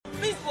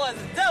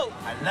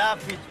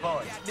Love it,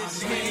 boy.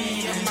 This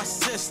Henny in my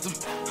system,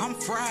 I'm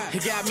fried.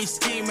 It got me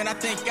scheming, I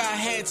think I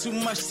had too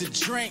much to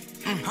drink.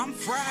 I'm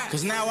fried.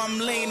 Cause now I'm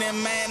leaning,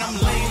 man, I'm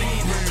leaning.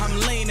 I'm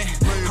leaning,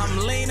 I'm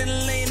leaning,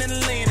 leaning,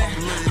 leaning.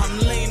 I'm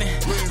leaning,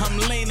 I'm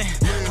leaning,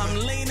 I'm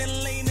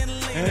leaning, leaning,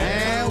 leaning.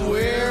 And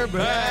we're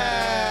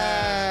back.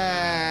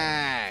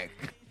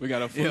 We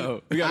got a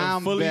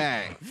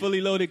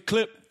fully loaded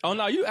clip. Oh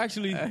no, you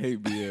actually. I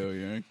hate BL,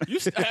 young. You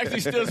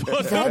actually still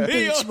supposed to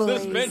be on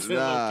suspension.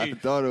 Nah, I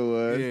thought it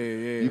was.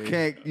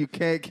 Yeah. You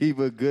can't keep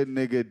a good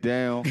nigga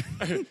down.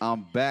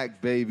 I'm back,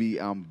 baby.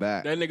 I'm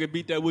back. That nigga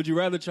beat that would you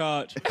rather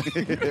charge.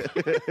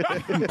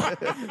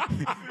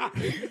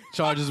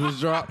 Charges was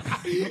dropped.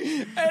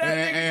 Ain't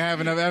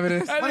have enough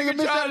evidence. That My nigga nigga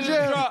Mitch charges out of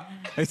jail.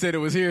 dropped. They said it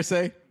was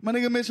hearsay. My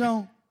nigga Mitch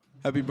home.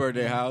 Happy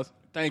birthday, House.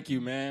 Thank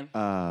you, man.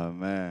 Oh,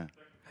 man.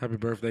 Happy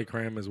birthday,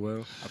 Cram, as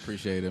well. I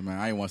appreciate it, man.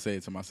 I ain't want to say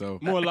it to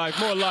myself. More life,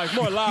 more life,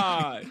 more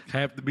life.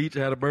 Half the beach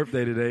had a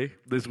birthday today.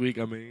 This week,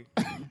 I mean.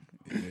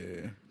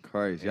 Yeah.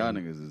 Christ, y'all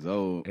niggas is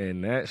old.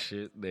 And that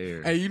shit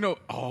there. Hey, I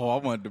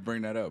wanted to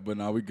bring that up, but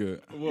nah, we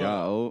good.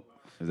 Y'all old?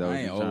 Is that I what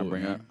ain't you trying old, to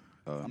bring man. up?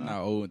 Oh, I'm no.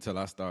 not old until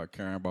I start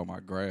caring about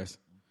my grass.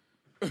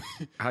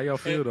 How y'all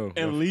feel, though?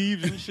 And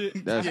leaves and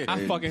shit. That's I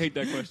crazy. fucking hate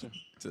that question.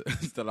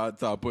 Till I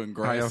start putting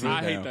How y'all grass feel? down.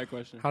 I hate that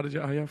question. How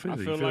y'all feel? I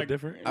You feel feel like-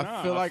 different?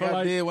 I feel like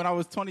I did when I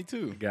was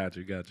 22. Got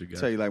you.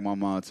 Tell you like my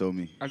mom told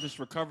me. I just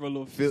recover a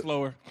little Feel-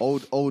 slower.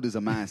 Old is a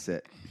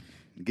mindset.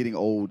 Getting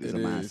old is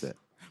It a is. mindset.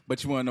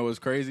 But you want to know what's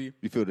crazy?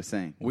 You feel the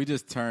same. We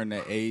just turned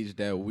that age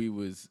that we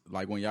was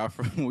like when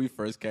when we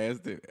first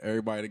casted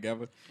everybody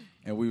together,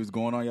 and we was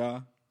going on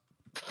y'all.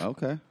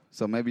 Okay.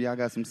 So maybe y'all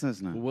got some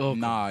sense now. Welcome.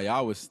 Nah,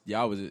 y'all was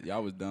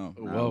dumb.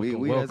 Nah, we had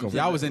welcome. some sense.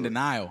 Y'all was in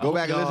denial. Go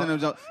back and listen to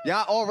them.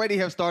 Y'all already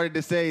have started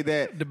to say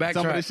that The backtrack.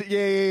 some of the shit.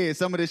 Yeah.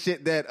 Some of the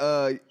shit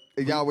that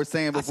y'all were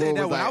saying I before said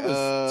that was when like, I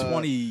was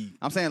 20.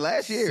 I'm saying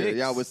last year Six.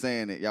 y'all was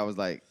saying it. Y'all was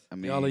like, I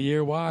mean, Y'all a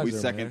year wiser, We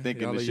second man.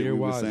 thinking Y'all the a shit year we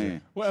were wiser.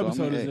 saying. What So, I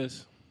episode mean, is hey,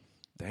 this?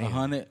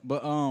 100,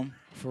 but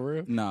For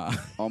real? nah.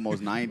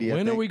 Almost 90. I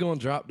When are think. we going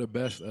to drop the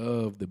best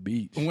of the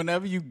beach?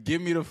 Whenever you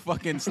give me the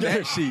fucking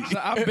stat sheet,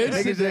 I've been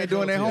Niggas ain't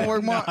doing their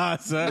homework, Mark. Nah,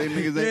 son. They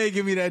niggas You ain't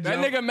give me that. That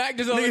jump. nigga Mac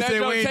just over Niggas that say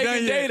joint we ain't done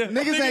taking yet. data.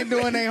 Niggas ain't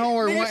doing their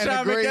homework Niggas wanting trying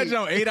to to make that grade.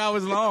 jump 8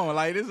 hours long.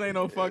 Like this ain't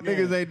no fucking.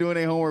 Niggas ain't doing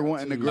their homework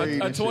wanting to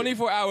grade. A and shit.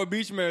 24-hour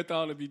beach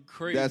marathon would be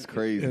crazy. That's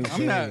crazy. It's-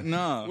 I'm not.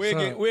 Nah.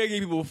 We'll get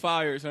people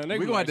fired, son. We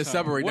gonna have to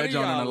separate that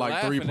joint into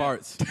like 3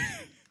 parts.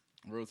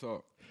 Real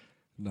talk.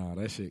 Nah,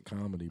 that shit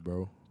comedy,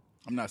 bro.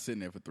 I'm not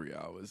sitting there for 3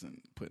 hours and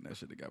putting that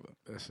shit together.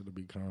 That shit'll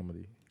be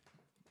comedy.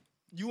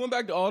 You went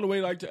back to all the way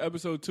like to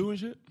episode 2 and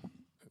shit?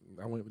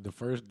 I went with the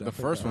first. The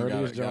first one got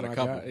earliest a joint I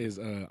couple. got is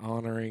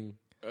honoring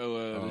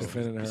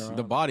defending her.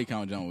 The body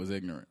count jump was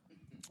ignorant.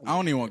 I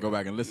don't even want to go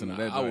back and listen to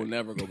that. I will joint.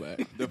 never go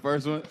back. The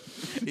first one?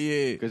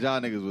 Yeah. Because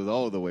y'all niggas was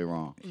all the way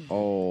wrong.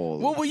 All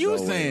What were you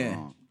the way saying?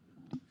 wrong.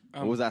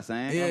 What was I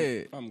saying?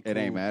 Yeah. I'm It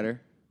ain't cool.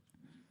 matter.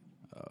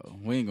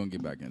 We ain't gonna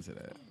get back into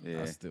that.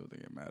 Yeah. I still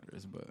think it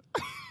matters, but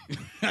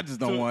I just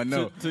don't want to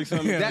know. Took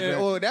something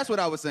That's what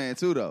I was saying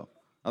too, though.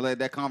 I like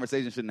that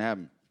conversation shouldn't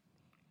happen.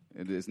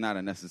 It's not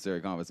a necessary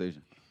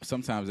conversation.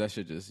 Sometimes that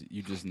shit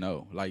you just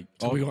know. Like,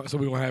 So we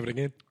gonna have it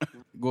again.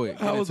 go ahead.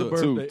 How was the get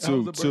into it. birthday? How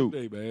was the two.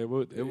 birthday, man?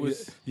 What, It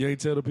was- You ain't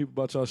tell the people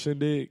about y'all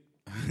shindig.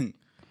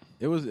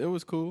 It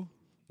was cool.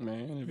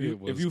 Man, It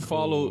was if you cool.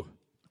 followed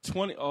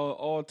 20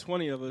 all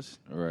 20 of us,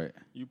 All right.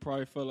 you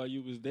probably felt like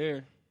you was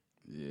there.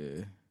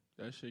 Yeah.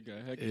 That shit got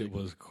hectic. It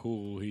was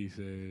cool, he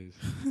says.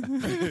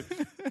 Nigga,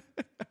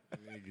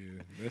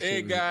 that shit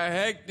It was- got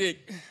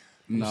hectic.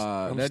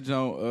 Nah, I'm that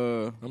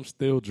joint. I'm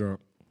still drunk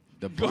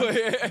The Go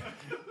ahead.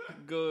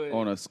 Go ahead.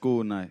 On a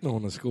school night.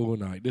 on a school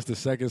night. This the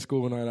second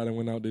school night I done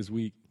went out this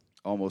week.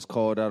 Almost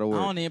called out of I work.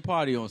 don't even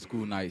party on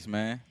school nights,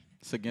 man.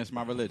 It's against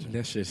my religion.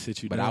 That shit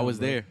sit you But down. I was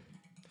bro. there.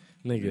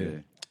 Nigga. Yeah.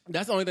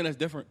 That's the only thing that's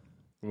different.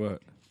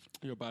 What?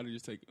 Your body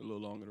just take a little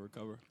longer to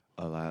recover.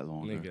 A lot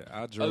longer. Nigga,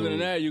 I drove. Other than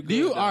that, you good. Do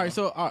you though. all right?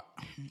 So,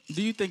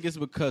 do you think it's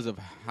because of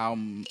how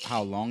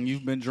long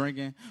you've been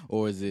drinking,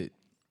 or is it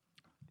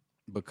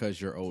because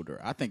you're older?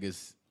 I think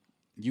it's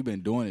you've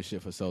been doing this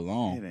shit for so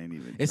long. It ain't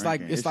even It's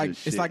like drinking. it's like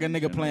just it's like a shit in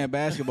nigga general. playing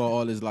basketball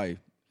all his life.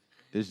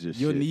 It's just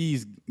Your shit.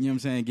 knees, you know what I'm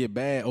saying, get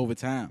bad over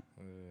time.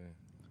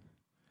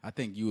 I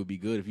think you would be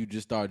good if you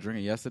just started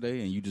drinking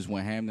yesterday and you just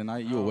went ham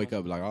tonight. You would wake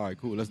up like, all right,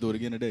 cool, let's do it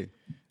again today.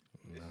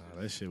 Nah,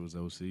 that shit was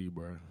OC,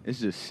 bro. It's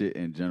just shit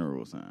in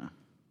general, son.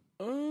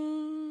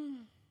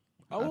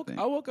 I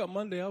woke up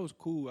Monday. I was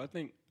cool. I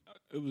think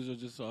it was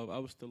just I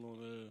was still on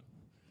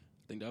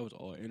I think that was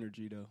all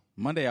energy though.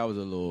 Monday I was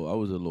a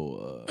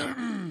little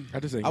I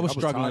just ain't, I was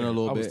struggling tired. a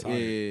little I was bit. tired.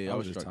 Yeah, I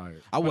was just struggling.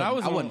 tired. I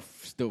was on- wasn't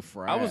still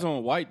fried. I was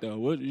on white though.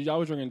 What y'all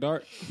was drinking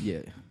dark?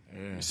 Yeah.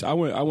 So I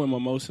went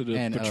mimosa to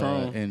And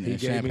Patron. and He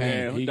gave, me,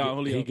 champagne. he, Don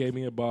Julio. he gave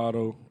me a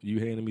bottle. You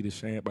handed me the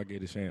champ. I gave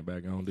the champ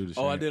back. I don't do the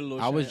champ. Oh, I did a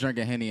little. I was champ.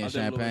 drinking Henny I and did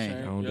a little champagne. I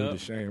champ. don't do Yep. the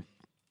champ.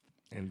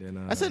 And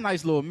then That's a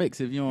nice little mix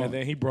if you don't. And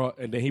then he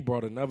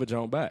brought another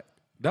joint back.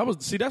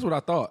 That's what I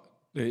thought.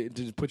 It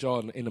just put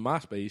y'all in the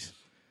MySpace.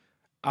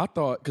 I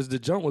thought because the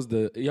joint was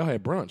y'all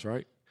had brunch,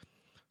 right?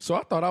 So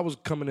I thought I was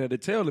coming at the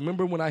tail.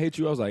 Remember when I hit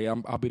you? I was like,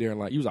 I'll be there in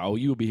like, you was like, oh,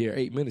 you'll be here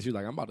 8 minutes. You was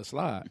like, I'm about to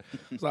slide. I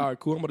was like, all right,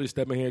 cool. I'm going to just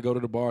step in here, go to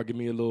the bar, give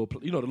me a little, the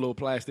little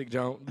plastic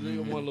junk,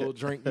 one little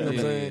drink, you know what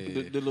I'm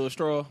saying? The little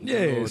straw.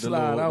 Yeah,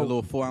 slide out. The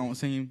little 4-ounce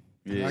team.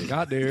 Yeah. I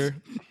got there,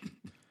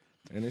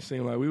 and it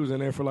seemed like we was in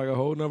there for like a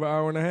whole another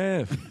hour and a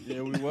half.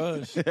 Yeah, we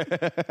was.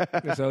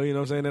 And so, you know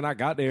what I'm saying? Then I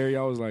got there,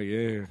 y'all was like,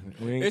 yeah.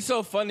 It's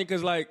so funny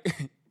because, like,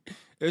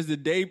 the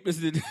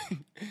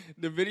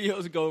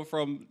videos go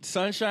from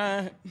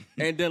sunshine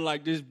and then,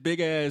 like, this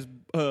big-ass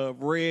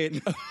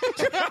red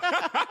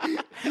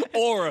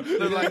aura.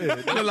 Look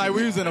like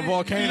we was in a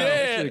volcano.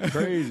 Yeah. Shit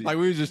crazy. Like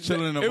we was just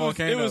chilling in a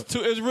volcano. It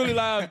was really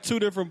like two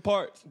different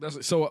parts.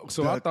 So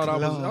I thought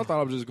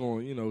I was just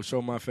going,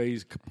 show my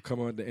face, come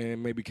on the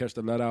end, maybe catch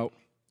the let out.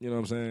 You know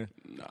what I'm saying?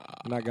 Nah.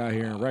 And I got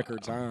here in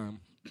record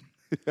time.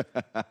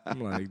 I'm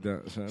like,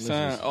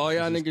 son, all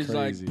y'all niggas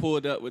crazy. like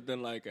pulled up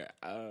within like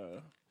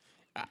an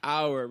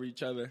hour of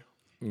each other.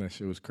 And that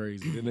shit was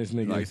crazy. Then this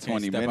nigga Like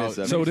 20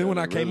 minutes. So then when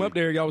I came up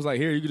there, y'all was like,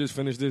 here, you can just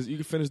finish this. You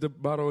can finish the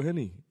bottle of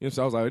Henny.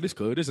 So I was like, this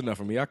good. This is enough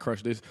for me. I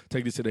crush this.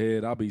 Take this to the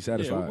head. I'll be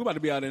satisfied. Yeah, we about to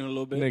be out in a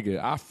little bit.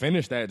 Nigga, I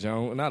finished that,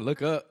 Joan, and I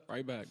look up.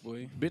 Right back,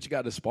 boy. Bitch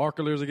got the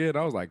sparklers again.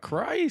 I was like,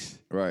 Christ.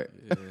 Right.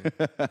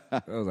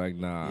 I was like,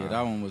 nah. Yeah,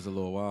 that one was a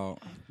little wild.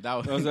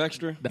 That was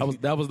extra.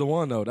 That was the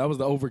one, though. That was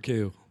the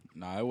overkill.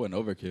 Nah, it wasn't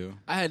overkill.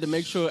 I had to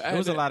make sure. There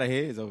was a lot of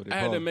heads over there. I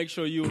had to make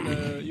sure you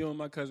and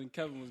my cousin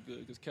Kevin was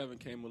good because Kevin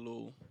came a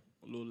little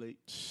late.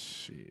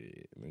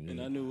 Shit.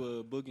 And I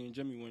knew Boogie and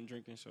Jimmy weren't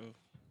drinking, so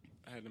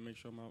I had to make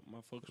sure my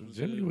folks was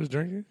Jimmy good. was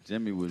drinking?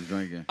 Jimmy was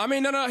drinking. I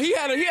mean, no, he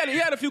had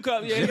a few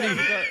cups. Yeah, he had a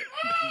few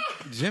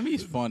cups.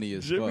 Jimmy's funny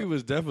as Jimmy fuck.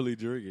 was definitely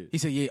drinking. He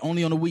said, yeah,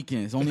 only on the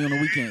weekends. Only on the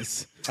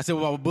weekends. I said,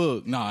 what about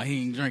Boog? Nah,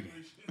 he ain't drinking.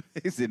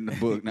 He's in the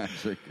book, not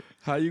drinking.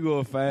 How you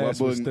going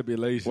fast with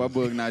stipulations? Why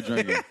Boog not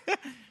drinking?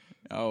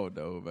 Oh,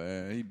 no,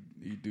 man.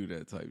 He do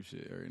that type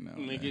shit every now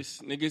and then.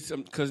 Niggas,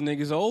 because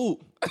niggas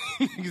old.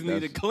 Niggas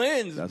need to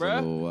cleanse, That's bro. a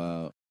little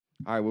wild.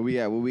 All right, where we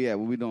at? What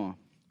we doing?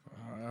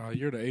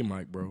 You're the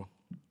A-Mic, bro.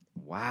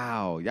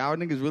 Wow. Y'all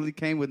niggas really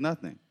came with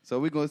nothing. So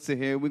we're going to sit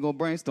here, we're going to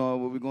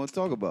brainstorm what we're going to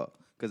talk about.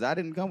 Because I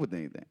didn't come with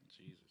anything.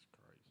 Jesus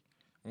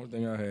Christ. One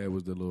thing I had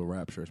was the little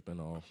Rapture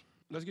spinoff.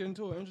 Let's get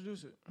into it.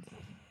 Introduce it.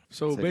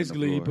 So Taking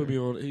basically, the he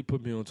floor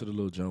put me onto the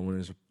little joint when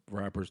his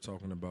rappers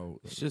talking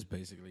about It's just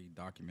basically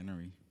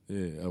documentary.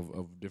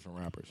 of different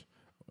rappers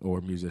or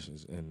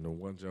musicians. And the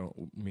one joint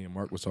me and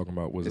Mark was talking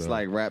about was It's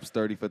like raps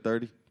 30 for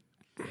 30.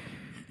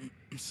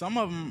 Some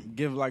of them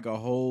give like a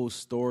whole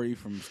story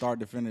from start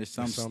to finish.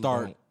 Some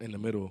start don't in the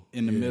middle.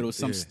 in the middle.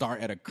 Some yeah.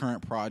 start at a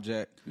current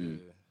project. Yeah. You know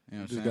what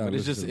I'm Just saying? gotta But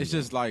it's listen to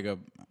just like a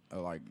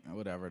like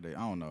whatever they.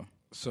 I don't know.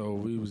 So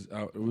we was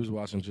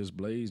watching Just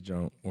Blaze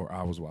jump, or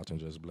I was watching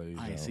Just Blaze.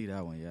 I ain't see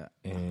that one yet.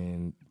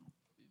 And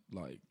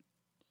like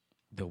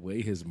the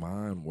way his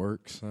mind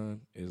works,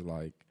 son, is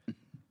like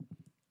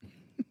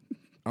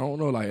I don't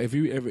know. Like if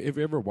you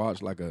ever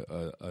watch like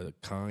a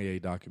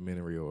Kanye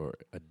documentary or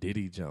a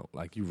Diddy jump,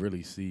 like you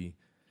really see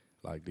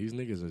like these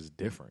niggas is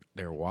different.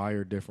 They're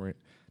wired different.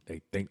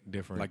 They think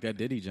different. Like that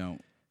Diddy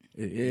jump.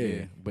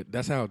 Yeah. But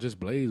that's how Just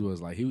Blaze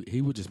was. Like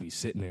he would just be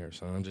sitting there,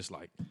 son, just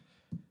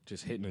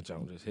hitting a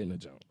jump,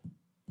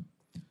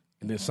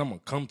 and then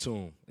someone come to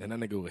him, and that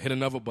nigga would hit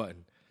another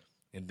button,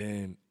 and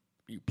then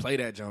you play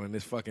that jump, and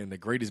it's fucking the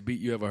greatest beat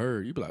you ever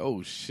heard. You be like,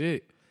 oh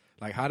shit.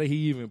 Like, how did he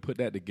even put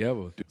that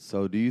together?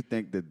 So do you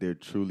think that they're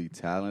truly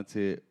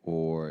talented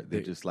or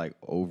they're just like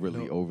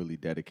overly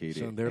dedicated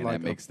Son, and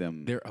like that makes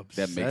them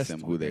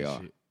who they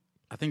are? Shit.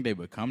 I think they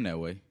become that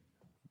way.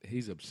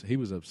 He's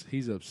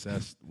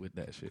obsessed with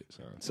that shit.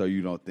 Son. So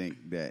you don't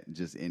think that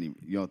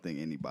you don't think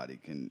anybody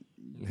can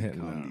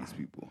become these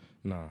people?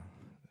 Nah.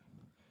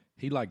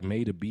 He like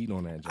made a beat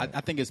on that jump. I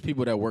think it's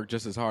people that work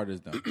just as hard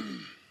as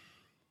them,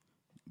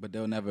 but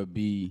they'll never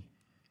be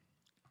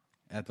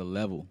at the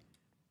level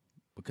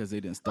because they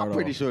didn't start. I'm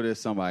pretty sure there's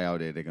somebody out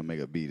there that can make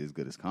a beat as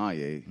good as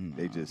Kanye. Nah.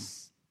 They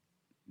just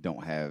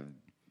don't have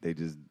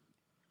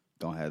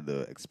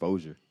the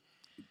exposure.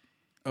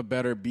 A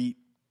better beat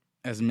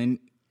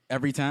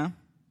every time.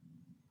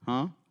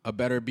 Huh? A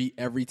better beat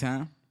every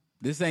time.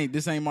 This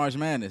ain't March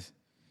Madness.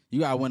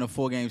 You gotta win a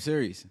 4-game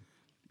series.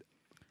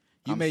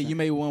 You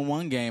may win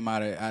one game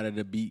out of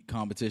the beat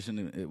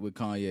competition with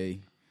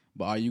Kanye,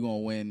 but are you gonna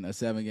win a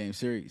 7-game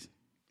series?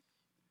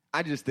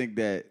 I just think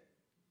that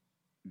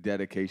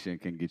dedication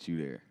can get you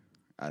there.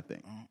 I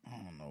think. I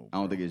don't know. I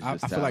don't think it's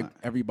just I feel like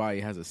talent. everybody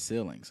has a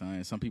ceiling,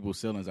 son. Some people's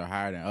ceilings are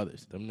higher than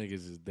others. Them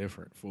niggas is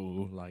different,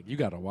 fool. Like, you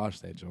gotta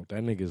watch that joke.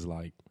 That nigga's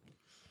like,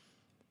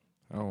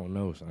 I don't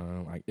know,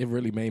 son. Like, it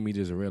really made me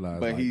just realize.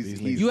 But like, he's these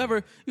niggas, You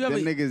ever them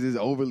niggas is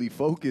overly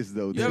focused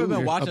though. You ever dude.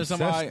 been watching obsessed,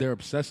 somebody? They're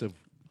obsessive.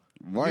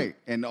 Right,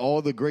 and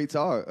all the greats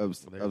are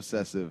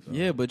obsessive.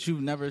 Yeah, but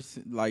you've never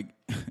like.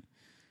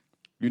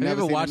 You Have you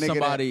ever seen a watched nigga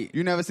somebody-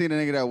 you never seen a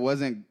nigga that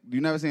wasn't.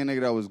 You never seen a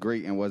nigga that was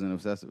great and wasn't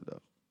obsessive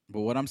though. But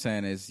what I'm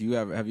saying is,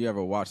 have you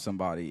ever watched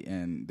somebody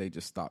and they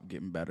just stop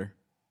getting better?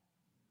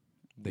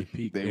 They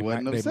peak. They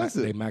wasn't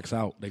obsessive. They max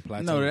out. They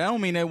plateau. No, that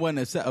don't mean they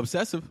wasn't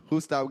obsessive. Who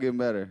stopped getting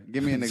better?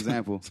 Give me an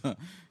example.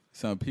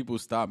 Some people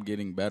stop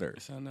getting better.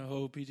 It's on the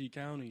whole PG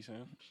County,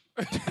 son.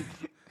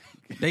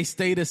 They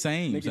stay the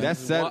same. Niggas son.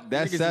 That's is set-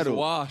 that's niggas is settled.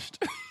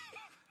 washed.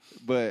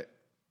 But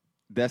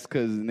that's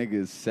because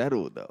niggas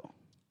settled though.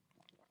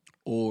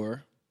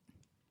 Or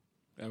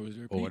that was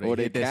their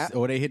peak.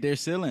 Or they hit their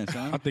ceiling,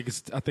 son. I think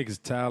it's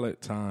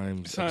talent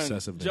times Son,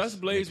 obsessiveness. Just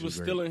Blaze makes was you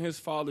great. stealing his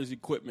father's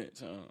equipment.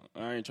 Son.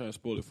 I ain't trying to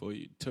spoil it for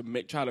you.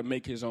 Try to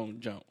make his own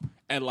jump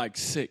at like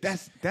 6.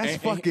 That's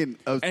fucking.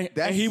 And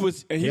That's he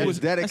was dedication.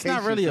 That's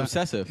not really son.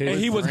 obsessive. His and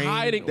he was brain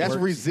hiding. That's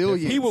works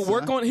resilience. He would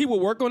work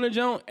son. on the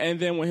jump, and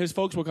then when his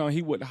folks would come,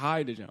 he would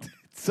hide the jump.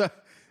 So,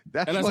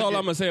 that's And that's all fucking-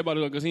 I'm gonna say about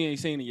it because he ain't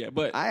seen it yet.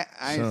 But I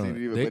ain't Son, seen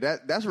it either, they-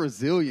 but that's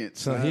resilience.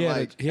 So son. he had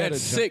like, he had at a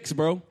 6,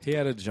 bro. He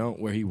had a jump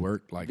where he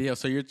worked like Yeah,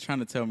 so you're trying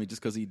to tell me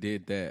just because he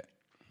did that,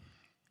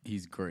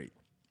 he's great.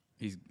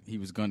 He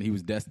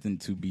was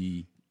destined to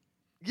be.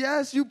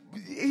 yes,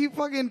 he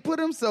fucking put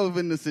himself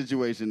in the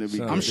situation to be.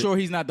 Son, good. I'm sure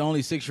he's not the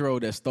only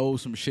 6-year-old that stole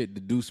some shit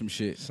to do some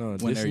shit son.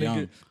 when This they're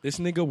young.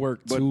 nigga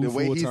worked But 2 the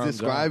way he's full-time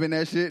describing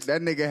that shit,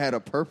 that nigga had a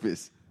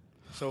purpose.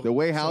 The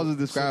way House is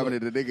describing it,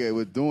 the nigga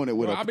was doing it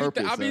with Bro, a I be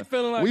purpose. feeling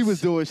son. like- we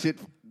was doing shit.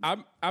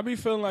 I be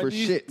feeling like For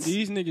these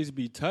shits. niggas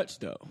be touched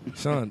though.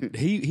 Son,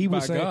 he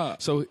was By saying.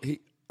 God. So I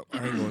ain't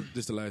going.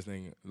 This is the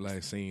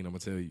last scene I'm gonna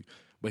tell you.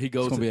 But he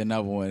goes It's gonna to be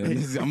another one.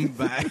 I'm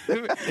back.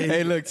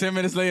 Hey, look, 10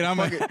 minutes later, I'm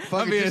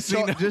Fuck being just,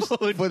 seen. just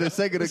for the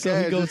sake of the So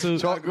he cash, go just to-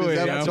 chalk, Go ahead,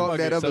 that, yeah, chalk fuck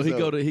that it. episode.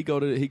 So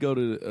he go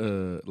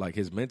to like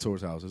his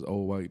mentor's house, this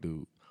old white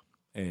dude,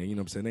 and you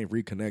know what I'm saying, they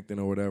reconnecting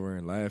or whatever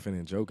and laughing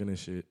and joking and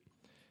shit,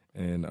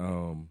 and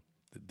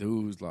the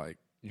dude's like,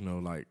 you know,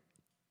 like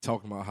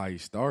talking about how he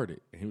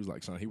started, and he was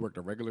like, son, he worked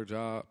a regular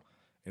job,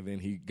 and then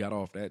he got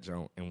off that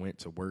joint and went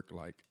to work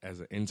like as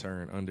an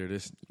intern under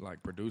this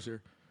like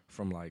producer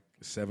from like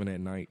 7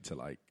 at night to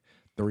like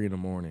 3 in the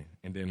morning,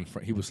 and then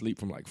he would sleep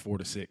from like 4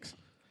 to 6.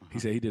 He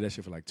said he did that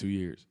shit for like 2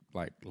 years,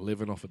 like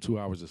living off of 2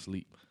 hours of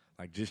sleep,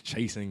 like just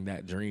chasing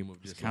that dream of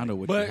just Kind of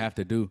what But you have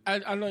to do.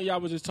 I know y'all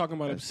was just talking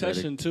about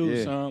obsession Aesthetic. too.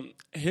 Yeah. So,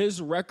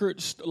 his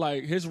record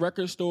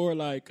store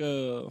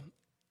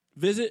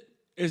visit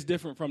is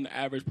different from the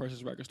average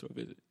person's record store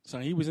visit. So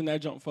he was in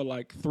that jump for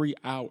like 3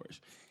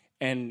 hours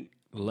and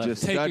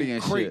Just taking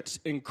studying crates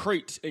and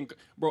crates and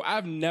bro,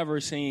 I've never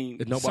seen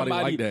Nobody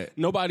somebody like that.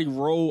 Nobody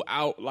roll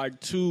out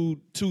like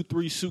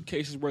 2-3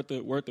 suitcases worth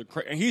of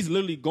crate, and he's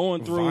literally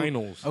going through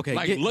vinyls. Okay,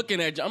 like looking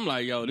at. I'm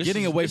like, yo, this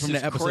getting is, away this from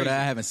is the episode crazy.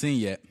 that I haven't seen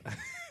yet.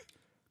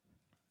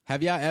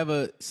 Have y'all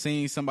ever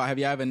seen somebody? Have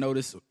y'all ever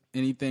noticed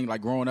anything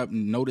like growing up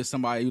and noticed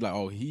somebody you like,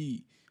 oh,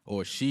 he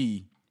or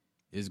she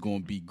is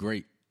going to be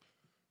great?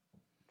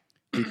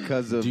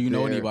 because of Do you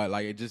know their- anybody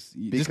like it? Just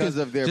Because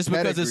of their just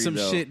because of pedigree, some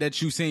though. shit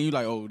that you seen, you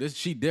like, oh, this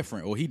she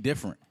different or he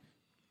different.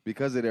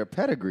 because of their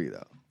pedigree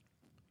though.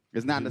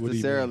 It's not What do you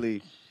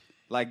necessarily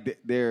like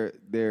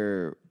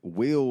their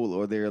will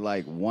or their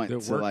like want Their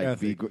to work like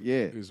be ethic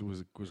yeah.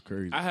 was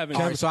crazy. I haven't.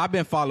 All right, so I've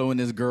been following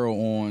this girl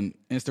on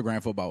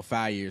Instagram for about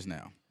 5 years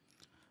now.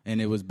 And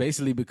it was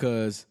basically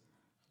because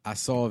I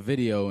saw a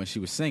video and she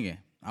was singing.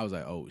 I was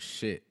like, oh,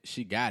 shit,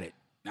 she got it.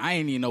 I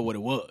didn't even know what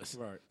it was.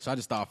 Right. So I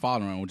just started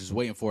following her and was just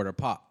waiting for it to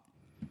pop.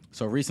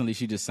 So recently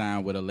she just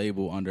signed with a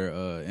label under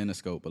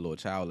Interscope, a little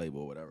child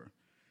label or whatever.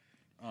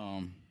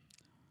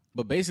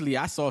 But basically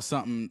I saw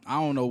something, I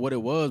don't know what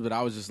it was, but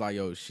I was just like,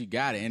 yo, she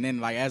got it. And then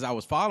like as I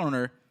was following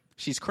her,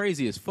 she's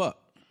crazy as fuck.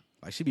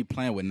 Like she be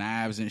playing with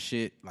knives and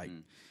shit. Like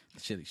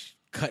shit,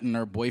 cutting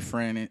her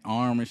boyfriend in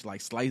arm and she, like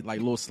slice like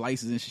little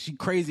slices and shit. She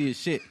crazy as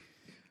shit.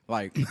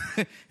 Like,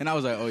 and I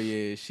was like, oh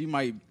yeah, she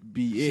might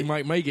be it. She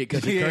might make it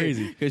because she's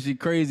crazy. Because she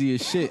crazy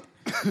as shit.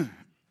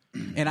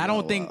 And I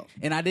don't think,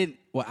 and I didn't,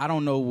 well, I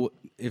don't know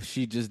if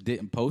she just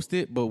didn't post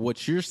it, but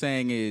what you're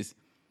saying is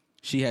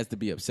she has to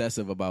be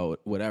obsessive about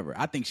whatever.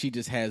 I think she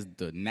just has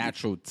the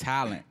natural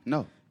talent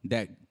No.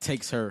 that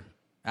takes her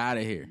out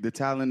of here. The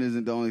talent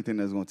isn't the only thing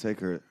that's going to take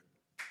her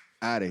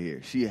out of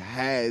here. She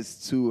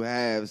has to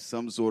have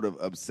some sort of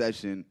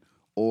obsession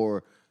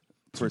or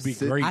be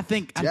great. I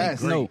think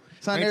Yes. no.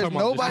 Son, I ain't there's talking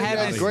about nobody just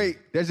that's talent. great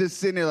that's just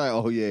sitting there like,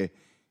 oh yeah.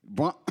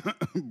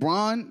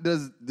 Braun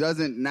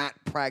doesn't not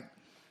practice.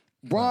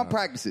 Braun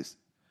practices.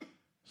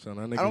 So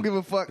that nigga, I don't give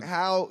a fuck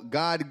how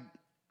God.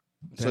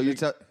 So you nigga-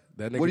 tell.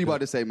 that What are you nigga about to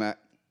does- say, Matt?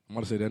 I'm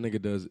about to say that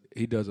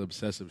nigga does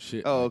obsessive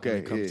shit. Oh, like, when okay,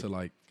 it comes yeah. to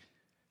like,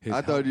 his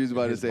I thought you was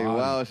about to his say body.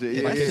 wild shit.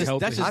 Yeah, Like, yeah. his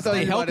health- That's his just I thought stay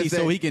you was about healthy to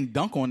so say- he can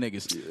dunk on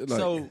niggas. Like,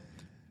 so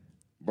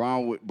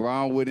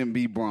Braun wouldn't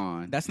be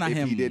Braun. That's not if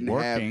him he didn't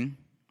working.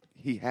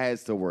 He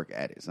has to work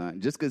at it,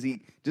 son. Just because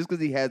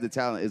he has the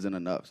talent isn't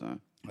enough, son.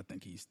 I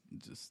think he's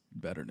just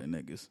better than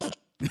niggas.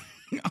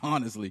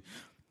 Honestly.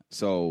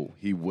 So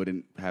he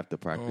wouldn't have to I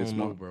practice don't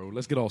know, more. bro.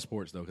 Let's get all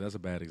sports though, because that's a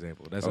bad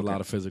example. That's Okay. a lot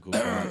of physical.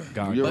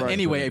 God, You're But right.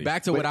 anyway,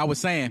 back to what I was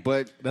saying.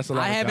 But That's a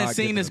lot I of haven't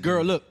seen God-given this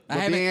girl. ability. Look, I but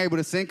haven't. being able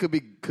to sing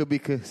could be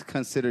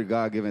considered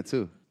God given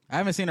too. I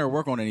haven't seen her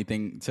work on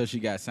anything until she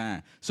got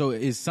signed. So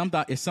is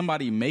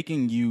somebody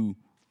making you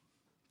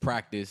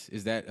practice?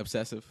 Is that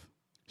obsessive?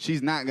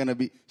 she's not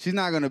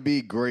gonna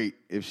be great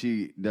if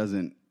she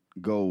doesn't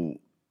go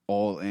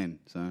all in,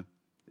 son.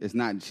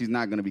 She's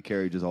not gonna be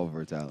carried just over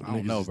her talent. I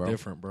don't know, bro.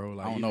 Different, bro.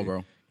 Like, I don't know,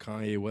 bro.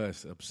 Kanye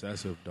West,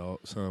 obsessive, dog.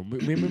 Son,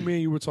 me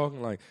and you were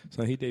talking like,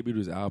 son, he debuted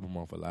his album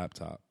off a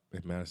laptop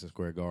in Madison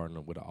Square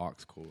Garden with an aux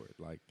cord.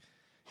 Like,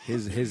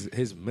 his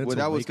mental. Well,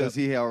 that was because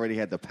makeup, he already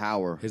had the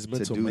power his to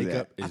mental do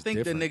makeup that. is I think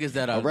different. the niggas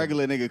that are A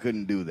regular nigga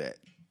couldn't do that.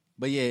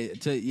 But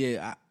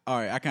all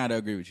right, I kind of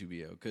agree with you,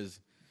 BL, because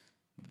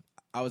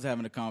I was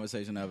having a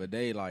conversation the other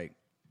day, like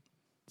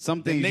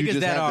Some the things you niggas just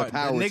that have are the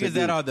power the to niggas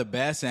that do. are the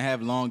best and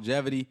have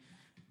longevity,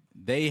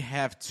 they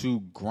have to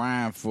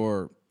grind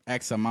for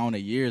X amount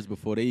of years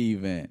before they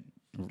even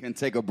Can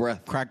take a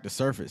breath. crack the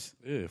surface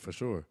Yeah, for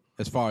sure.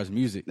 as far as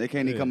music. They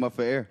can't even come up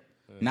for air.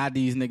 Not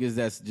these niggas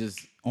that's just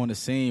on the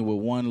scene with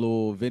one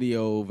little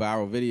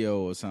viral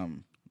video or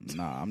something.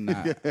 Nah, I'm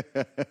not.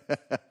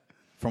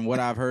 From what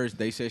I've heard,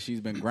 they said she's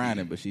been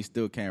grinding, but she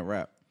still can't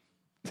rap.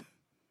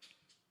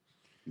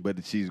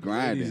 But she's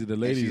grinding. The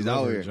ladies And she's love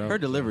out her, here. Joe. Her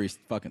delivery's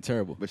fucking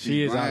terrible. But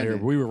She is out here.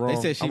 grinding. We were wrong.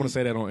 They said she I'm gonna was-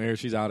 say that on air.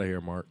 She's out of here,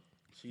 Mark.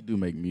 She do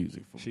make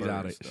music for She's birds,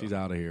 out of. though. She's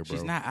out of here, bro.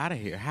 She's not out of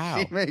here. How?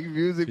 She make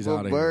music She's for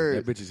out of here.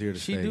 birds. That bitch is here to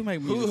She stay. do make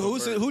music for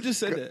birds. Who just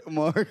said that?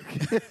 Mark.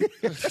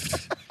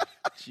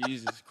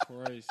 Jesus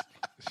Christ.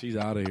 She's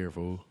out of here,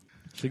 fool.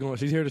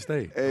 She's here to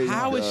stay. Hey,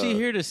 How is she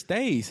here to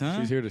stay, son?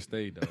 She's here to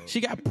stay, dog.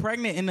 She got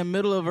pregnant in the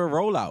middle of her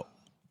rollout.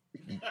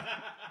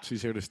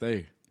 She's here to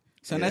stay.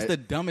 Son, Yeah, that's the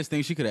dumbest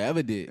thing she could have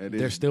ever did. That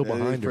They're is- still that is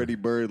behind her. pretty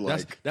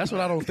bird-like. That's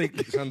what I don't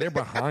think, son. They're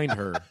behind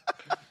her.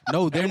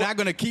 No, they're not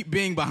going to keep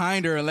being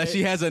behind her unless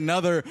she has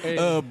another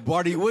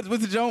Barty. What's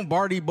the joint?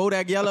 Barty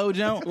Bodak Yellow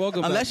joint?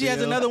 Welcome Unless back, she has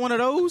BL. another one of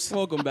those.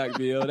 Welcome back,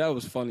 BL. That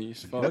was funny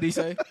as fuck. What'd he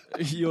say?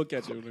 You'll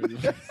catch it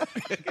later.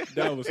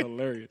 That was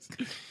hilarious.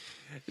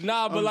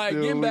 Nah, but like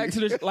still getting back weak. to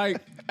this,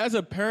 like as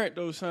a parent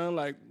though, son,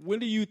 like when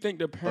do you think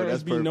the parents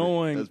that's be perfect.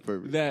 knowing That's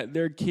perfect. that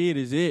their kid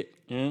is it?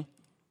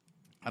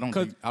 I don't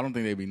think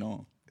they be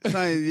knowing.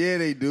 Son, yeah,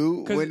 they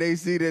do. 'Cause- When they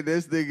see that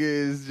this nigga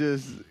is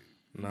just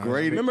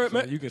great.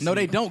 Remember- you can No, see-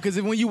 they don't.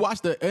 Because when you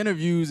watch the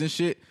interviews and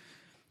shit,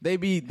 they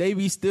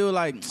be still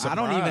like, I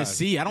don't even Surprised.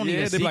 see. I don't Yeah,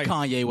 even they see like-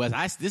 Kanye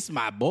West. This is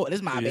my boy. This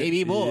is my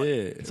baby boy.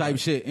 yeah. Type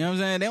shit. You know what I'm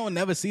saying? They don't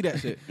never see that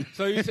shit.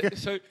 So you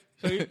so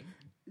you,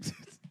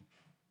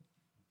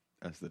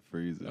 That's the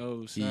freezer.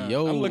 oh son,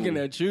 Yo. I'm looking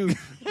at you.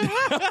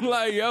 I'm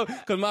like yo,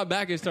 because my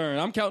back is turned.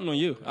 I'm counting on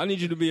you. I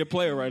need you to be a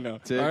player right now.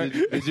 Ted, all right?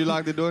 did you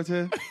lock the door,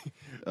 Ted?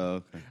 Oh,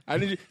 okay. I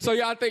need you. So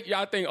y'all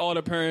think all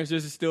the parents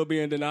just still be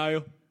in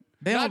denial?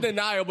 They Not don't-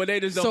 denial, but they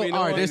just don't So be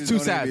all knowing. right, there's just two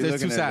don't even sides. be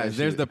There's two looking at that sides.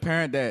 There's shit. the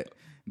parent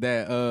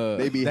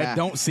They be that happy.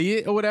 don't see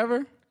it or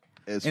whatever,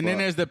 As and then fuck.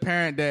 there's the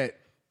parent that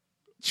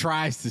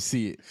tries to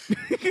see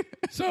it.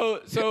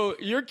 So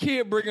your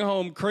kid bringing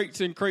home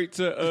crates and crates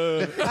of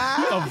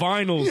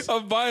vinyls.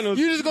 vinyls.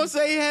 You just gonna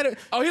say he had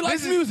a He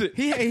likes music.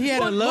 He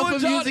had a love Lil for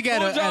Jon- music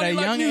Lil at Jon, a he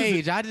like young music.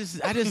 age. I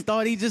just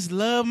thought he just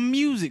loved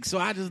music, so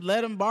I just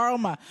let him borrow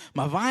my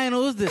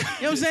vinyls. You know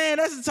what I'm saying?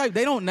 That's the type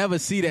they don't never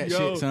see that Yo,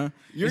 shit, son.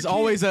 your It's kid-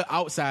 always an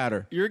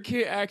outsider. Your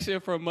kid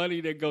asking for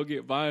money to go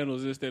get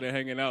vinyls instead of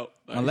hanging out.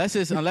 Like, Unless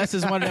it's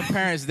one of them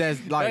parents that's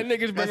that like,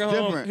 nigga's bringing That's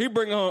home. different. He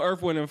bringing home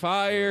Earth, Wind and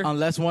Fire.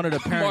 unless one of the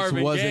parents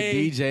Marvin was Gaye.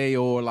 a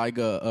DJ or like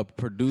a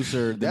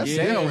producer That's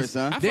themselves, different,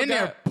 son. I then forgot-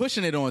 they're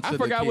pushing it on to I the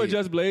forgot what kid.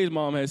 Just Blaze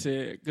mom had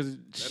said because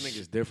That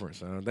nigga's different,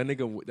 son. That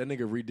nigga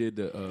redid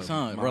the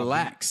Son, Mobb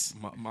relax.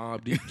 Deep,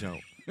 Mobb Deep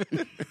jump.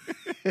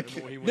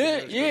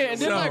 then and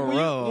then like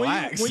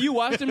relax. when you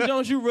watch them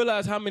Jones, you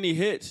realize how many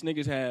hits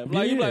niggas have.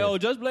 Like you Yeah. like, oh,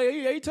 Just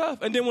Blaze, he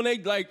tough. And then when they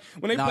Nah,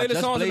 play the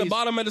Just songs at the Blaze-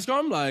 bottom of the score,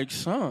 I'm like,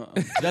 son,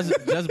 Just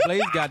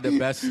Blaze got the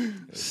best.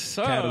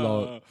 son.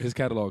 catalog. His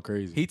catalog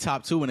crazy. He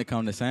top 2 when it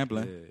comes to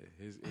sampling.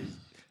 Yeah, his-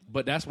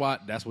 but that's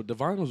what the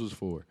vinyls was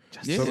for.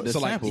 Yeah, so the so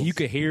like samples. you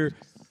could hear,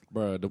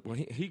 bro. When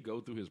he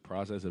go through his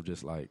process of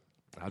just like,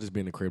 I'll just be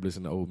in the crib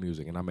listening to old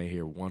music, and I may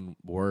hear one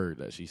word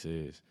that she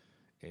says,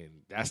 and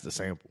that's the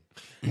sample.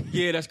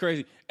 Yeah, that's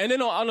crazy. And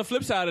then on the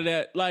flip side of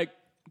that, like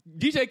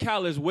DJ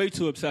Khaled is way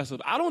too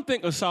obsessive. I don't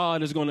think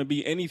Assad is going to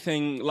be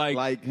anything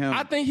like him.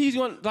 I think he's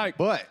going to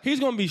But he's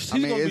going to be. He's I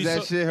mean, going to is be.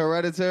 that shit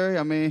hereditary?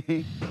 I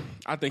mean,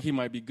 I think he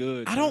might be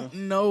good. I don't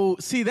know.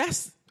 See,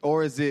 that's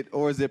or is it?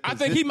 I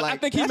think he. I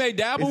think he may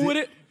dabble is with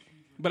it,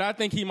 but I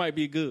think he might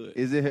be good.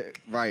 Is it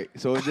right?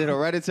 So is it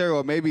hereditary,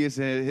 or maybe it's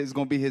going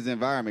to be his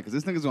environment?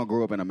 Because this nigga's going to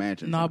grow up in a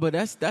mansion. no, but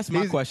that's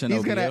my question.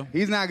 He's though, gonna. BL.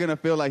 He's not going to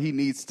feel like he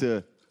needs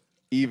to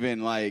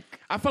even like.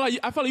 I feel like you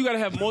got to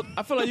have more.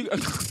 I feel like you.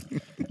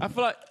 I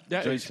feel like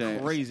that Drink is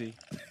champs. crazy.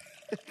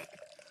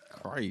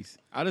 Christ.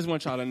 I just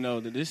want y'all to know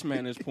that this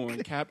man is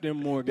pouring Captain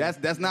Morgan.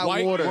 That's not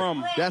white water.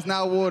 Rum. That's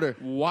not water.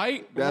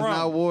 White That's rum.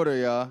 not water,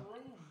 y'all.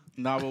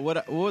 Nah, but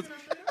what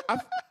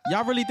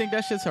y'all really think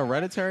that shit's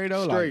hereditary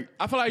though? Straight.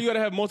 I feel like you got to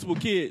have multiple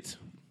kids.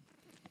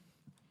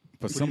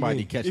 Like, for somebody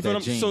to catch You feel that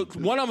what I'm- gene. So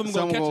one of them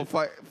Someone gonna gonna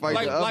catch it. fight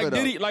like the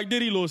other. like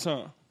Diddy little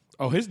son.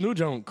 Oh, his new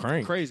joint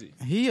crank. Crazy.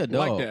 He a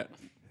dog. Like that.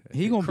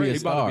 He gonna be a He about to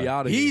star. be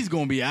outta here. He's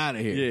gonna be out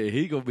of here. Yeah,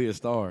 he gonna be a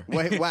star.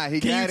 Wait, why? He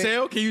Can got you it.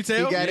 tell? Can you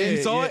tell? He got it.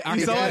 You saw Yeah, it? he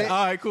You saw got it? it.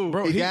 All right, cool.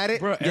 Bro, He got it?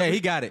 Bro, Yeah, he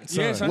got it.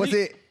 Yeah, son. What's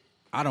it?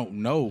 I don't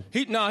know.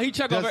 He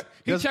check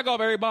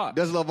off every box.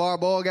 Does LeVar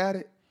Ball got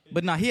it?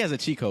 But he has a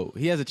cheat code.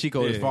 He has a cheat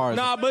code as far as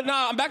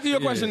Back to your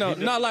question though.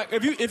 Like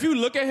if you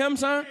look at him,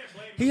 son,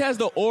 he has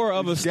the aura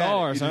of a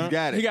star, son. He's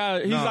got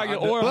it. He's like the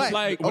aura of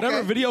like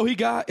whatever video he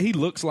got, he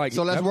looks like.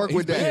 So let's work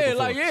with that.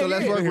 So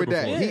let's work with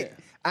that. Yeah.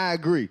 I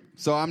agree.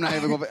 So I'm not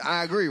even going to...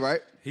 I agree,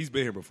 right? He's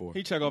been here before.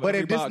 He check off But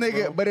every box,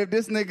 bro. But if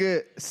this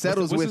nigga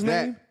settles What's with his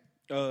that...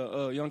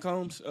 name? Young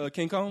Combs,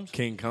 King Combs.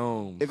 King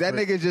Combs. If that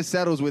nigga just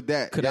settles with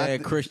that... could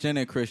add Christian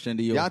and Christian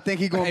Dior. Y'all think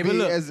he going to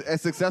be as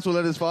successful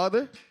as his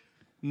father?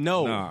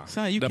 No, Nah.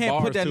 Son, you the can't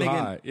put bar's that too nigga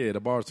high. Yeah, the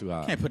bar's too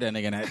high. Can't put that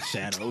nigga in that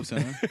shadow,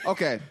 son.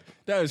 Okay.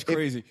 that is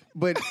crazy.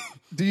 But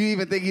do you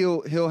even think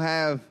he'll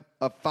have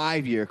a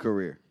 5-year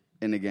career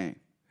in the game?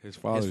 His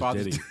father's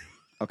father's- Diddy.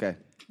 Okay.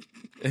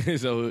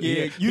 So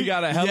Yeah, he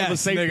got a hell of a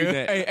safety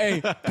net.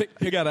 Hey,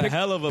 He got a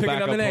hell of a pick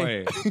backup another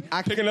name.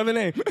 plan. Pick another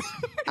name.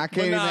 I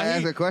can't even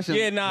ask a question.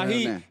 Yeah, right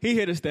he now.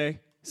 here to stay.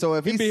 So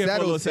if He'll be here for a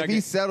little settles, if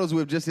he second. settles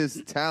with just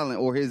his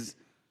talent or his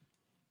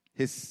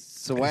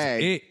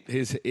swag,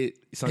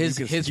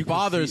 His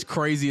father's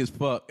crazy as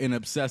fuck and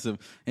obsessive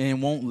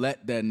and won't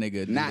let that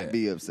nigga do not that.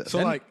 be upset. So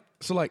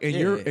like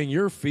in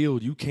your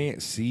field, you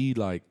can't see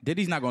like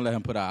Diddy's not gonna let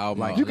him put out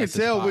an album. you can unless it's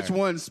tell fire. which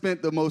one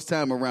spent the most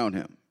time around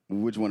him.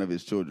 Which one of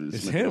his children it's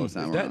spent the him. most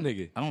time It's that around?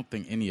 nigga. I don't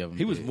think any of them.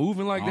 He was did,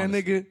 moving like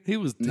honestly. that nigga. He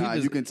was. Nah,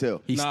 you can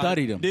tell. He Nah,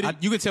 studied him. did he-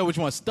 You can tell which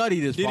one studied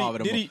his Did he- father.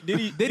 the did he- most. did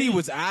he- Diddy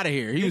was out of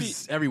here. He did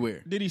was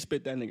everywhere. Did he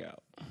spit that nigga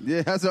out?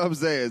 Yeah, that's what I'm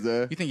saying,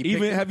 sir. You think he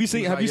Even picked have you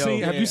seen him? He was like,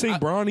 yo, have you seen I-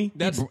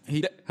 Bronny?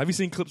 he- Have you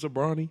seen clips of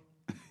Bronny?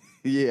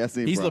 Yeah, I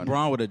seen. He's Bronny.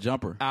 LeBron with a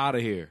jumper. Out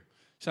of here.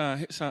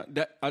 Son,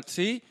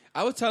 see,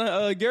 I was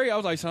telling Gary, I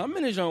was like, son, I'm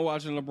in this joint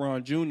watching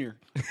LeBron Jr.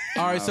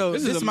 All right, so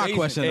This this is is my amazing.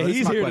 question. And though. This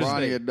he's is my here to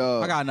question. Bronny a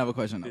dog. I got another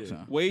question though,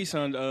 son. Wade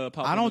son, pop.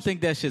 I don't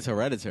think that shit's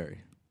hereditary.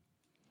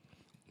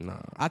 Nah.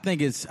 I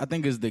think it's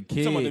the kid.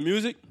 Talking about the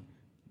music.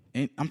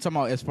 And I'm talking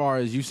about as far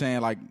as you saying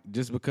like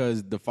just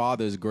because the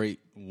father is great,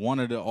 one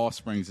of the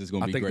offsprings is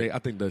going to be great. I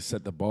think they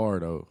set the bar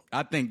though.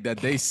 I think that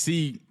they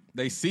see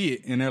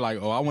it and they're like,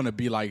 oh, I want to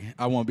be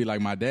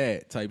like my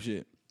dad type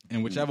shit.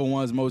 And whichever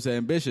one's most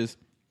ambitious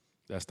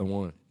That's the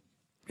one.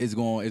 is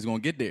going to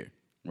get there.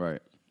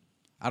 Right.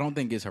 I don't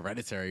think it's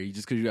hereditary.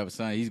 Just because you have a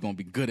son, he's going to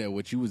be good at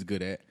what you was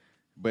good at.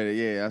 But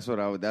yeah, that's what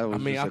that was I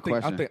mean, just a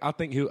question. I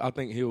think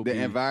he'll The be.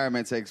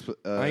 environment takes.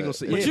 I ain't gonna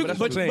say. But Yeah, you- but that's but-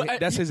 what I'm saying. but-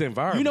 That's his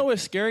environment. You know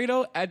what's scary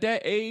though? At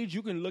that age,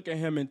 you can look at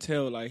him and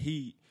tell like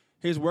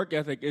his work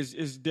ethic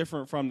is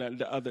different from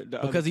the other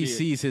Because he kid.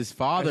 sees his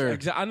father.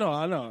 I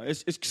know.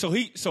 It's so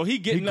he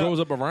getting he grows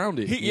up around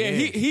it.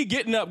 He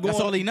getting up. Going That's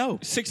all he know.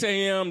 6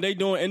 a.m. They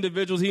doing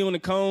individuals. He on the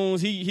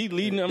cones. He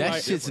leading them. That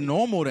like, shit's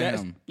normal to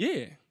that's- him.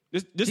 Yeah.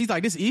 He's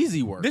like, this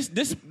easy work. if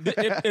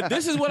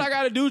this is what I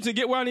got to do to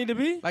get where I need to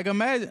be. Like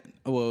imagine.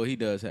 Well, he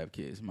does have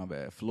kids. My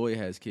bad. Floyd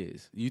has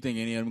kids. You think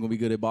any of them gonna be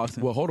good at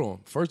boxing? Well, hold on.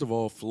 First of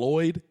all,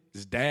 Floyd's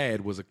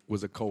dad was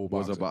a cold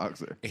boxer. Was a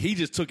boxer. And he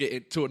just took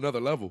it to another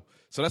level.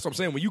 So that's what I'm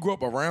saying. When you grow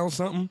up around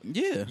something,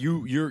 Yeah.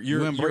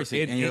 you're embrace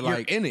it, and you're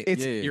like, in it.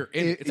 it's- You're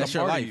in it. It's that's a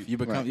your part life. of You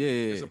become Right. yeah.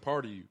 It's a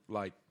part of you.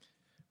 Like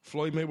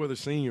Floyd Mayweather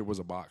Sr. was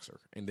a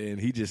boxer, and then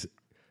he just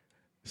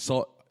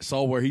saw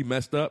where he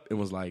messed up and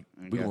was like,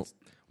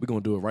 we're gonna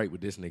do it right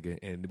with this nigga,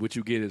 and what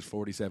you get is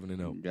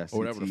 47-0 Got or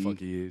whatever the CTE. fuck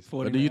he is.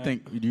 But do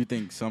you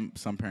think some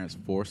parents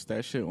force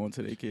that shit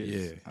onto their kids?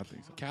 Yeah. I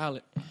think so.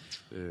 Khaled.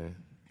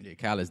 Yeah,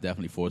 Khaled's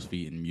definitely force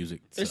feeding music.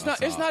 It's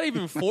not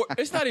even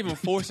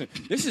forcing.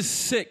 This is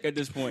sick at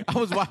this point. I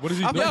was watching. What is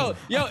he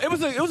Yo,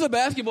 it was a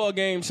basketball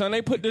game, son.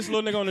 They put this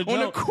little nigga on the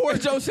the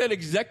court. Joe said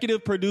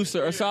executive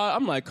producer. So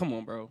I'm like, come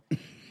on, bro.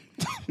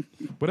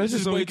 But that's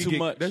just is so way he can too get,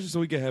 much. That's just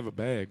so he can have a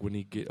bag when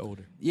he get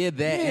older. Yeah,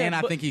 that Yeah, and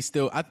I but- think he's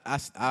still. So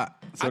that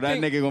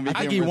think- nigga gonna be. I think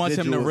getting he wants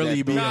him to residuals really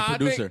at be the- a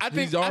producer.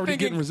 He's already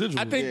getting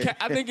residuals.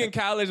 I think in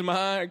Khaled's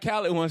mind,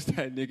 Khaled wants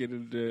that nigga to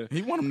do.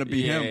 He want him to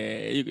be Yeah,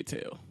 him. you could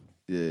tell.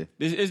 Yeah.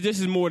 This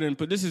is more than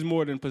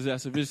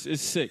possessive.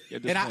 It's sick.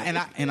 At this point.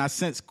 And I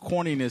sense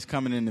corniness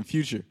coming in the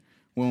future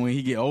when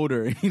he get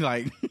older. He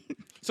like.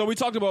 So we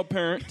talked about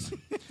parents.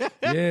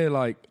 Yeah,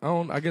 like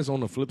I guess on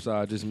the flip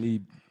side, just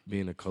me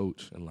being a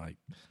coach and like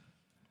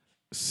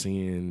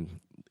seeing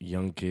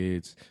young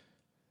kids.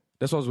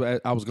 That's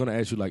what I was gonna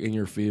ask you. Like in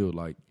your field,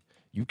 like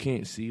you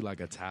can't see like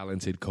a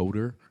talented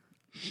coder,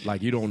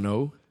 like you don't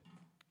know,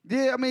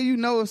 Yeah, I mean, you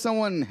know if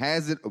someone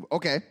has it,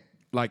 okay,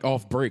 like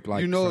off break,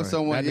 like You know if son,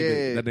 someone-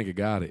 that nigga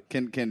got it.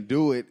 can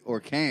do it or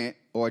can't,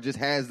 or just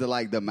has the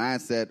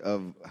mindset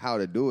of how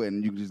to do it,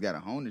 and you just gotta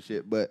hone the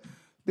shit. But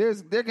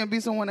there can be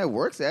someone that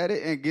works at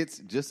it and gets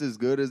just as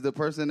good as the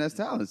person that's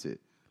talented.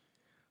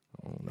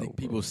 I think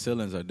people's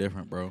ceilings are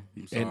different, bro.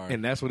 I'm sorry.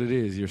 And that's what it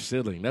is. You're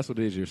ceiling. That's what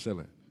it is. You're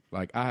ceiling.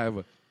 Like I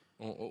have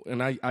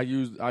and I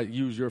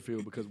use your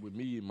field because with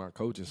me and my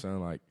coaching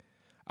son, like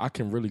I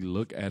can really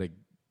look at a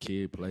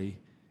kid play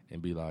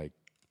and be like,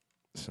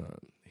 son,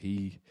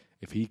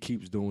 if he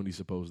keeps doing what he's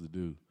supposed to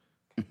do,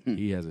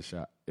 he has a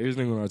shot. There's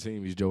nigga on our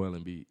team. He's Joel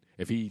Embiid.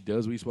 If he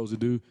does what he's supposed to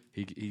do,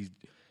 he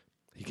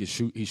can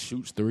shoot. He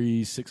shoots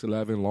threes,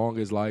 6'11", long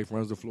as life,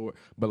 runs the floor.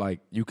 But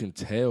like you can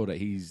tell that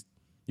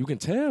You can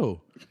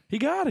tell he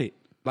got it.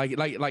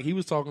 Like he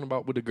was talking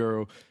about with the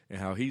girl and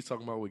how he's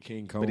talking about with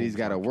King Combs. But he's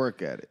got to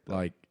work at it.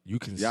 Like you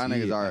can Y'all see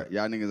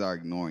niggas are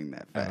ignoring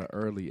that at an fact.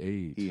 early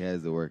age. He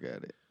has to work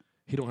at it.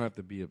 He don't have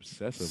to be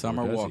obsessive.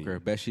 Summer does Walker, he?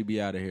 bet she be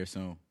out of here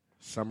soon.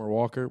 Summer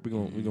Walker. We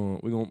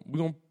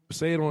gonna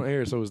say it on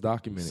air so it's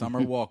documented.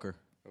 Summer Walker,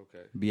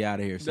 Okay. be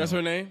out of here soon. That's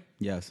her name.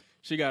 Yes,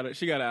 She got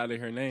it out of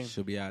her name.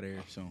 she'll be out of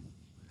here soon.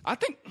 I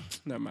think.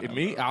 Never mind.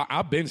 Me,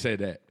 I've been said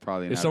that.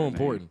 Probably it's not so her name.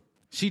 important.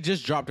 She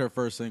just dropped her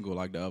first single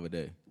like the other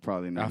day.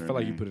 Probably not. I her feel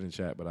like you name. put it in the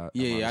chat, but I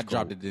Yeah, I scrolled.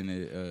 dropped it in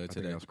it I think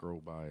today. I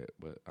scrolled by it,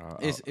 but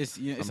It's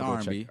I'm gonna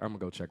R&B. I'm gonna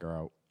go check her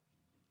out.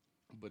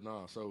 But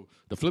nah, so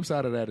the flip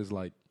side of that is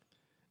like,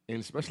 and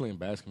especially in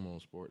basketball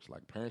and sports,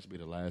 like parents be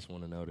the last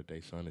one to know that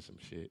they son is some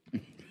shit.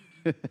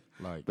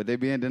 Like, But they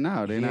be in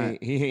denial. They He not.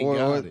 ain't- he ain't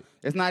got it.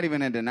 It's not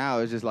even in denial.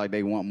 It's just like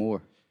they want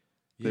more.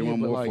 They want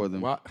but more like, for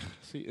them.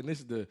 See, and this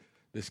is the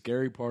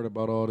scary part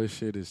about all this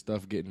shit is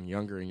stuff getting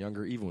younger and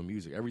younger. Even with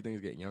music,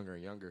 everything's getting younger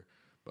and younger.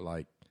 But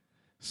like,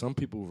 some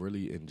people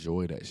really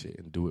enjoy that shit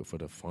and do it for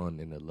the fun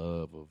and the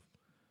love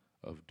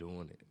of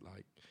doing it.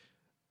 Like,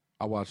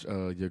 I watched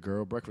your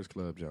girl Breakfast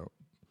Club jump,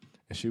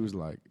 and she was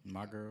like,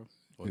 My girl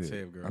or yeah,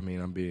 Tab girl. I mean,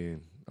 I'm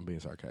being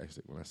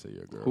sarcastic when I say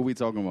your girl. Who we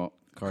talking about?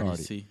 Cardi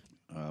C.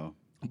 Oh,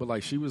 But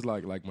like, she was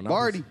like when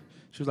Barty.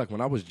 she was like,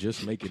 when I was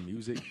just making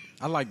music.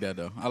 I like that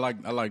though. I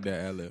like that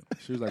ad lib.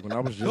 She was like, when I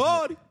was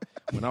just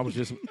when I was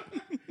just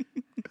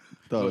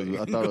I thought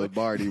it was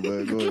Barty,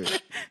 but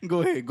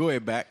go ahead. Go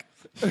ahead, back.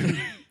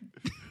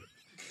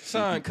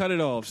 Son, cut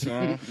it off,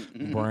 son.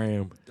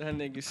 Bram. That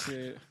nigga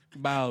said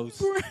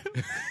bows.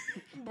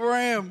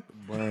 Bram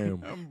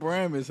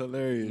is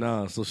hilarious.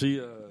 Nah, so she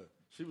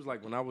was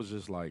like, when I was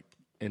just like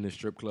in the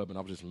strip club and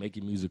I was just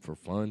making music for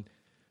fun,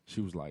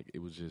 she was like,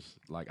 it was just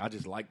like I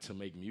just like to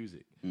make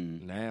music.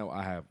 Now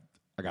I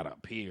gotta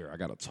appear, I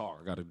gotta talk,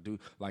 I gotta do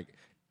like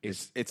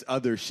it's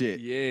other shit.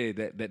 yeah,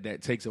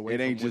 that takes away. It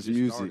from ain't what just you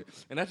music. started.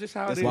 And that's just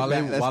how That's it is. why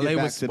Wale, let's get Wale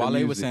back was to the Wale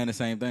was music. saying the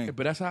same thing.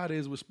 But that's how it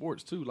is with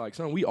sports too. Like,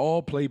 son, we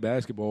all play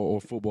basketball or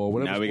football,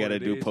 whatever. Now we got to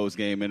do post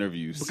game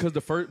interviews. because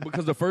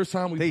the first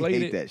time we They played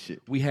hate it, that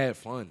shit. we had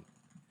fun.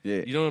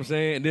 Yeah. You know what I'm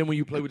saying? And then when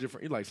you play with your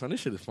friends, you're like, son, this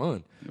shit is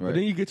fun. But Right.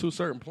 then you get to a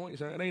certain point,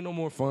 son, it ain't no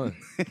more fun.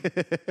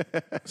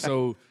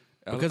 So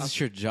Because it's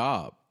your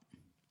job.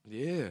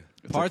 yeah,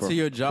 Parts of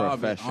your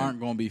job profession.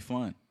 aren't going to be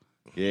fun.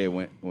 Yeah,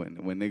 when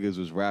niggas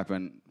was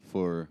rapping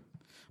for,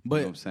 But,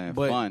 you know what I'm saying,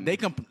 but fun.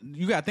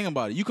 you got to think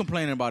about it. You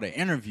complaining about an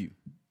interview.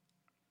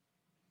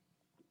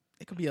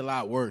 It could be a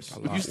lot worse.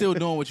 But you still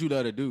doing what you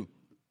love to do.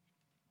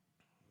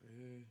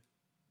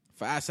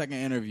 5-second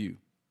interview.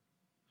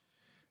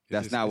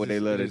 That's just- not what it's they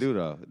just- love to it's- do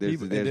though. There's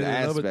People- and then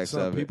another- aspects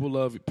some of it. people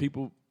love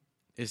people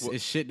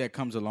It's shit that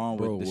comes along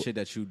Bro, with the shit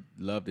that you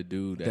love to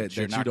do that, that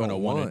you're you not going to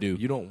don't want to do.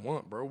 You don't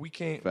want, bro. We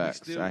can't.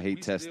 Facts. We still, I hate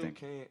we still testing.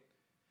 Can't.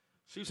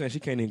 She was saying she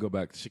can't even go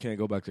back. She can't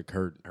go back to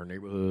her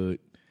neighborhood.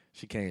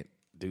 She can't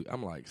do.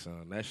 I'm like,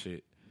 son, that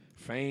shit.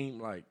 Fame,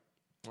 like,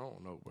 I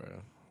don't know, bro.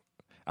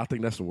 I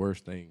think that's the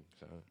worst thing,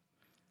 son.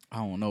 I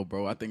don't know,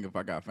 bro. I think if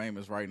I got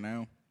famous right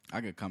now, I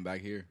could come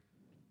back here.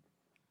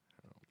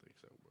 I don't think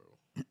so,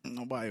 bro.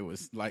 Nobody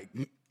was like,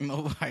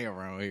 nobody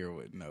around here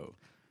would know.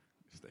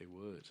 Yes, they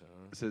would,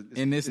 son.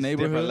 In this different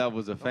neighborhood?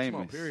 levels of I'm talking about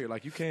famous. period.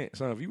 Like, you can't,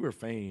 son. If you were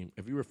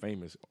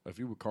famous, if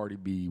you were Cardi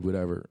B,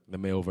 whatever, the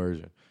male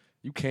version,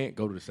 you can't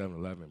go to the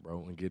 7-Eleven,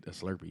 bro, and get a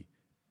Slurpee.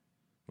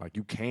 Like,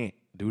 you can't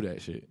do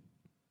that shit.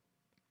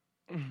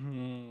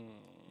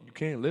 You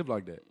can't live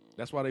like that.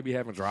 That's why they be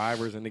having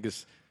drivers and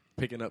niggas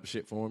picking up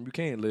shit for them. You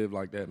can't live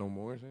like that no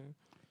more. Son.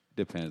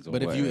 Depends on.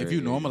 But what if you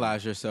area.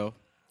 normalize yourself,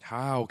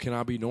 How can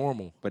I be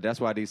normal? But that's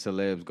why these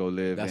celebs go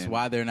live. that's in,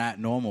 why they're not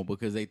normal,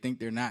 because they think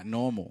they're not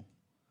normal.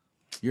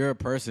 You're a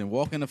person.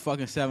 Walk in the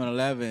fucking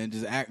 7-Eleven and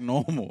just act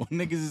normal.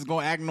 Niggas is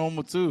gonna act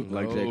normal too.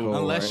 like J. Cole.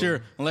 unless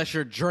right?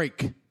 you're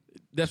Drake.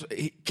 That's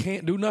he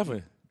can't do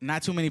nothing.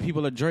 Not too many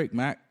people are Drake,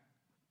 Mac.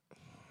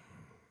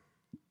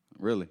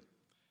 really.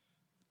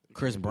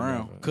 Chris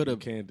Brown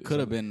nothing. could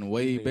have been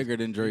way bigger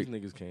than Drake, These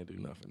niggas can't do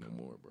nothing no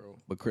more, bro.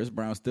 but Chris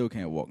Brown still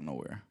can't walk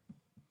nowhere.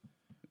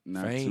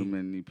 Not Fame. too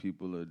many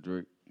people are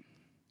Drake.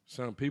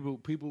 Some people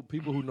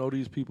who know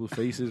these people's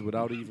faces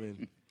without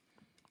even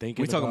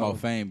thinking. We talking about them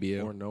fame,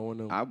 BL. Oh, or knowing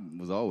them. I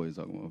was always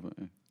talking about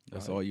fame.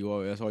 That's all you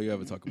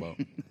ever talk about.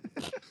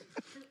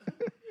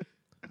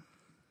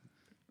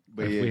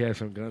 But If yeah, we had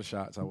some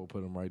gunshots, I would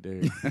put them right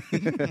there.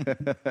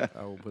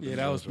 I would put Yeah, them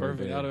that was guns right perfect.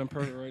 there. That would have been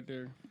perfect right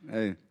there.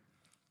 hey,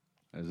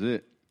 that's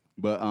it.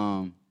 But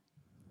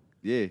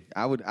yeah,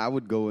 I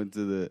would go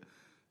into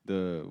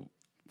the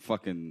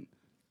fucking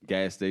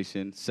gas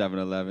station,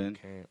 7-Eleven,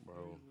 Can't,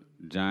 bro.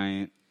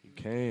 Giant. You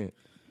can't.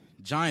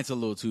 Giant's a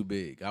little too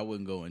big. I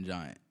wouldn't go in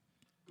Giant.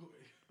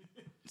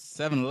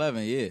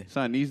 7-Eleven, yeah.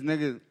 Son, these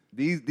niggas,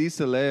 these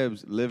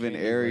celebs live in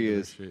Can't do regular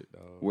areas shit,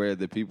 dog. where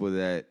the people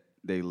that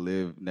they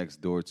live next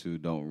door to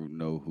don't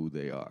know who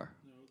they are.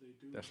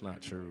 That's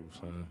not true,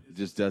 son.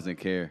 Just doesn't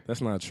care.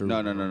 That's not true.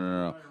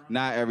 No.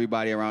 Not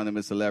everybody around them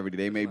is celebrity.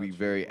 They may be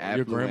very Your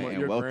affluent grandma, and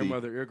your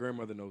wealthy.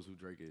 grandmother knows who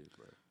Drake is,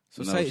 bro.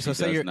 So No, say she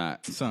say does you're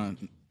not.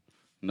 son.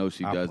 No,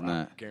 she does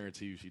not. I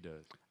guarantee you she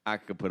does. I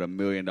could put $1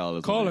 million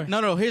Call on her. it.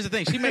 No. Here's the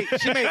thing. She may.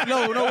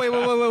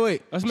 No.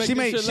 Wait. Let's make She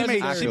may. this shit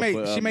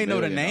legendary. She may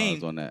know the $1 million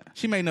name. on that.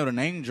 She may know the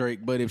name Drake,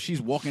 but if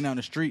she's walking down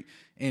the street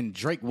and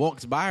Drake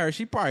walks by her,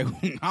 she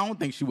probably. I don't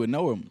think she would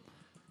know him.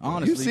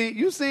 Honestly,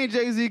 You seen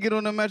Jay-Z get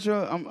on the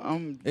Metro?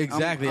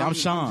 I'm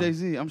Sean.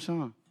 Jay-Z. I'm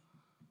Sean.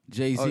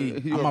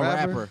 Jay-Z. you I'm a a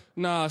rapper? rapper.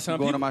 Nah, son.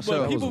 Going to my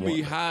show. People That was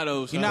be one. high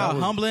though. Son. You know how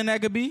humbling that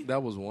could be?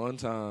 That was one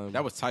time.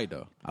 That was tight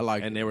though. I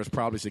like. and it. there was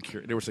probably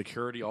there was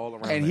security all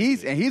around. And that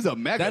he's shit. a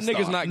mega That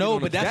nigga's not. No, getting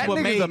on but the that's that what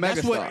nigga's made. a That's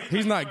megastar. what.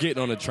 He's not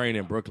getting on the train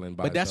in Brooklyn.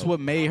 But that's what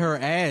made her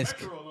ask.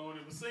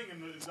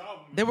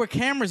 There were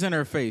cameras in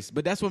her face,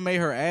 but that's what made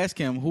her ask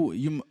him, "Who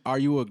you are?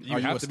 You a you are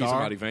you have a to star?" be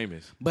somebody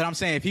famous. But I'm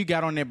saying if he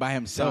got on there by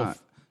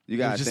himself, You it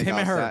gotta was just think him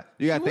and outside. her.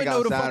 You gotta She think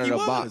wouldn't know the outside fuck of he the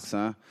was. box,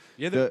 son.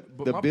 Yeah, the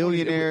but my point is,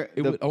 billionaire.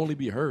 It would only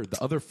be her.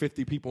 The other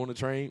 50 people on the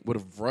train would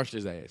have rushed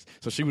his ass.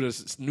 So she would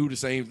have knew the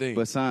same thing.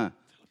 But son,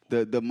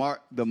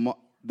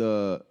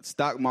 the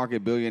stock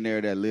market billionaire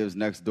that lives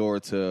next door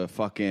to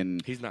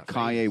fucking He's not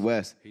Kanye famous.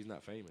 West. He's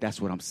not famous. That's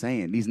what I'm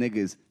saying. These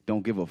niggas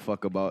don't give a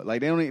fuck about.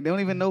 Like they don't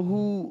even know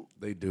who.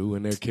 They do,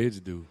 and their kids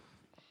do.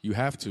 You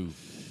have to.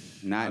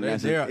 Not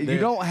they're- you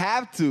don't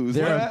have to.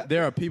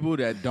 There are people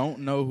that don't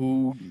know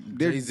who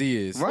Jay-Z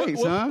is. Right,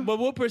 What- son. but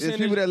what There's percentage-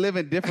 people that live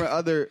in different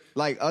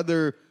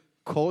other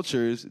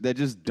cultures that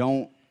just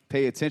don't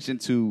pay attention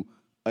to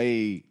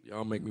a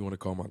Y'all make me want to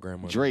call my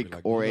grandma. Drake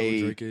or you know a-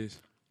 who Drake is.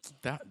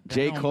 That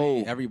J. don't Cole.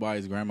 mean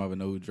everybody's grandmother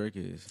know who Drake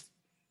is.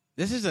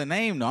 This is a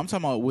name, though. I'm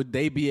talking about would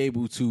they be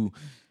able to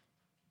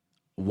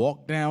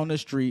walk down the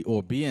street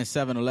or be in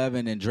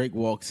 7-Eleven and Drake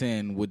walks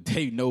in? Would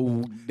they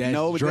know that's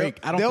no Drake?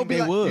 I don't they'll think be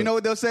they like, would. You know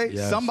what they'll say?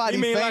 Yes. Somebody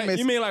You mean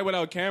famous. like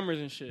without cameras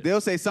and shit?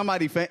 They'll say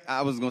somebody.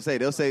 I was gonna say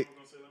they'll say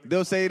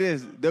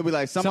this. They'll be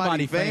like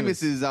somebody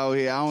famous is out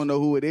here. I don't know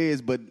who it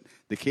is, but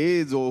the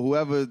kids or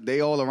whoever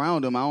they all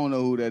around them. I don't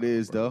know who that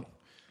is though.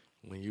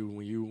 When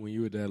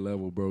you at that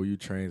level, bro, you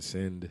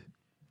transcend.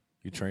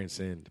 You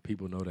transcend.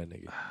 People know that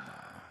nigga.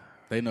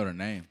 They know the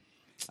name.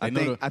 I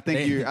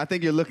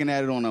think you're looking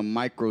at it on a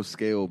micro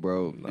scale,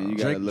 bro. And you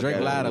gotta look Drake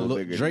at lied it a a little little.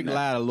 bigger Drake than that.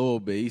 lied a little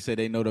bit. He said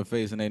they know the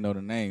face and they know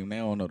the name. They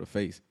don't know the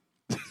face.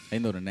 They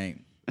know the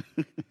name.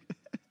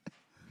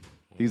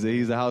 He's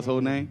a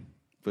household name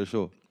for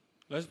sure.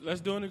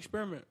 Let's do an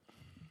experiment.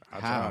 I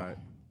How? tried.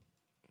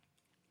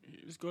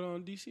 Let's go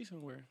down to DC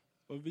somewhere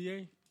or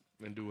VA.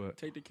 And do what?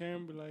 Take the camera,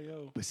 and be like,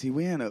 yo, But see,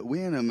 we in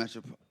a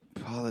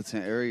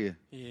metropolitan area.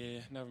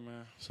 yeah, never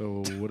mind.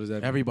 So what does that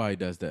mean? Everybody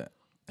does that.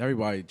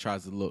 Everybody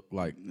tries to look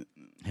like him.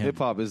 Hip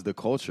hop is the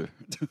culture.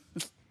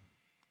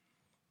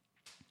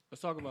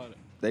 Let's talk about it.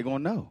 They gonna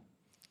know.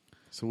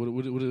 So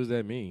what does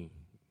that mean?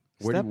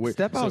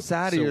 Step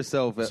outside of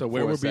yourself So for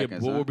where a would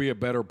second, what son. would be a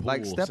better pool?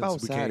 Like, step since we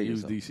outside can't of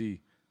use yourself. DC.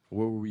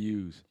 Where would we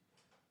use?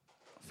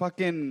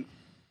 Fucking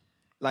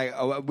like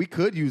we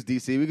could use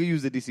DC. We could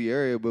use the DC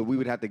area, but we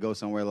would have to go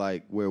somewhere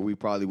like where we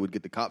probably would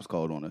get the cops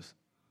called on us.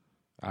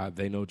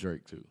 They know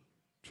Drake too.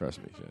 Trust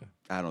me, yeah.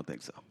 I don't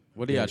think so.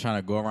 What are y'all trying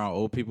to go around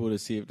old people to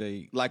see if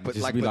they Like, but-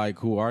 just like, be but- like,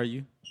 who are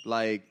you?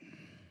 Like,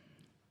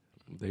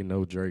 They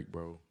know Drake,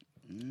 bro.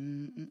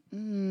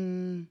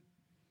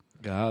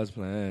 God's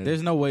plan.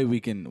 There's no way we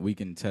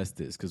can test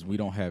this because we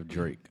don't have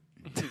Drake.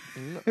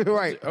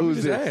 right? I mean,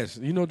 Who's just this?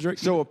 ask. You know Drake.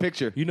 Show a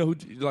picture. You know who?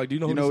 Like, do you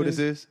know You who know who this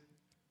this is?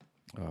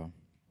 Oh,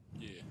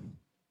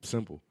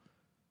 Simple.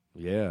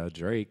 Yeah,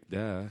 Drake.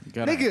 Yeah.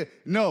 Nigga,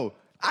 no.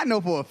 I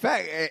know for a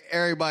fact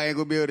everybody ain't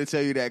gonna be able to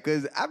tell you that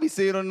because I be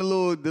seeing on the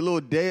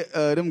little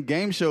them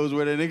game shows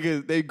where the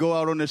niggas they go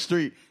out on the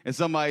street and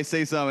somebody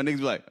say something and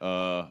niggas be like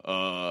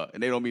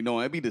and they don't be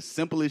knowing. It be the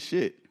simplest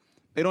shit.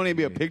 It don't even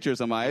be a picture of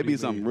somebody. It be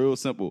something real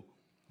simple.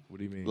 What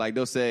do you mean? Like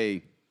they'll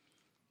say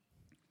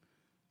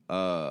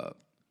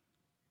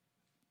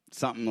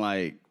something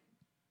like,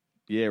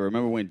 yeah,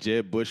 remember when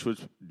Jeb Bush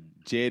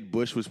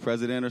was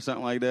president or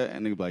something like that?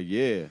 And they be like,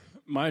 yeah,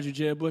 Mind you,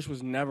 Jeb Bush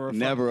was never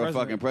a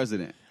fucking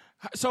president.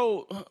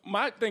 So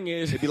my thing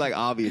is, It'd be like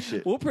obvious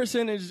shit. what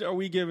percentage are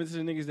we giving to the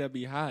niggas that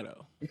be high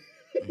though?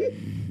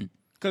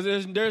 Because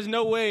there's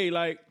no way.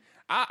 Like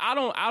I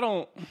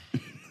don't,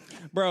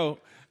 bro.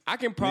 I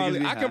can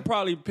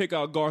probably pick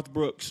out Garth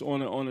Brooks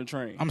on a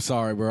train. I'm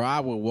sorry, bro. I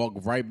would walk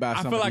right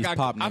by some of these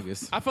pop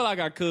niggas. I feel like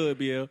I could,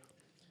 BL.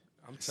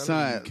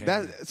 Son,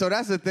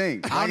 that's the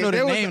thing. I don't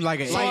know the name like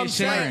an So I'm Ed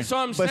saying, Sheeran. so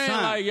I'm But saying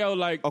son, like, yo,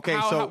 like, okay,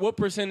 what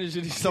percentage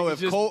of these So niggas if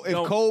just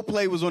don't-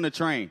 Coldplay was on the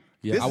train,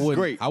 Yeah, this I is wouldn't-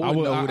 great. I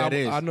wouldn't know who that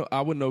is.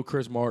 I would know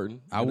Chris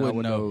Martin. I and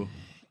wouldn't know.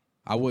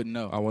 I wouldn't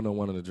know. I would know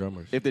one of the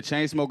drummers. If the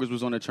Chainsmokers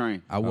was on the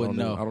train, I wouldn't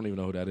know. I don't even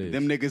know who that is.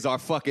 them niggas are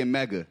fucking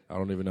mega. I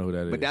don't even know who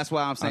that is. But that's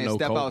why I'm I saying know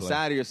step Coldplay.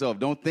 outside of yourself.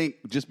 Don't think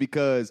just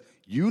because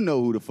you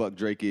know who the fuck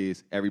Drake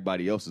is,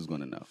 everybody else is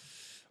gonna know.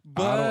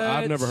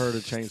 I've never heard a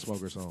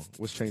Chainsmokers song.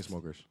 What's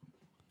Chainsmokers?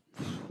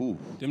 Ooh,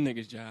 them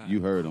niggas jive.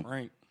 you heard them.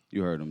 Right.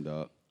 You heard them,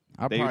 dog.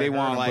 I They probably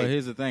want heard 'em, like. but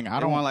here's the thing. I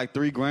They don't want like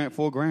 4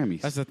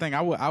 Grammys. That's the thing.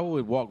 I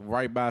would walk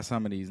right by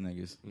some of these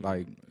niggas.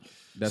 Like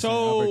that's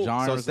So- in upper So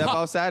genres. step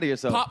outside of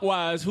yourself. Pop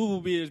wise, who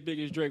will be as big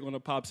as Drake on the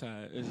pop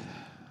side?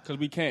 because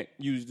we can't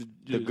use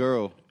The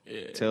girl,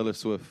 Yeah. Taylor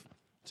Swift.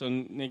 So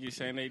niggas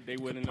saying they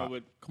wouldn't know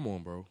what. Come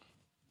on, bro.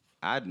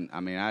 I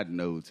mean, I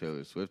know who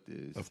Taylor Swift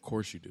is Of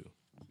course you do.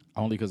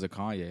 Only because of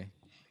Kanye.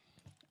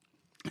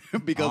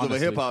 because Honestly.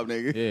 of a hip hop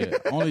nigga.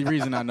 Yeah, only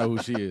reason I know who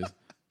she is.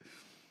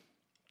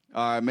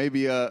 All right,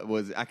 maybe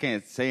I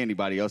can't say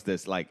anybody else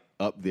that's like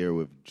up there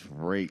with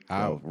Drake.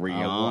 Though.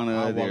 Rihanna.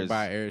 I'll walk there's,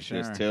 by Ed Sheeran.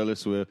 There's Taylor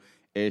Swift.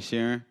 Ed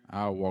Sheeran.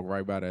 I'll walk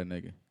right by that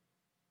nigga.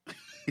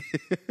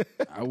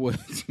 I would.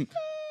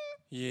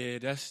 Yeah,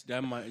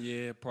 that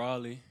might.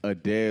 Probably.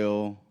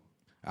 Adele.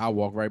 I'll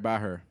walk right by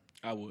her.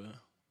 I would.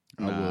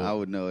 Nah, I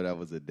would know that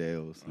was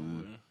Adele.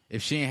 Son.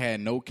 If she ain't had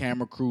no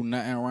camera crew,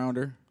 nothing around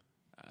her,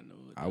 I know.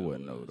 I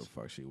wouldn't know who the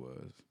fuck she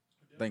was.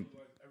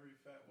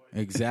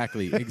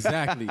 Exactly.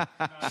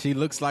 She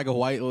looks like a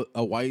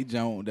white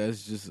joint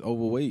that's just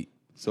overweight.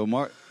 So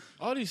Mark,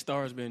 All these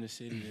stars been in the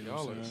city. You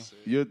know,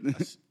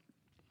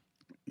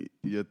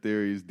 your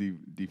theory is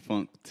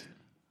defunct,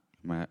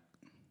 Matt.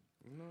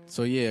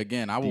 So yeah,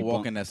 again, I would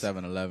walk Debunked. in that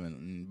 7-Eleven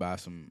and buy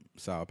some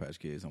Sour Patch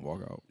Kids and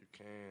walk out. You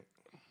can't.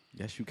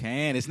 Yes, you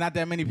can. It's not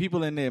that many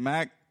people in there,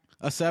 Mac.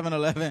 A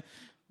 7-Eleven.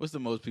 What's the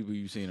most people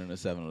you've seen in a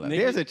 7-Eleven?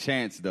 There's a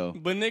chance though.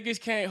 But niggas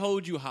can't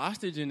hold you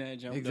hostage in that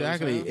jump.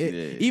 Exactly.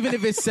 Though, Even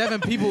if it's 7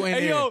 people in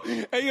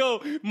there. hey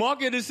yo,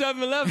 Marc at the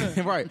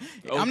 7-Eleven. Right.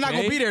 I'm not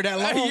going to be there that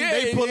long. Yeah,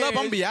 they pull up, yeah,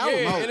 I'm be out.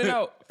 yeah, I'm in and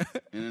out.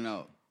 In and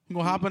out.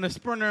 going to hop in a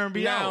Sprinter and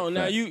be out.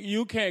 Now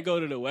you can't go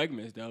to the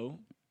Wegmans though.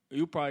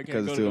 You probably can't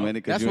go Because to too the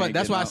many.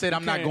 That's why I said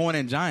I'm not can't- going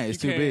in Giant.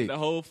 It's you too can't- big. The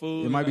Whole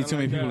Foods. There might be nothing too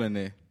many like people that. in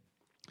there.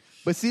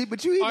 But you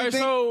even All right,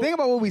 so- think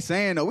about what we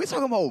saying though. We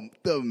talking about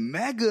the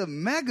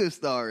mega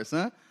stars,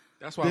 huh?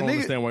 That's why I don't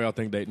understand why y'all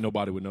think that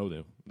nobody would know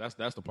them. That's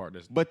the part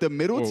that's. But the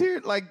middle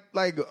tier, like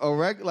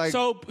a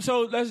So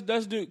let's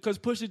do because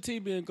Pusha T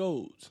being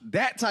golds.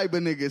 that type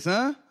of niggas,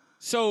 huh?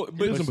 So He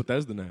but lives in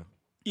Bethesda now.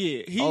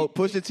 yeah,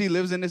 Pusha T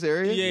lives in this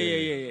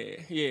area.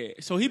 Yeah.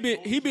 So he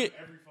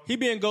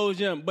been Gold's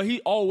Gym, but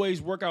he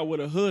always work out with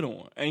a hood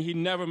on, and he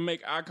never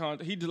make eye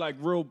contact. He just like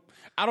real.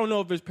 I don't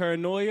know if it's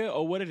paranoia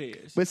or what it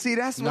is. But see,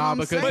 that's what Nah, I'm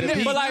because saying.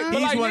 he's but like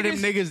one of them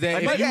niggas- niggas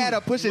that A if nigga you at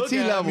a Pusha look T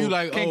at him, level you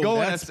like, can oh, go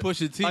that's in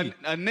Pusha T.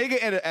 A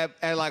nigga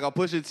at like a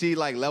Pusha T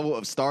like level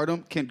of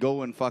stardom can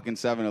go in fucking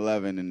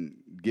 7-Eleven and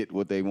get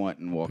what they want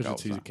and walk Pusha out.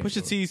 T son. can't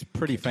Pusha T's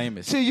pretty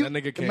famous. See, That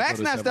nigga can't Max go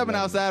to not stepping 7-Eleven.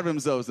 outside of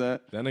himself, son.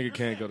 That nigga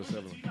can't go to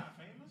 7.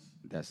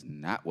 That's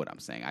not what I'm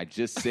saying. I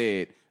just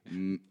said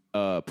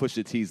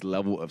Pusha T's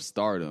level of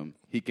stardom.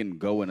 He can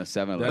go in a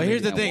 7-Eleven. But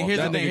here's the and thing, walk here's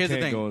the out. thing, here's the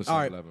can't thing. go in All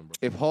right. 7-Eleven, bro.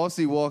 If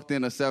Halsey walked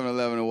in a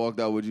 7-Eleven and walked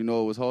out, would you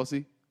know it was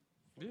Halsey?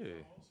 Yeah.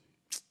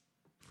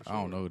 I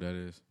don't know who that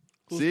is.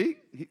 See?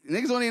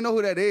 Niggas don't even know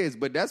who that is,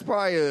 but that's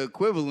probably an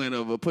equivalent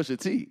of a Pusha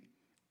T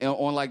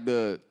on like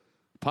the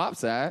pop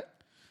side.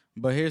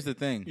 But here's the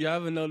thing. You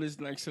ever notice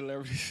like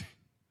celebrities,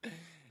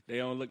 they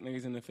don't look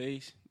niggas in the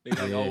face. They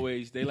like Yeah.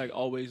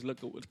 always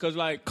look at because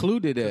like Clue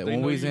did that they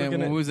when know we you was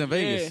looking at- in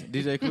Vegas. Yeah.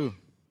 DJ Clue.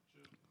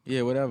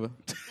 Yeah, whatever.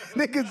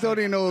 Niggas don't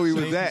even know who he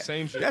was Same- at.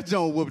 same shit. That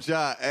John whooped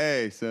y'all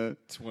ass, son.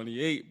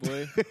 28,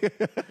 boy.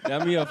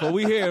 Got me up for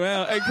we here,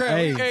 man. Hey, Craig.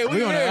 Hey, Hey,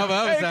 we on the here.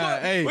 other Hey,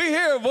 side. Hey. we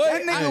here, boy.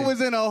 That nigga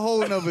was in a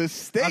whole nother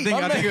state.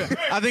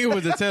 I think it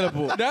was a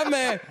teleport. That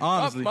man,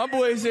 Honestly. my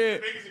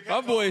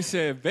boy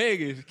said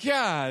Vegas.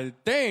 God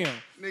damn.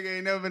 Nigga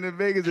ain't never been to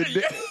Vegas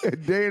a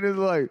day in his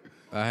life.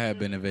 I had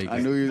been in Vegas. I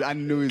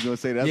knew he was gonna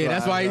say that.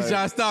 That's why he's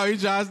trying to stop.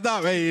 He's trying to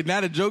stop. Hey,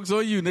 now the joke's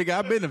on you, nigga.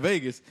 I've been to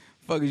Vegas.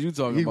 Fuck is you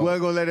talking He about?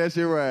 wasn't gonna let that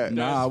shit ride.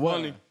 Nah, I That's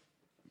wasn't. funny.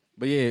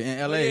 But yeah,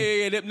 in LA,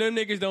 Yeah. Them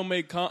niggas don't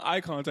make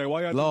eye contact.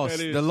 Why y'all lost.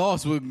 think that is? The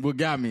loss what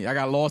got me. I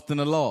got lost in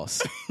the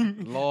loss.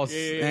 Los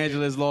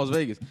Angeles, Las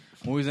Vegas.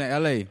 When we was in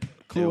LA,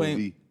 Clue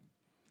ain't.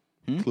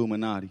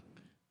 Cluminati.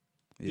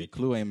 Yeah,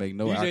 Clue ain't make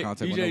no eye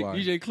contact with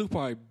nobody. DJ Clue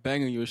probably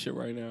banging your shit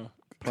right now.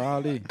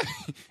 Probably.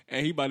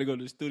 And he about to go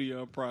to the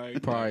studio and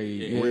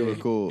Probably, yeah. We were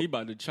cool. He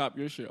about to chop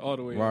your shit all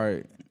the way up.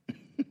 Right.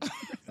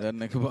 That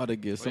nigga about to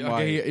get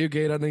somebody. You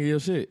gave that nigga your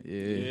shit.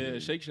 Yeah. Yeah,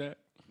 Shake Shack.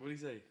 What'd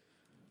he say?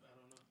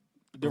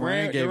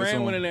 Durant gave it to Durant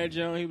him. went in that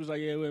joint. He was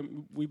like, "Yeah,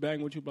 we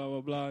bang with you, blah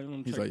blah blah." You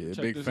know, He's check, like, yeah,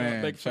 check big this fan.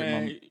 out, big Check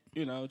fan. my-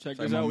 You know, check check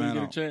this my out when you man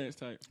get a out. chance.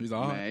 Type. He's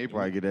all Man, he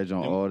probably get that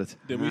joint all the time.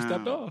 Then we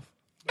stepped off.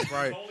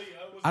 right.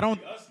 I don't.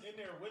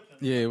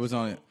 Yeah, it was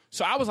on it.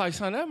 So I was like,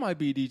 "Son, that might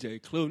be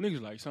DJ Clue."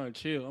 Niggas like, "Son,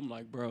 chill." I'm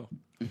like, "Bro."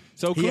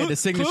 So He Clue, had the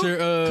signature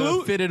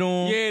Clue- fitted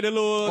on. Yeah, the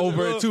little over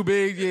the little, too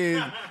big.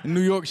 Yeah,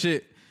 New York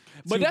shit.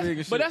 But Too big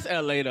and that's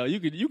shit. LA though. You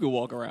could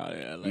walk around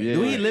in LA. Yeah.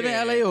 Do he live in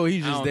LA or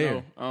he's I just don't there?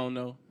 know. I don't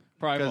know.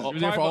 Probably You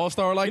there for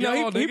All-Star like you know,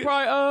 y'all, he nigga?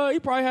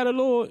 probably had a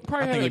little.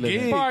 Probably I had think a he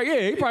lived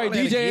gig. He probably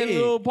had a DJing a gig.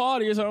 little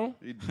party or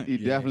something. He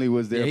definitely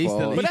was there Yeah, he's for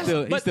still all. he's that's-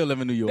 still, but he's still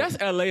living in New York.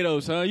 That's LA though,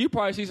 son. You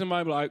probably see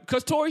somebody be like,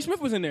 cause Tory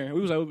Smith was in there. We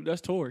was like,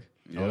 that's Tory.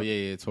 Oh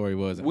yeah, Tory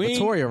was. We But ain't-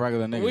 Tory a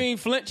regular nigga. We ain't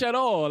flinch at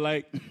all.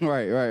 Like,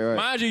 Right.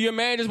 mind you, your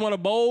man just want a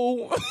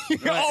bowl. All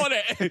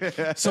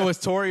that. So is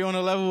Tory on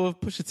the level of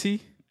Pusha T?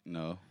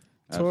 No.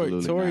 Tory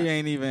Absolutely not.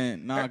 ain't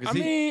even because I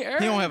mean,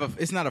 he don't have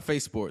a. It's not a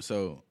face sport,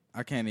 so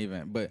I can't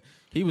even. But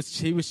he was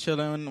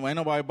chilling. Ain't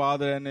nobody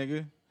bother that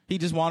nigga. He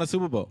just won a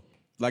Super Bowl,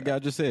 like I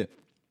just said.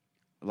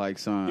 Like,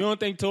 son, You don't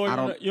think Tory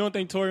on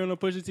the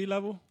Pusha T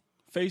level?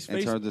 Face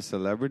in terms of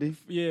celebrity?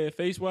 Yeah,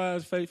 face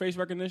wise, face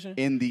recognition.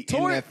 In the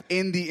Tory-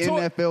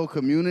 NFL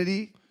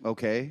community,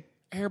 okay.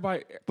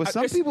 Everybody, But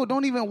some people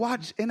don't even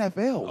watch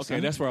NFL. Okay,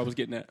 son. that's where I was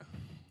getting at.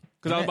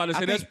 Because I was about to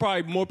say there's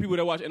probably more people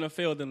that watch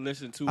NFL than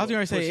listen to. I was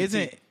going to say,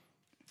 Pusha T.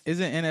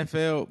 isn't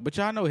NFL? But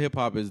y'all know hip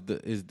hop is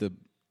the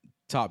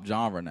top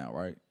genre now,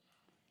 right?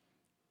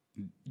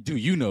 Do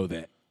you know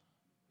that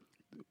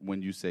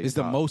When you say it's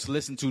the most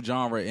listened to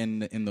genre in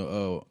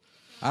the?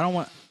 I don't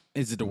want.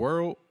 Is it the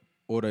world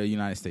or the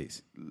United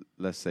States?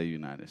 let's say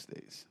United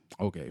States.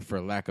 Okay, for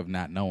lack of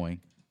not knowing,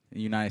 the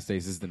United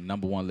States is the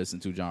number one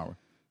listened to genre.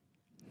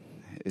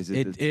 Is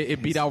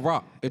It beat out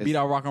rock. It beat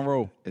out rock and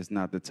roll. It's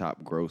not the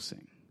top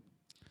grossing.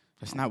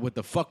 That's not what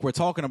the fuck we're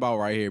talking about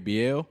right here,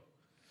 BL.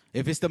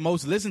 If it's the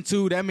most listened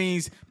to, that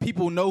means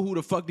people know who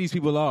the fuck these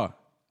people are.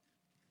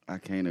 I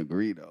can't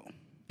agree though.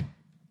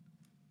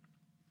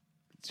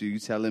 So you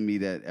telling me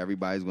that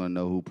everybody's gonna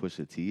know who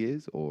Pusha T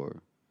is, or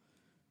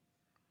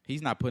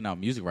He's not putting out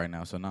music right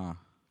now, so nah.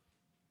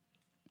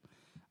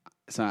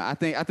 so I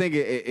think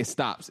it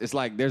stops. It's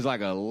like there's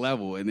like a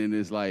level, and then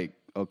it's like,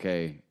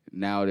 okay,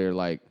 now they're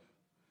like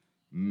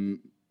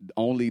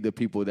only the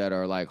people that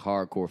are like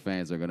hardcore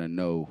fans are gonna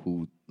know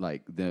who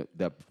like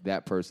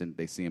that person.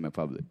 They see him in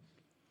public.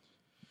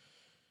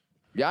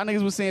 Y'all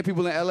niggas was seeing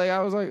people in LA. I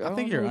was like, I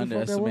think you're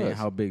underestimating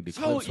how big the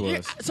clips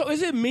was. So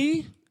is it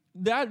me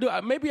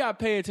that maybe I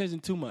pay attention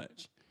too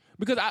much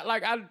because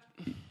I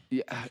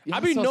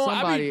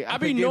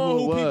be knowing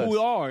who people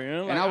are, you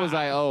know? And I was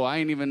like, oh, I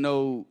ain't even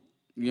know,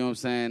 you know what I'm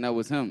saying, that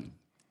was him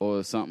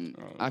or something.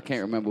 I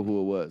can't remember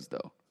who it was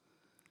though.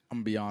 I'm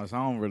gonna be honest, I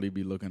don't really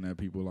be looking at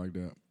people like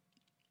that.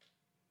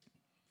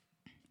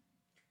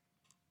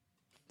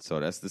 So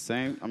that's the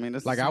same. I mean,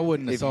 that's Like the I same.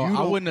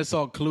 wouldn't have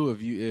saw Clue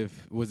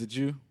if was it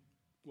you?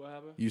 What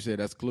happened? You said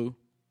that's Clue.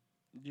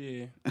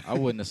 Yeah. I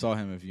wouldn't have saw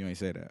him if you ain't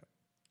say that.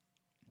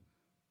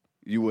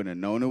 You wouldn't have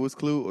known it was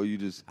Clue, or you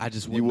just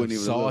Wouldn't have even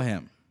saw look?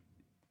 him.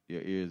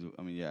 Your ears,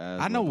 I mean, your eyes.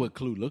 I know wouldn't. what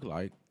Clue looked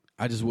like.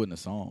 I just wouldn't have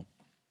saw him.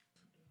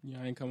 Yeah,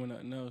 I ain't coming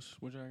nothing else.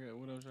 What y'all got?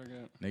 What else I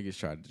got? Niggas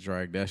tried to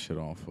drag that shit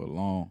on for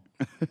long.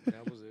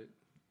 That was it.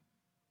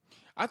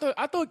 I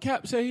thought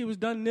Cap said he was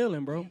done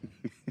kneeling, bro.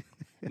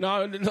 No,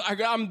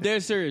 I'm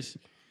dead serious.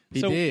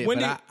 He So did, when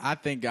but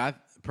I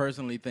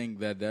personally think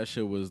that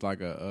shit was like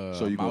a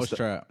So you gonna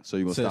mousetrap. so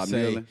you gonna stop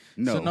kneeling?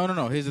 No.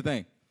 No. Here's the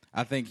thing.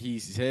 I think he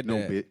said No,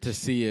 that bitch. to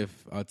see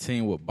if a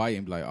team would bite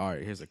and be like, all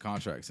right, here's a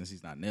contract since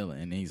he's not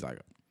kneeling. And then he's like,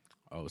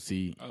 oh,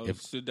 see,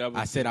 if so that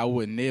was- I said I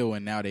wouldn't kneel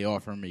and now they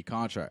offering me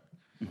contract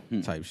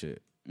type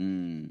shit.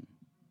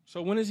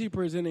 So when is he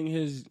presenting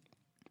his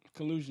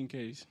collusion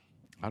case?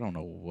 I don't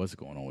know what's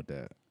going on with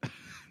that.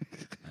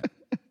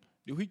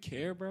 Do he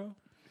care, bro?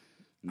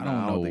 I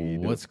Nah, don't think he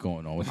know do. what's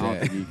going on with I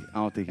that.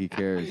 don't think he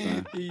cares,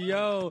 son.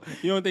 Yo,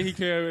 you don't think he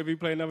care if he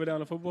play another down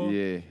the football?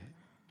 Yeah,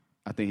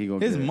 I think he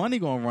gonna His get money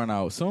gonna run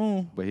out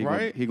soon, but he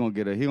right? gonna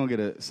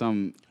get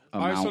some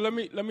All amount. right, so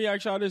let me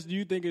ask y'all this: do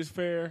you think it's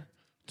fair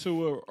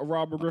to a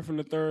Robert Griffin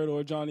III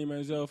or a Johnny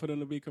Manziel for them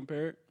to be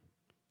compared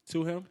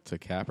to him? To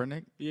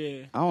Kaepernick?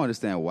 Yeah. I don't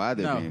understand why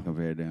they're No. being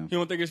compared to him. You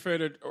don't think it's fair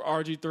to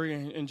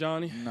RG3 and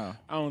Johnny? No.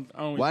 I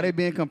don't. Why they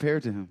being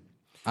compared to him?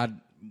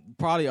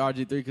 Probably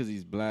RG3 because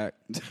he's black.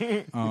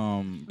 They-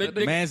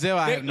 Manziel,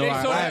 I have no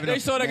idea. They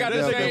sort of got the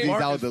Manziel, 'cause same. he's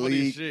out the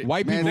league.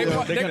 White people,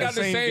 Manziel- They got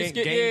the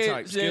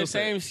same skill,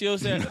 same skill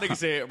set. Nigga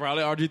said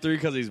probably RG3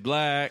 because he's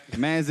black.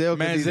 Manziel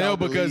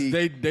because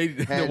they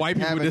the white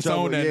people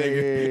disown that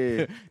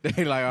nigga.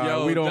 They like, all right,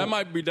 Yo, we don't.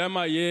 that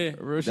might, yeah.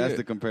 Real That's shit.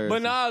 the comparison.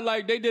 But nah,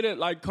 like they did it.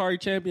 Like Kari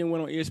Champion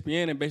went on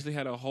ESPN and basically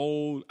had a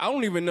whole. I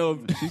don't even know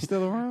if She's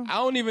still around. I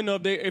don't even know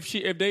if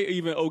they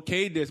even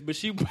okayed this, but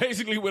she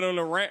basically went on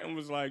a rant and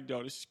was like,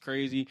 "Yo, this is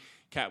crazy.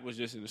 Cap was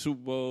just in the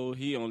Super Bowl.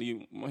 He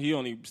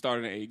only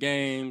started in 8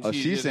 games." Oh,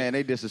 He's she's just- saying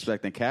they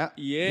disrespecting Cap.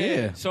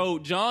 yeah. So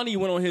Johnny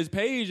went on his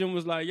page and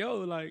was like, "Yo,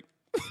 like."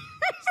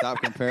 Stop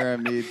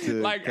comparing me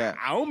to Like Cap.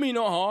 I don't mean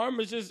no harm.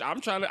 It's just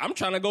I'm trying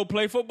to go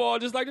play football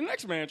just like the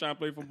next man trying to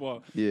play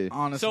football. Yeah.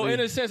 Honestly, So in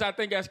a sense, I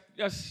think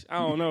that's I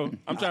don't know.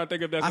 I'm trying to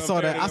think if that's I saw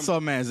unfair that. to I them. saw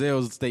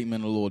Manziel's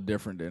statement a little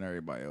different than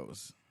everybody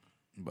else,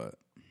 but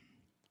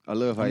I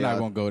love how I'm not y'all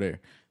gonna go there.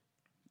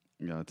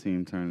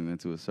 team turning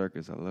into a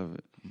circus. I love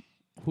it.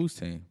 Whose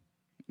team?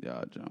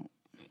 Y'all jump.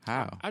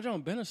 How? I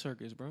don't been a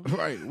circus, bro.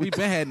 Right, we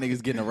been had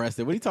niggas getting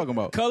arrested. What are you talking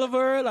about?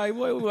 Culliver,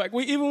 like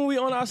even when we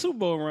on our Super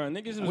Bowl run,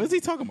 niggas was, What's he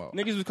talking about?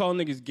 niggas was calling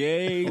niggas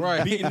gay,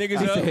 Right. beating niggas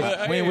He up.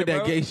 said, we ain't with that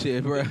bro. gay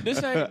shit, bro.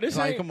 This ain't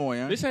Like, come on,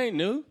 young. This ain't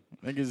new.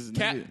 Niggas,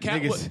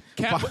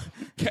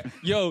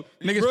 Yo,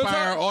 niggas real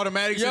firing talk-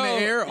 automatics in Yo, the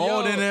air.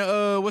 All yo. in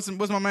the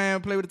what's my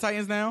man play with the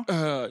Titans now?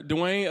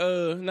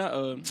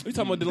 Dwayne, we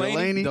talking about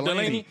Delaney.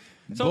 Delaney.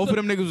 So, Both of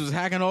them niggas was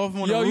hacking off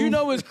on the Yo, roof. you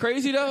know what's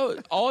crazy though?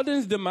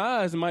 Alden's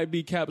demise might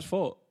be Cap's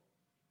fault.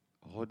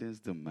 Alden's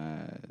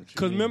demise.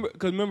 Cause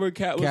remember,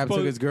 Cap was Cap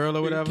took his girl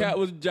or whatever? Cap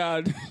was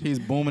John. He's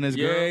booming his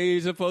Yeah, girl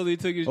he supposedly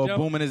took his or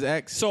jump. booming his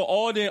ex. So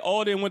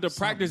Alden went to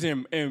practice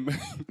and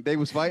They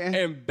was fighting.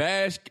 and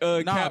bashed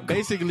Cap.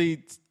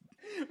 Basically,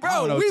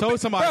 told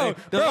somebody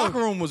the locker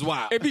room was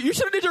wild. You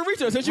should have did your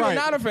research since you're a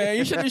Niner fan.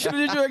 You should have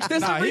did your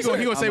extensive research.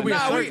 He gonna say we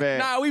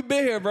we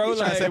been here, bro.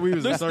 Like, say we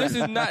was this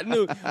is not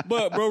new.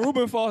 But bro,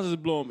 Reuben Foster is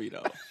blowing me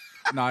though.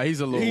 Nah, he's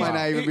a little. He might wild.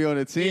 not even be on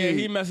the team. Yeah,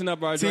 he messing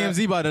up our draft.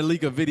 TMZ about to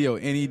leak a video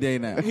any day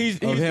now of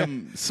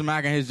him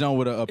smacking his joint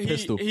with a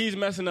pistol. He's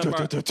messing up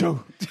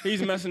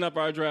he's messing up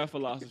our draft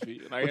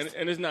philosophy, like,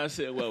 and it's not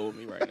sitting well with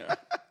me right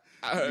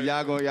now.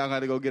 Y'all got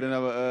to go get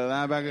another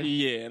linebacker.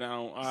 Yeah, and I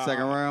don't.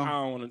 Second round. I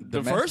don't want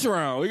to. The first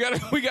round, we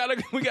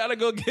gotta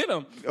go get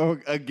him. Oh,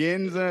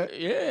 again, sir.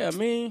 Yeah, I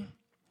mean,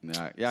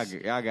 Nah,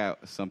 y'all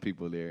got some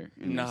people there.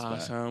 In that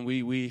spot. Son,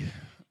 we.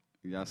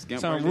 Y'all skimp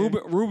Son, right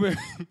there? Ruben.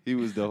 He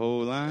was the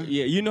whole line.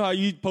 Yeah, you know how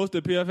you post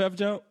the PFF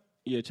jump?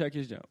 Yeah, check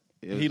his jump.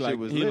 Yeah, he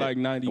like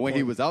 90. When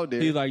he was out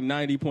there, he's like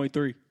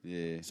 90.3.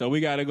 Yeah. So we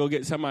got to go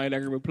get somebody that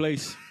can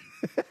replace.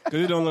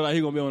 Because it don't look like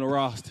he's going to be on the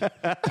roster.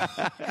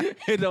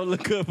 It don't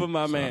look good for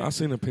my man. I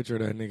seen a picture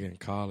of that nigga in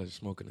college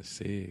smoking a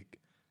cig,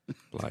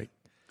 like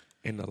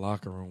in the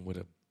locker room with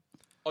a.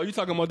 Oh, you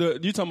talking about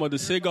the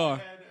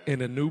cigar?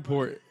 In a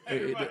Newport.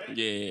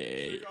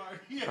 Yeah.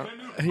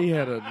 He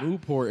had a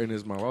Newport in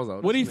his mouth. I was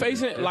like, What he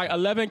facing? Like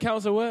 11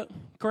 counts of what?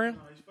 Cram?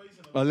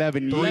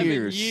 11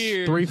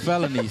 years. 3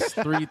 felonies.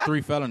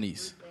 Three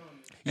felonies.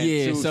 And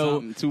Yeah,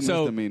 two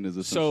misdemeanors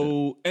or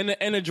some shit.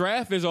 and the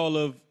draft is all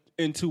of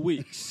in 2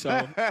 weeks. So,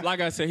 like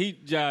I said,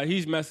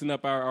 he's messing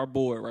up our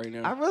board right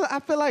now. I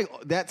feel like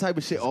that type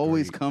of shit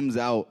always comes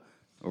out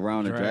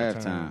around the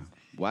draft time.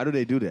 Why do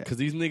they do that? Because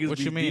these niggas, What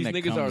you mean these that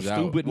niggas are comes out?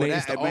 stupid. Well,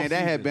 Niggas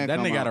that had been That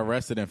come nigga got out.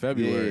 arrested in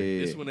February.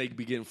 Yeah. This when they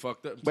be getting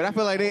fucked up. But I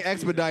feel like they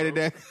expedited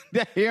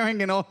that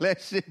hearing and all that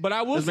shit. But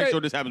I will Let's say, make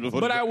sure this happens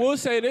before. But the I will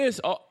say this: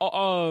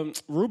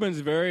 Ruben's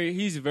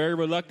very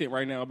reluctant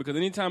right now because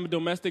anytime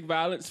domestic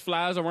violence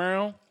flies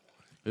around,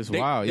 It's They-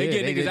 wild. they Yeah,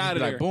 get niggas just out be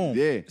of like, there. boom.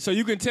 Yeah. so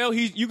you can tell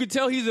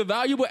he's a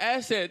valuable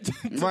asset. To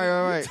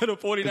Right. to the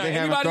 49. They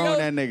haven't Anybody thrown else?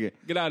 that nigga.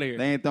 Get out of here.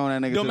 They ain't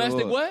throwing that nigga. Domestic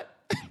to the wolves. what?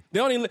 They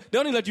don't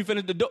even let you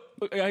finish the door.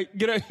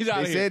 Get out. He's out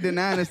They of here. said the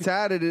Niners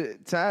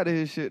tired of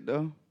his shit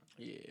though.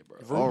 Yeah,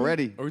 bro.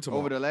 Already Are we talking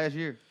over about- the last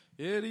year.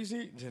 Yeah, these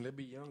niggas, they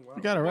be young. Wow.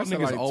 You got arrested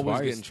Football niggas like always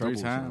twice, get in trouble.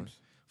 3 times. Son.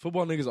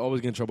 Football niggas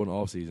always get in trouble in the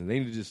offseason. They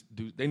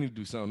need to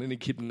do something. They need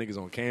to keep the niggas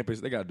on campus.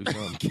 They gotta do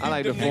something. I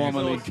like the Them niggas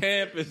formally. on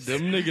campus.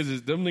 them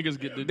niggas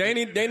get the They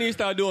need to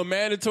start doing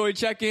mandatory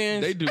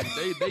check-ins. They do.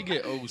 They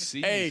get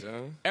OCs. Hey,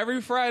 son.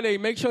 every Friday,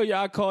 make sure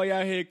y'all call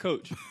y'all head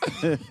coach.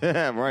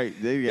 Right.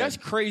 That's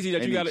crazy that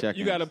They you need got check-ins.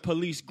 you got to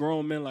police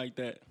grown men like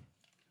that.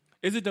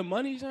 Is it the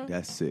money, son?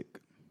 That's sick.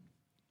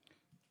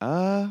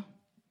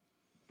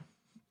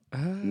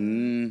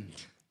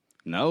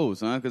 No,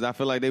 son, because I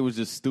feel like they was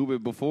just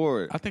stupid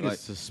before it. I think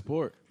it's a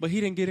sport. But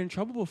he didn't get in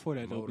trouble before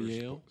that, though,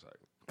 BL.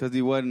 because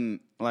he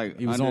wasn't like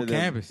He was under on the-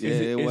 campus. Yeah, Is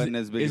it- it is wasn't it-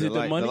 as big. is The, it the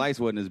light, money? the lights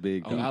wasn't as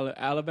big. Though.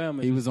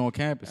 Alabama. He was on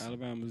campus.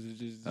 Alabama's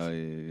just. Oh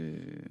yeah.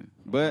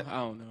 But I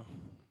don't know.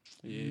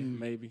 Yeah,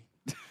 maybe.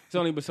 It's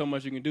only but so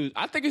much you can do.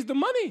 I think it's the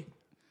money.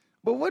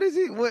 what is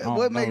he? What I don't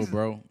what know, makes?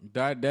 bro?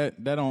 That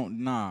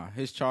don't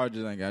His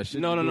charges ain't got shit.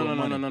 No. to do with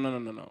money.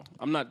 No.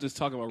 I'm not just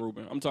talking about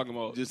Ruben. I'm talking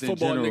about Just in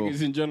football general.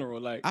 niggas in general.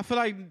 Like I feel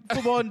like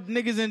football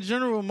niggas in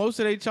general, most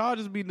of their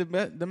charges be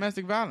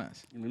domestic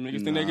violence.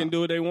 niggas think they can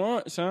do what they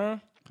want,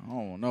 son. I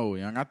don't know,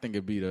 young. I think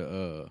it'd be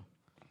I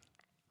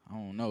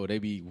don't know. They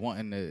be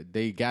wanting to.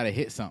 They gotta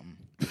hit something.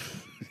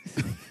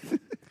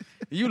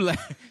 You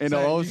laugh In the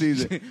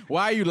offseason.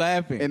 Why are you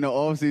laughing? In the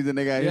offseason,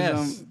 they got hit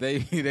yes,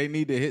 something. they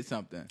need to hit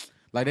something.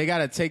 Like they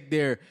gotta take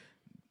their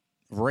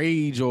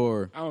rage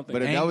or. I don't think.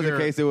 But if that was the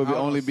anger case, it would out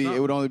on only be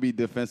something.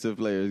 defensive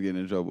players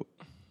getting in trouble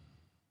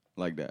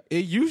like that.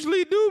 It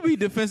usually do be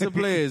defensive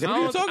players. What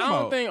are you talking I don't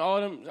about? think all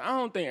them. I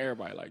don't think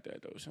everybody like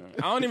that though, son.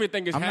 I don't even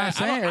think it's I'm not half.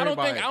 saying I don't think.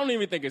 everybody. I don't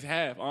even think it's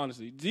half.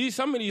 Honestly,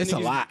 some of these It's a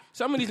niggas, lot.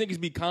 Some of these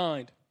niggas be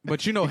kind,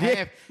 But you know,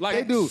 half. like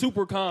They do.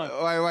 super kind.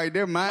 Right.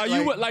 They're mind.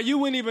 You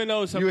wouldn't even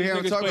know some you of these hear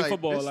him niggas talk play like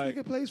football. this Like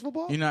nigga plays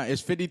football. You know,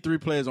 it's 53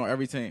 players on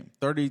every team.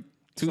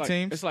 32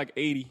 teams. It's like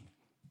 80.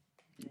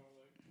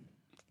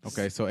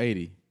 Okay, so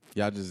 80.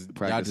 Y'all just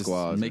Practice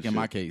squads and making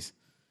my shit. case.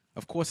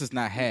 Of course, it's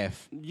not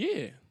half.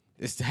 Yeah.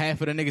 It's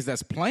half of the niggas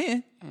that's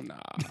playing. Nah.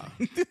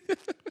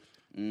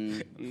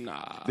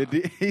 Nah.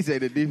 He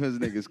said the defense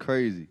niggas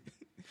crazy.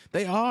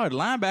 They are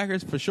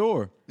linebackers for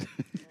sure.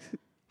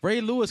 Ray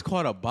Lewis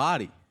caught a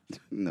body.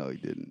 No, he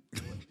didn't.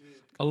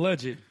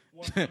 Alleged.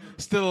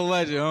 Still a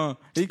legend, huh?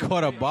 He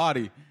caught a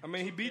body. I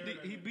mean, he beat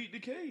the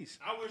case.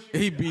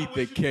 He beat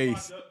the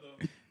case.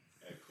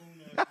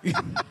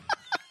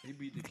 He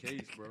beat the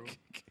case, bro.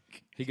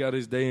 He got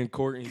his day in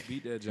court and he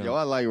beat that jump. Yo,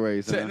 I like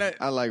Ray. Son. So,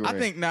 I like Ray. I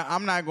think now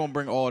I'm not gonna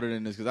bring Alden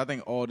in this because I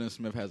think Alden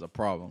Smith has a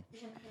problem.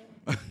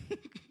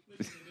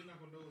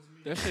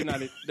 That shit not.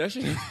 That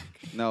shit.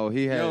 no,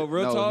 he had. Yo,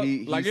 real no, talk.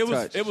 He's Like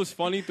touched. it was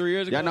funny 3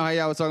 years ago. Y'all know how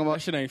y'all was talking that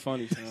about? shit ain't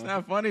funny. Son. It's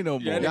not funny no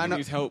more. Yeah, Y'all that know-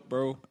 needs help,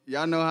 bro.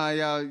 Y'all know how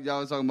y'all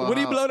was talking about? What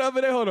he how blowed over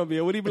there? Hold on,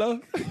 Bill. What he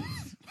blow?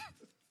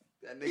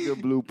 That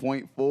nigga blew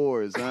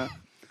 .4s, huh?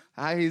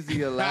 How is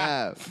he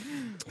alive?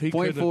 He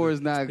 0.4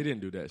 is not. He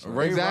didn't do that. Son.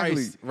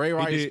 Exactly. Ray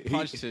Rice did-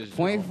 punched his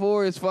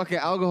 0.4 is fucking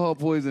alcohol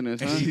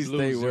poisonous, huh? He's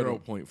Stay with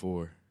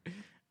 0.4.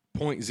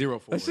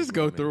 0.04. Let's just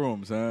go through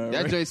them, son.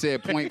 That joint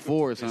said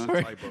 0.4, son.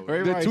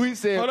 Ray The Rice. tweet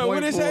said Hold on, what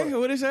did it say? 0.4.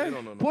 What did it say?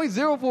 No.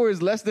 0.04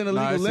 is less than the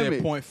Nah, legal it limit.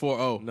 said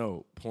 0.40.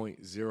 No,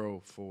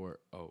 0.040.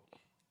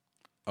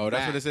 Oh,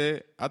 that's what it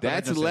said? I thought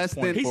That's it just less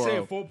said than- He 0.40.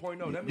 said 4.0.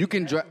 That means You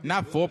can drive.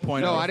 Not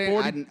 4.0.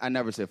 No, I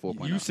never said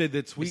 4.0. You said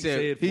the tweet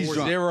said he's 4.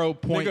 drunk.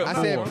 0.4. I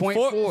said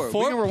 0.4.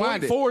 We can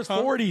rewind it. 0.4 is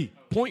 40.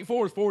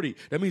 0.4 is 40.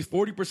 That means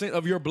 40%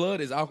 of your blood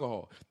is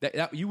alcohol.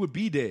 That you would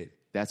be dead.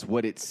 That's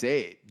what it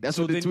said. That's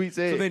what the then, tweet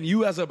said. So then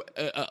you as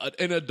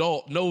an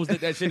adult knows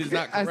that shit is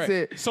not I correct.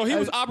 said. So he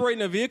was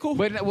operating a vehicle?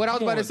 But what I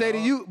was about to say to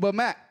you, but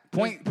Matt,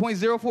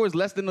 0.04 is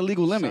less than the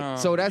legal limit.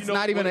 So that's You know,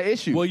 not even an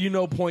issue. Well,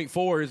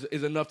 0.4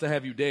 is enough to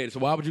have you dead. So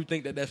why would you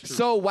think that that's true?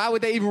 So why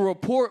would they even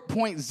report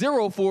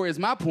 0.04 is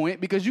my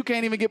point, because you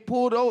can't even get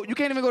pulled over. You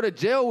can't even go to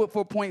jail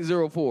for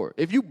 0.04.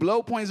 If you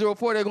blow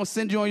 0.04, they're going to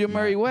send you on your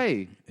merry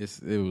way. It was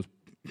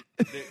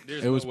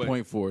There's it was no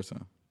way. 0.4,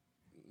 son.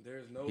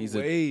 There's no He's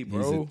way,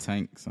 bro. He's a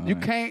tank, son. You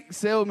can't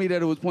sell me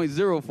that it was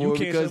 0.04 You can't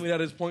because tell me that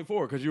it's 0.4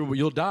 because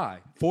you'll die.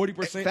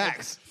 40%.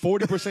 Facts.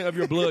 40% of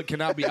your blood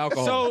cannot be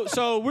alcohol.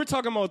 So we're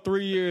talking about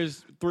 3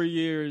 years. 3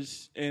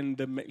 years in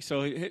the.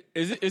 So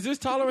is this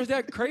tolerance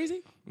that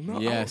crazy? no,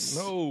 Yes.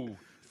 no.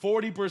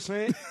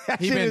 40%. that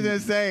He shit is been-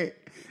 insane.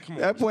 Come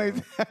on, That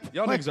point.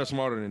 Y'all niggas are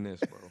smarter than this,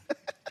 bro.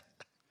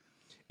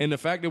 And the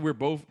fact that we're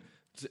both,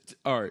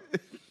 all right,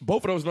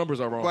 both of those numbers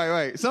are wrong.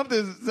 Right.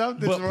 Something's But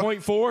wrong.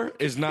 0.4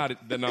 is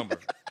not the number.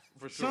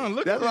 For sure. Son,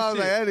 look That's at why I this was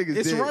like, shit. that nigga's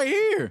It's dead. right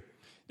here.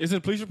 Is it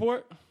a police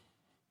report?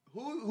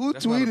 Who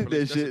That's not a tweeted police-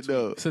 this that's a shit tweet.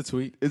 though? It's a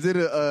tweet. Is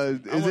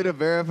it a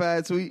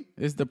verified tweet?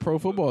 It's the pro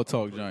football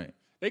talk joint.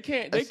 They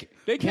can't. That's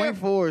They can't.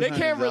 0.4 is They not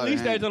can't his other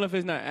release that hand. joint if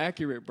it's not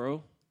accurate,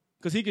 bro.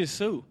 Because he can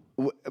sue.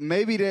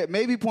 Maybe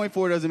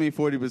 0.4 doesn't mean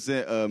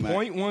 40%. Matt.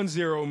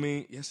 0.10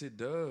 mean, yes, it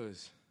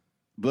does.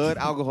 Blood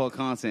alcohol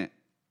content.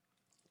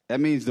 That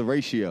means the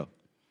ratio.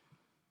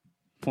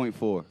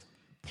 0.4.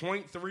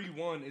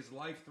 0.31 is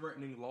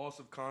life-threatening loss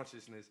of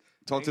consciousness.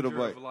 Talk to the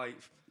danger mic. of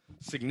life.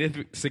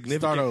 Significant.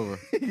 Start over.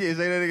 Yeah,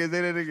 say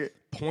that again.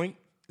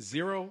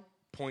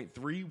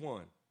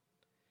 0.31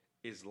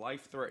 is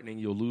life-threatening.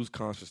 You'll lose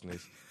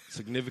consciousness.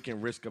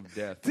 Significant risk of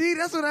death. See,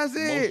 that's what I Most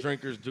said.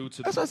 drinkers due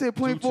to That's why I said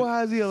 0.4.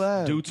 How is he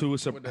alive? due to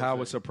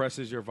how it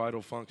suppresses your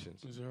vital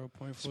functions.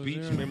 0.40.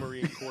 Speech,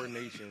 memory, and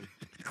coordination.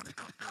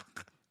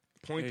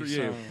 0.3. Hey,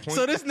 Yeah. son.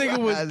 So this nigga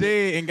was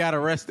dead and got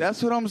arrested.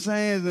 That's what I'm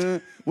saying,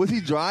 son. Was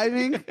he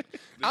driving?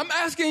 I'm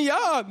asking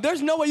y'all.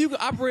 There's no way you can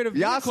operate a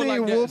vehicle Y'all seen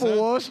like that. Wolf of son.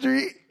 Wall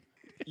Street?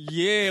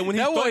 Yeah, when he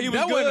That thought wasn't, he was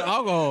that good. wasn't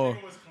alcohol.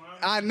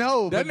 I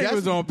know. That but nigga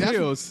was on that's-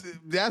 pills.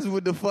 That's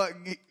what the fuck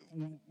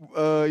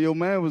your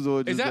man was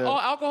on. Is that all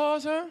alcohol,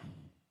 sir?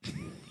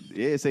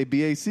 Yeah, it say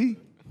BAC.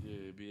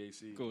 Yeah,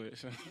 BAC. Go ahead,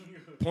 son.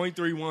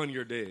 0.31,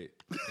 you're dead.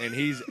 And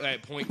he's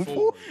at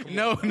 0.4.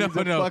 No.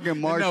 fucking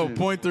Martian. No,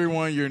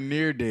 0.31, you're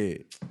near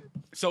dead.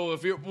 So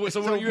if you're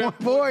so So when you're at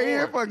 0.4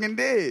 here 0.4, fucking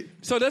dead.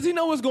 So does he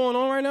know what's going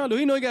on right now? Do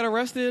he know he got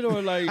arrested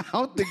or like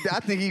I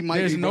think he might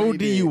There's be. no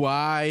but he did.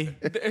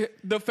 DUI.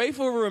 the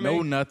faithful remain?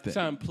 No nothing.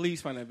 Son,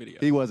 please find that video.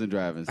 He wasn't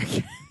driving.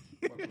 son.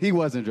 He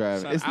wasn't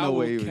driving. Son, It's I no will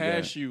way he was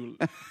cash driving.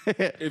 you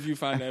if you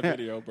find that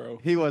video, bro.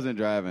 He wasn't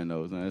driving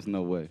though, son. There's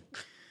no way.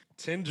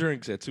 10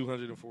 drinks at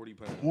 240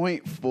 pounds.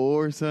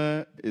 0.4,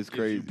 son, is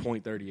Gives you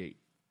crazy. 0.38.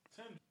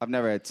 I've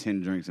never had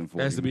 10 drinks in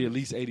 40 It has to be at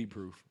minutes. least 80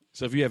 proof.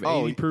 So if you have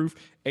Oh, 80 proof,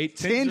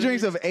 10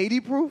 drinks of 80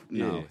 proof?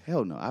 No, Yeah.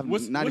 hell no. I'm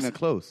not even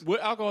close.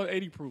 What alcohol is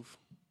 80 proof?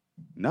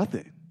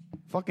 Nothing.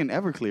 Fucking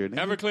Everclear.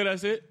 Nigga. Everclear,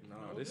 that's it? No,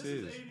 this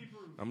is.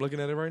 I'm looking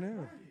at it right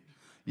now.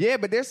 Yeah,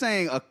 but they're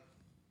saying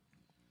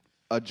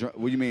a drink.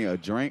 What do you mean a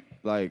drink?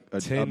 Like a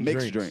 10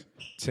 mixed drinks.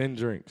 drink? 10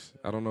 drinks.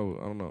 I don't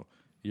know.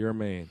 You're a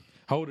man.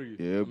 How old are you?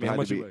 Yeah, I mean, how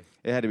much you weigh?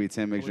 it had to be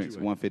 10 mixed much drinks.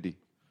 you weigh? 150.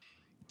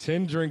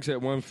 10 drinks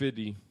at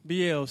 150.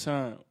 BL,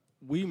 son,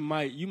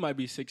 you might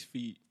be 6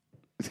 feet.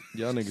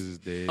 Y'all niggas is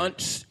dead.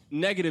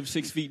 Negative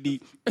 6 feet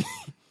deep.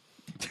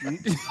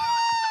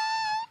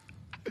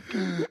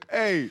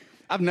 Hey,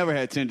 I've never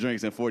had 10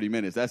 drinks in 40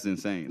 minutes. That's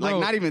insane. Like, Bro.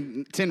 not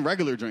even 10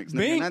 regular drinks.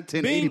 Nigga, not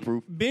 10 80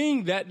 proof.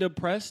 Being that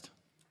depressed,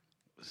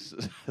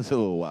 That's a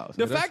little wild.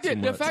 the that's fact too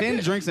that the much. fact 10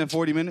 that drinks in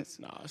 40 minutes?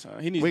 nah,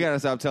 son, he needs. We to, got to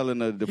stop telling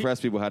the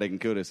depressed people how they can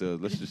kill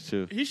themselves. Let's just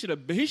chill. He should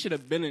have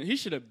been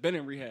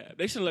in rehab.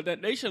 They should let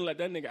that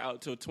nigga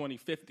out till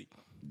 2050.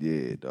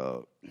 Yeah,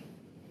 dog.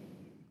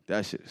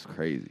 That shit is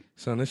crazy.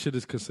 Son, this shit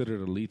is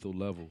considered a lethal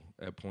level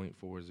at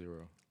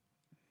 0.40.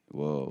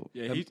 Whoa.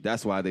 Yeah,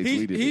 That's why they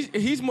tweeted it.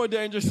 He's more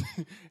dangerous.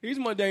 He's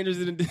more dangerous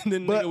than the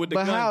nigga with the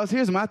But gun. House,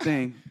 here's my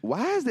thing.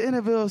 Why is the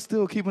NFL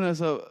still keeping us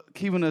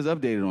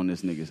updated on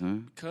this nigga,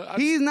 son? 'Cause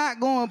He's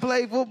not going to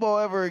play football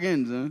ever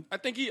again, son. I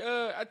think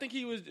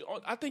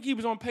he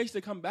was on pace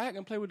to come back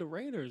and play with the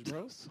Raiders,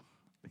 bro.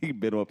 He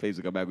been on pace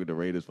to come back with the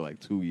Raiders for like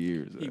 2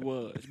 years. He son.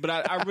 was, but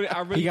I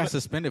really He got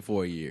suspended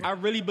for a year. I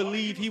really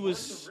believe he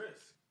was.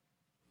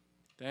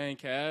 Dang,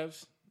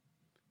 Cavs,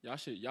 y'all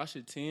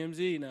should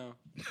TMZ now.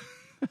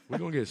 We're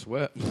gonna get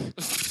swept.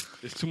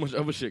 There's too much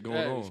other shit going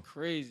That on. is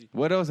crazy.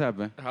 What else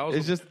happened? How's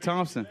It's the- just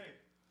Thompson.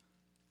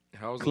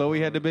 How's Chloe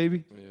had the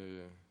baby.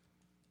 Yeah.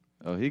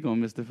 Oh, he gonna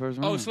miss the first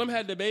round. Oh, Slim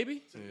had the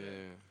baby?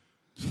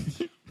 Yeah.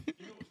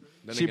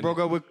 That She nigga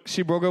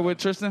broke up with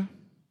Tristan.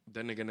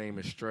 That nigga name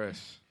is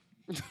Stress.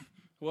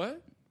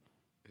 What?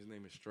 His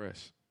name is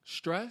Stress.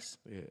 Stress?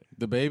 Yeah.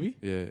 The baby?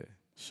 Yeah.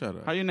 Shut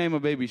up. How you name a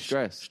baby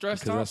Stress?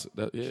 Stress Because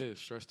Thompson? yeah,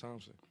 Stress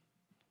Thompson.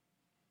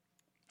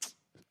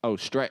 Oh,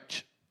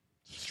 Stretch.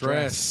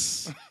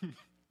 Stress.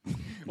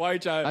 Why you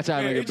trying? I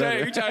try to make it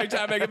better. You trying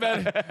to make it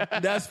better?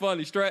 That's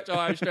funny. Stretch. All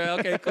right, stretch.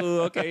 Okay,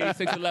 cool. Okay,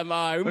 6'11". All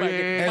right, we might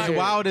get As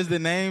wild as the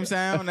name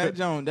sound, that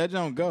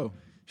don't go.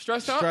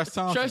 Stress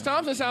Thompson. Stress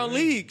Thompson sound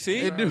league. See,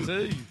 It do.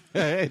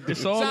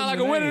 sound like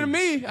a winner to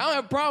me. I don't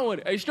have a problem with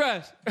it. Hey,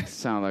 Stress.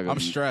 Sound like I'm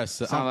stressed.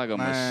 Sound like a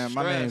man.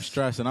 My name's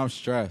Stress, and I'm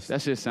stressed.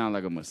 That shit sound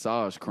like a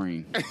massage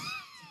cream.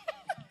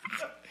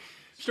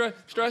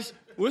 Stress.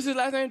 What's his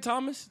last name?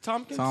 Tompkins.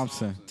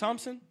 Thompson.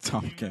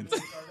 Tompkins.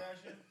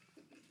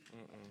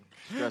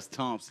 Stress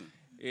Thompson.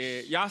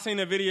 Yeah, y'all seen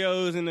the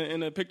videos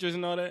and the pictures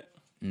and all that?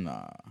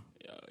 Nah.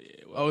 Yeah.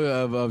 Oh,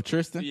 yeah, of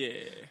Tristan? Yeah.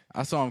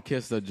 I saw him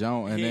kiss the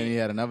joint, and then he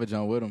had another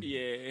joint with him.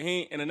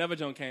 Yeah, and another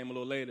joint came a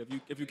little later.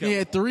 If you He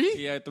had 3?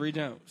 He had 3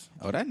 jumps.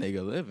 Oh, that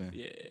nigga living.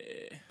 Yeah.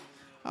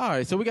 All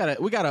right, so we got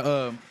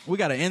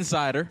an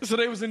insider. So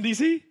they was in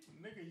DC?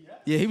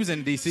 Yeah, he was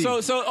in DC.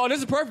 So this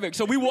is perfect.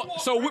 So we walk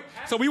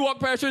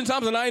past Tristan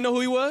Thompson and I didn't know who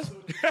he was.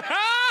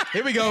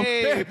 here we go.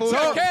 Hey, full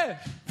Got a circle.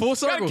 cat. Full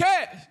circle. Got a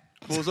cat.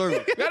 Full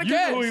circle. Got a You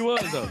cat. knew who he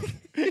was though.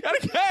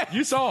 Got a cat.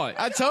 You saw it.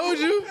 I told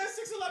you.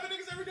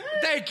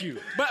 Thank you.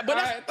 But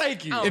that's,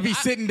 Thank you. If he's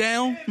sitting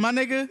down, my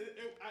nigga.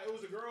 It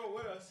was a girl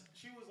with us.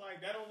 She was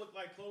like, "That don't look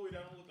like Chloe.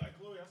 That don't look like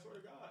Chloe." I swear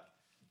to God,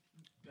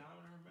 down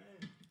her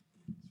man.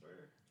 Swear.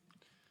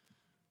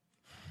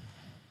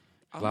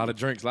 A lot of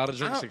drinks 16. A lot of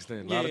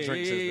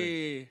drinks since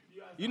then.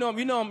 Yeah. You know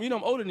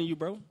I'm older than you,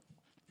 bro.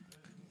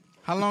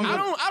 How long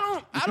ago?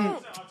 I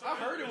don't. I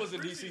heard it was in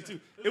DC too.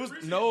 It was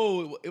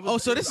no. It was. Oh,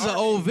 so this is an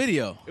old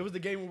video. It was the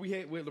game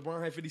where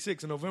LeBron had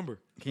 56 in November.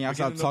 Can y'all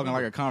stop talking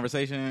like a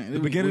conversation? The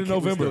beginning of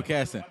November. Still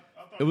casting.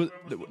 It was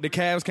the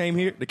Cavs came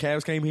here. The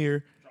Cavs came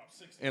here,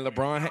 and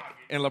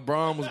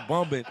LeBron was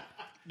bumping.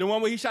 The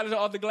one where he shot it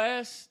off the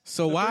glass.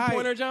 So the why?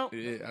 Three-pointer jump.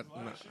 Yeah,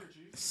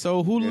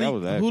 So who that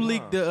was leaked? Who accurate.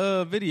 leaked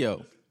the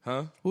video?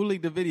 huh? Who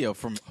leaked the video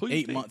from Who you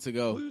 8 think? months Who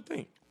ago? you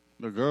think?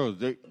 The girls,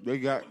 they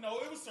got. No,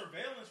 it was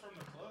surveillance from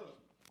the club.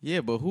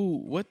 Yeah, but who?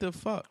 What the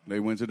fuck? They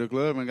went to the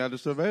club and got the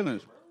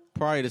surveillance.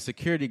 Probably the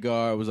security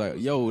guard was like,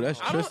 "Yo, that's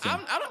I Tristan."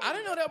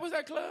 didn't know that was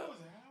that club.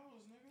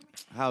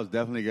 House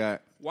definitely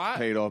got Why?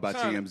 paid off by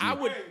Son, TMZ.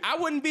 I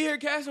wouldn't be here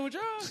casting with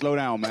y'all. Slow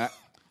down, Matt.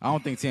 I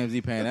don't think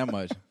TMZ paying that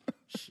much.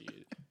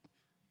 Shit.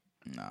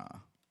 Nah.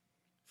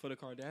 For the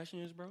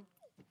Kardashians, bro.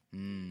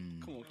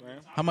 Come on, man.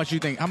 How much you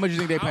think? How much you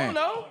think they I paying?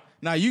 don't know.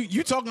 Now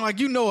you talking like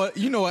you know a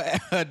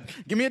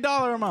give me a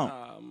dollar amount.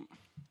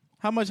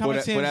 How much For TMZ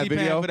that paying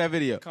video? for that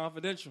video?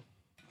 Confidential.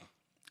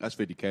 That's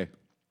 50K.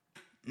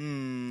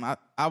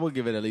 I would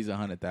give it at least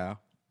 100,000.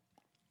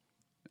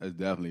 That's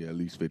definitely at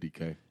least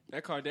 50K.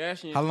 That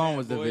Kardashian. How long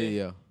was the boy,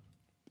 video?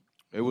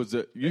 It was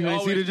you they didn't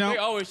see the They jump?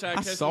 always try to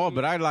I catch saw it, them.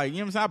 but I like, you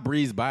know what I'm saying? I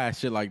breezed by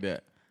shit like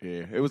that.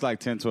 Yeah, it was like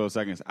 10, 12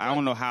 seconds. I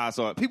don't know how I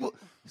saw it. People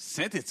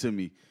sent it to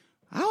me.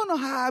 I don't know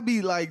how I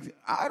be like,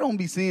 I don't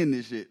be seeing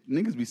this shit.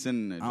 Niggas be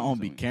sending that. I don't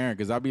be caring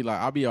because I'll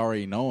be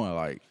already knowing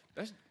like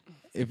That's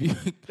if you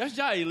that's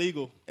just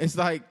illegal it's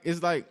like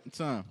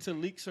son. to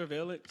leak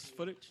surveillance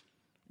footage.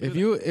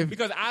 If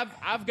Because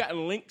I've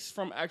gotten links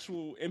from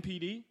actual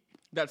MPD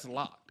that's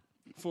locked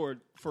for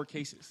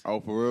cases. Oh,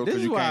 for real? This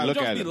Because is you why can't I look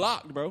Don't at be it.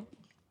 locked, bro.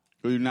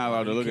 You're not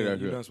allowed to look at that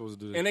You're not shit. supposed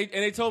to do that. And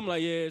they told me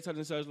like, yeah, such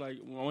and such. Like,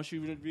 once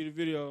you read the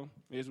video,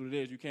 it is what it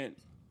is. You can't.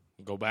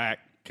 Go back.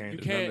 Can't You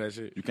do none can't- of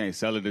that shit. You can't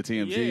sell it to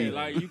TMZ. Yeah,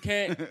 like you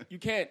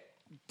can't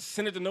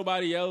send it to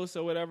nobody else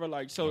or whatever.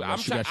 Like, so Unless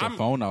I'm you got your I'm,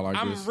 phone out like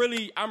I'm this.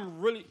 really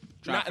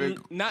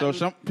not. So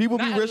some people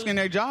be not- risking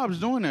their jobs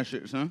doing that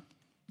shit, son.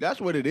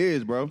 That's what it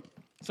is, bro.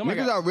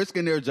 Somebody Niggas got- are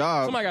risking their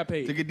jobs Somebody got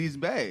paid. to get these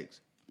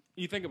bags.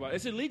 You think about it,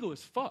 it's illegal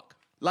as fuck.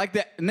 Like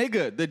that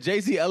nigga, the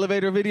Jay-Z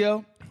elevator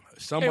video.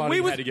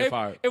 Somebody had to get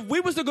fired. If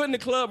we was to go in the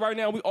club right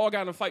now, we all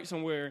got in a fight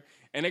somewhere,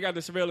 and they got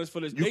the surveillance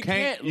footage. You They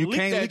can't- can't you leak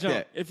can't that leak jump.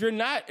 that. If you're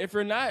not a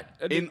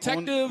In- on-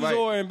 detectives right.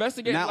 or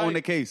investigators, Not on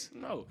the case.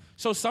 No.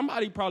 So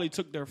somebody probably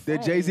took their phone.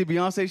 That Jay-Z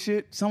Beyonce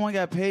shit, someone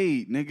got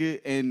paid,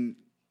 nigga, and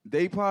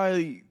they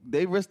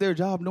risked their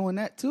job doing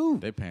that too.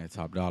 they paying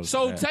top dollar.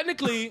 So for that.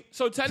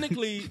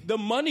 technically, the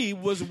money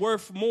was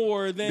worth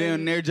more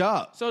Than their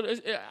job. So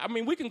I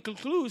mean, we can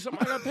conclude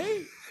somebody got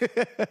paid.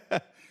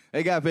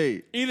 They got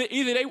paid. Either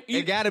they.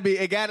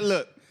 It gotta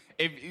look.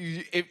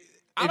 If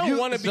I don't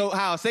wanna be- So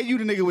how? Say you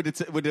the nigga with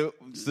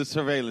the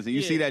surveillance, and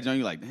you Yeah. see that joint,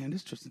 you're like, damn,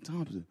 this Tristan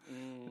Thompson.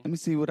 Let me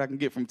see what I can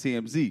get from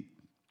TMZ.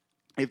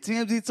 If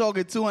TMZ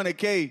talking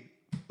 200K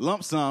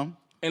lump sum,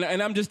 and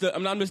I'm just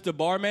the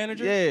bar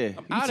manager. yeah,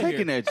 I'm you out of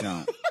taking here. that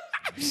jump.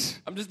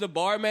 I'm just the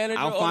bar manager.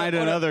 I'll or find the-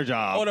 or the- another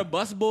job. Or the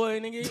bus boy,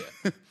 nigga.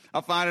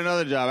 I'll find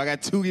another job. I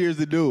got 2 years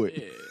to do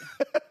it.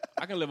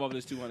 I can live off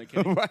this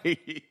 $200K.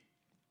 Right.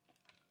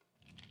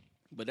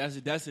 But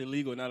that's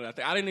illegal now that I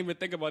think. I didn't even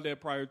think about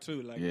that prior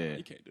to. Like, Yeah.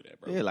 you can't do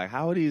that, bro. Yeah, like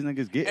how are these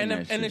niggas getting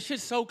that And the shit?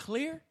 shit's so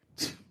clear.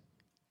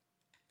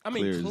 I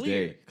mean, Clear as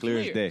day. Clear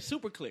as day.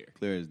 Super clear.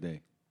 Clear as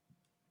day.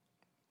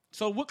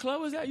 So what club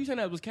was that? You saying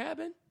that was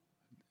Cabin?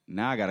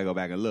 Now I gotta go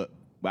back and look.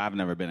 But I've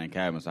never been in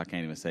Cabin, so I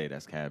can't even say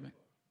that's Cabin.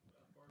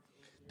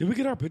 Did we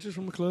get our pictures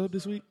from the club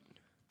this week?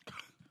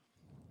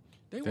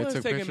 They was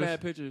took taking pictures?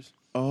 mad pictures.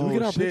 Oh, we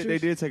get our shit, pictures? they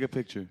did take a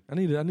picture. I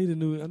need a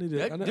new. Them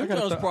I Jones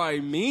gotta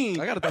probably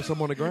mean. I gotta throw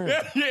some on the ground.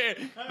 Yeah,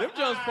 them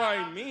Jones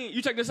probably mean.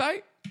 You check the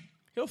site?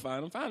 He'll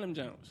find them. Find them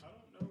Jones.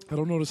 I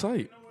don't know the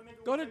site.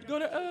 Go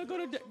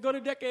to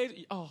decades.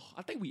 Oh,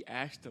 I think we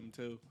asked him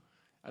too.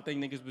 I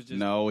think niggas was just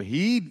No,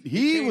 he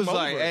Came was over.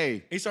 like,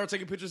 hey. He started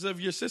taking pictures of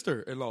your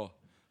sister-in-law.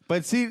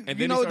 But see, then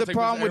you he know started the taking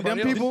problem with pictures of them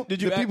everybody people? else.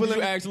 Did you, the ask, people did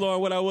you in- ask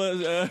Lauren what I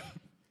was?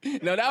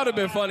 No, that would have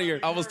been funnier.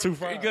 I was too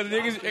fried. Because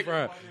niggas, Big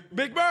Burley.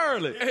 Big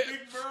Burrows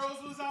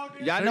was out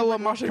there. Y'all know what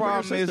my Marc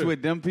problem is sister.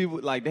 with them people?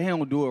 Like, they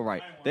don't do it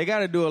right. They got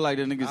to do it like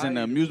the niggas in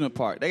the amusement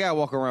park. They got to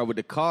walk around with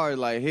the cars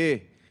like, here,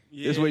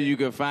 this where you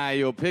can find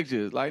your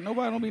pictures. Like,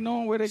 nobody don't be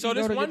knowing where they so can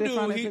this go to one get their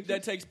find their dude pictures.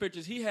 that takes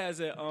pictures, he has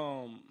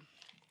a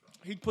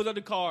he puts up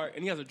the card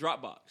and he has a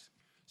Dropbox,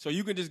 so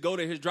you can just go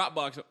to his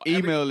Dropbox.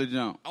 Email the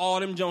jump. All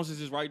them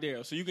Joneses is right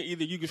there, so you can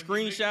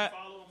screenshot,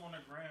 Follow him on the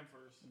gram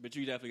first. but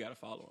you definitely got to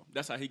follow him.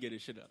 That's how he get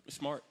his shit up. It's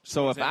smart.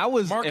 So if I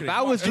was Marketing.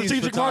 these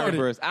Strategic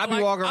photographers, I'd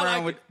be walking I around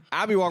like with it.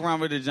 I'd be walking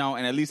around with the jump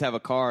and at least have a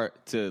card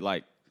to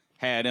like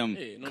have them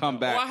Yeah, no come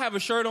doubt. Or I back, have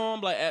a shirt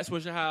on like at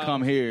Swisher House.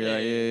 come here.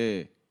 Like,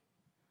 yeah.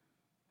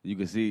 You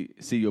can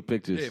see your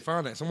pictures. Yeah,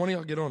 find that. Someone of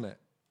y'all get on that.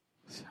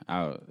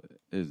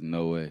 There's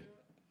no way.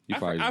 You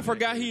I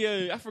forgot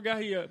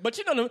he. But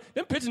you know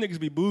them picture niggas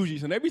be bougie,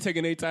 so they be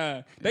taking their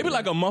time. They be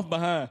like a month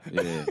behind.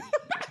 Yeah.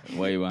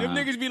 Way Them behind.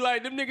 niggas be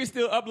like, them niggas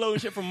still uploading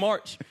shit from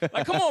March.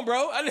 Like, come on,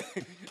 bro. I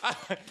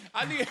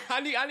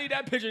need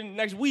that picture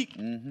next week.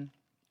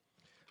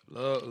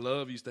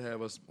 Love used to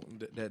have us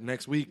that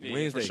next week, Yeah,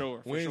 Wednesday. for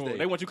sure. Wednesday.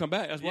 They want you to come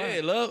back. That's why.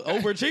 Yeah, love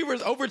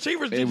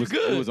overachievers did you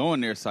good. It was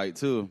on their site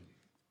too.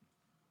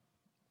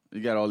 You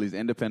got all these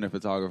independent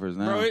photographers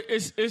now. Bro,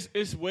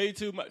 it's way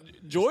too much.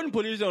 Jordan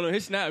put his on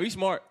his snap. He's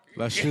smart.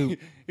 Let's shoot.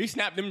 He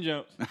snapped them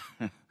jumps.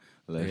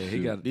 Let's Yeah, he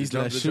shoot. got These the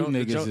let's shoot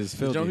niggas is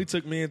The Joe filthy. he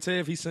took me and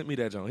Tev, he sent me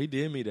that Joe. He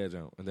did me that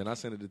Joe, and then I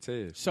sent it to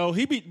Tev. So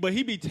he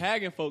be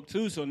tagging folk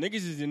too. So niggas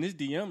is in his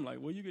DM like,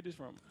 where you get this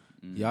from?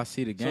 Y'all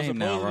see the So game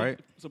now, right?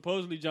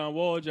 Supposedly John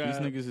Wall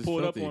just niggas is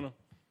pulled up filthy. on him.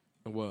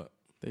 And what?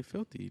 They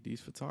filthy. These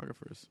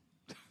photographers.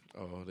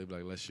 Oh, they be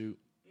like, let's shoot.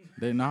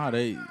 They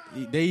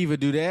either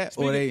do that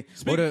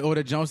or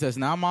the Jones that's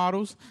not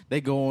models.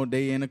 They go on.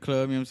 They in the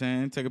club. You know what I'm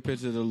saying? Take a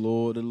picture of the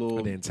little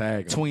And then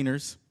tag 'em.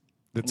 tweeners.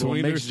 The Little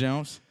tweeners? mixed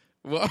Jones.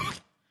 Well,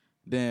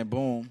 Then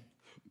boom.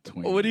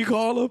 what do you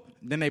call them?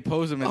 Then they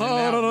pose them. And Oh,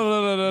 then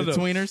now, no. The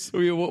tweeners.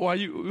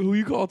 Who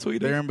you call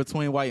tweeter? They're in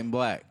between white and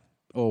black,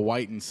 or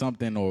white and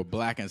something, or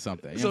black and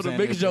something. You know So what the I'm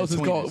mixed saying? Jones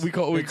is called. We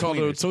call them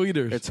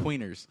tweeters. They're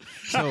tweeners.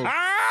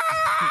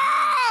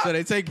 So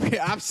they take.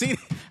 I've seen.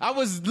 I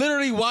was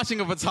literally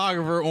watching a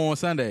photographer on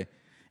Sunday,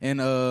 and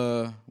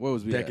where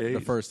was we at Decade.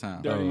 the first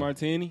time? Dirty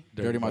Martini.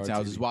 Dirty Martin. I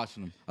was just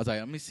watching them. I was like,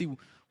 let me see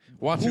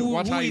Watch who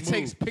how he he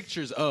takes move.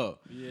 pictures of.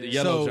 The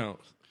yellow So-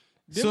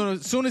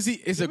 Jones. Soon as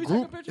it's a Did we take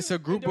group. picture It's a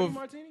group Dirty of.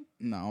 Martini?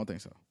 No, I don't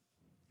think so.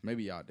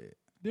 Maybe y'all did.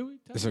 Did we?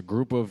 It's a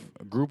group of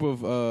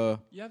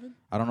Yevon?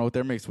 I don't know what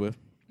they're mixed with.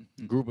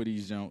 Group of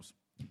these Jones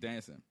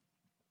dancing.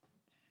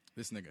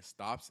 This nigga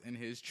stops in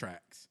his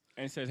tracks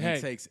And says, and hey.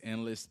 takes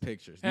endless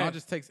pictures. Hey. Not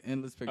just takes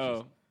endless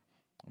pictures. Oh.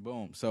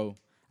 Boom. So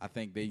I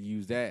think they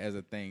use that as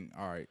a thing.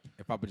 All right,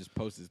 if I would just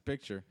post this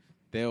picture,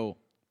 they'll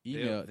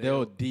email,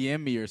 they'll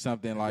DM me or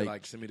something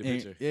like, send me the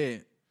and- picture. Yeah,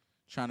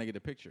 trying to get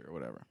a picture or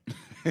whatever.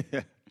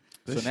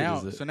 This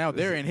So now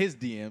they're in his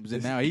DMs,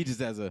 and now he just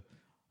has a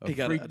free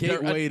a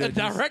gateway to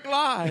direct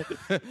line.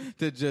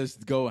 to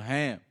just go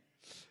ham.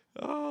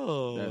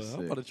 Oh, That's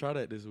I'm sick. about to try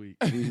that this week.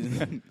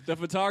 The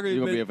photography,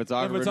 You gonna be a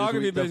photographer the this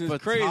photography week? The business is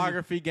crazy.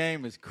 photography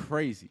game is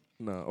crazy.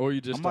 No, or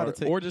you just I'm about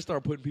start, to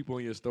take- putting people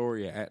in your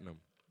story and atting them.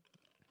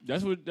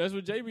 That's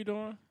what Jay be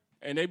doing.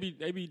 And they be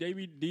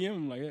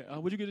DM like, hey,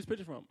 where'd you get this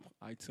picture from?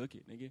 I took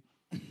it,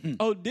 nigga.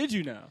 Oh, did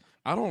you now?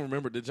 I don't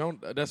remember the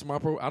Jones. That's my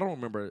pro. I don't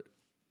remember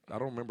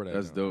that.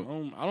 That's Jones. dope.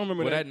 I don't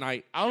remember Well, that. that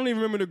night. I don't even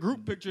remember the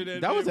group picture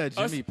that. That was they- at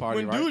Jimmy us- party,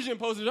 when right? Dujan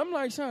posted. I'm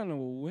like,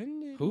 son,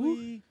 when did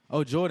we?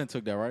 Oh, Jordan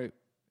took that, right?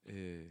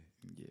 Yeah,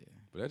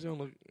 but that Jones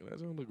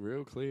look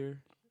real clear.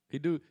 He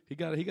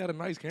got a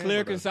nice camera.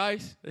 Clear, though.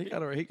 concise. He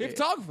got a He a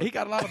photographer. He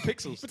got a lot of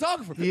pixels.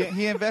 Photographer.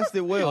 He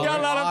invested well. He got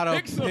a lot of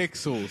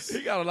pixels.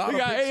 He got a lot We of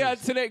got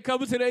pixels. AI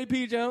couple to the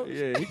AP Jones.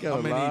 Yeah, he got How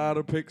a many- lot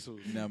of pixels.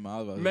 Never mind, I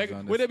was about to Mega,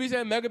 on would this. they be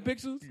saying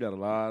megapixels? He got a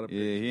lot of Yeah,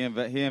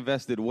 pixels. he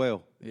invested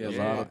well. Yeah, A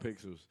yeah. lot of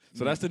pixels.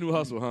 So that's the new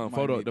hustle, huh?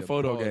 Might need The to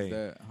photo pause game.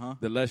 that, huh?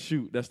 The let's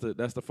shoot. That's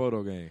the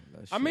photo game.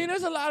 I mean,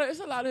 it's a lot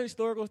of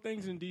historical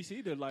things in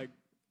DC that like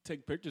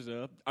take pictures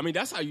of. I mean,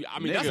 that's how you. I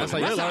mean, Nigga, that's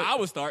how I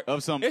would start.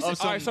 Of some All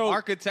right, so,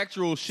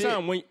 architectural shit.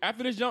 Son, when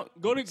after this jump,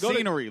 go to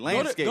Scenery,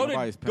 landscape. Go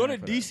Nobody's to paying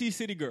for DC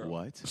City Girl.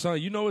 What?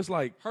 Son, you know it's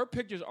like Her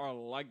pictures are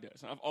like that.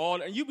 Son, of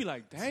all, and you be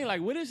like, dang,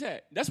 like what is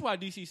that? That's why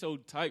DC so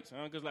tight, son.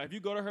 Because like if you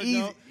go to her, Easy,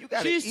 jump, you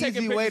got she's an easy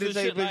taking way pictures to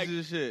of take shit like pictures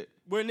of shit.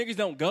 where niggas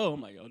don't go.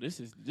 I'm like, oh, this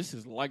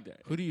is like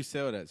that. Who do you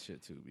sell that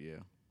shit to? Yeah.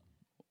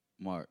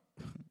 Mark.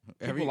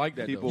 people like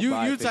that. people Though.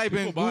 buy You pictures. type in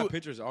People buy Google.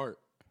 pictures of art.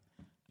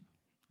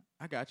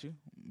 I got you.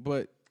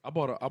 But I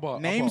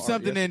bought name art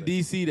something in yesterday.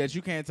 DC that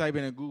you can't type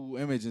in Google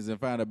Images and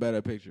find a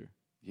better picture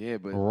Yeah,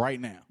 but right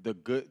now. the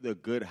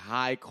good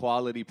high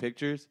quality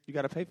pictures, you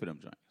got to pay for them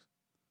joints.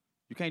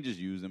 You can't just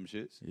use them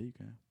shits. Yeah, you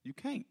can. You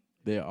can't.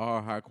 There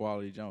are high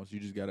quality jumps. You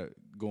just gotta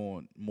go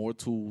on more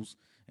tools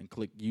and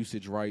click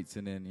usage rights,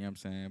 and then you know what I'm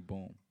saying,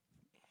 boom.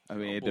 I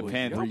mean, it Boys,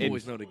 depends. Y'all It,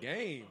 boys know the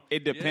game.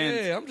 it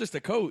depends. Yeah, I'm just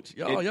a coach.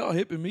 Y'all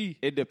hipping me.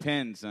 It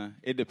depends, son.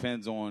 It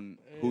depends on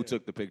who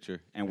took the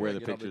picture and where the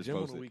Get out picture is gym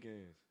on the posted.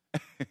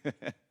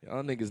 weekends.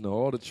 Y'all niggas know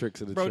all the tricks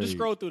of the Bro, trade. just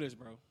scroll through this,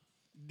 bro.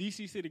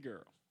 DC City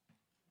Girl,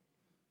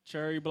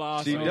 Cherry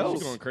Blossom. She dope.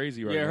 She's going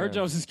crazy right now.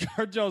 Yeah,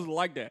 her Jones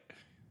like that.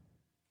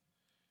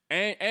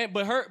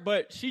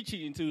 But she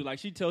cheating too. Like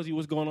she tells you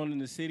what's going on in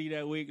the city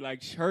that week.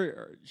 Like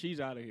she's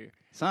out of here.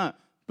 Son,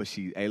 but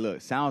hey,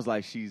 look, sounds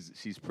like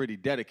she's pretty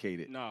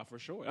dedicated Nah, for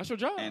sure. That's her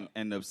job.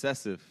 and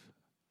obsessive.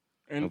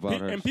 And about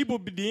her. and people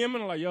be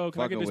DMing like, yo,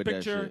 can I Fucking get this with that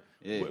picture?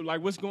 shit. Yeah.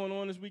 Like what's going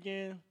on this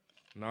weekend?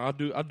 No, I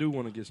do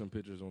want to get some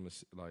pictures on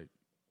this, like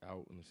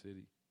out in the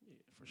city. Yeah,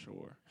 for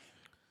sure.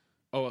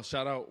 Oh,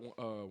 shout out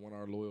one of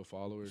our loyal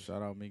followers.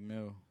 Shout out Meek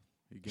Mill.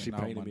 You She getting out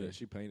painted me.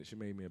 Monday. She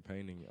made me a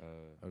painting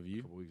Of you?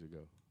 a couple weeks ago.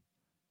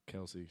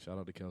 Kelsey, shout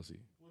out to Kelsey.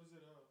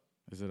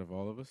 Is it of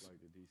all of us? Like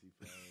the DC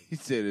flag. He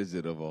said, "Is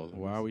it of all?"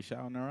 Why are we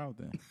shouting her out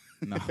then?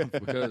 No,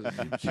 Because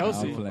Kelsey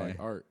Kelsey like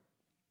art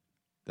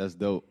That's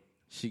dope.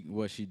 she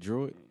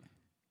drew it.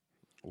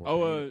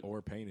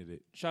 Or painted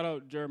it. Shout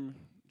out Jeremy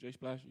J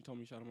Splash. You told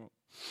me to shout him out.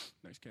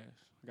 Next cash.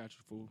 I got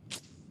you, fool.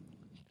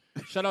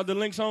 Shout out the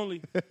links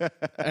only.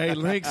 Hey,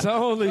 links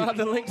only. Shout out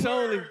the links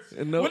only.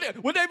 No,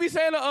 Would they be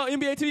saying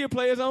NBA TV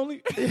players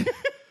only?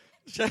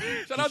 Shout out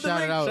the Shout it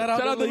links. out. Shout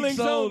out the links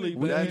only.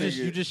 But That you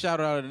nigga- just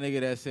shouted out a nigga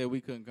that said we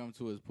couldn't come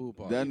to his pool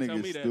party. That tell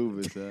me nigga's that.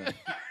 stupid, son.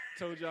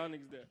 Told y'all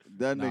niggas that.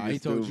 That Nah, nigga's he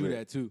told stupid. you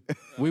that too.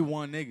 We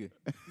one nigga.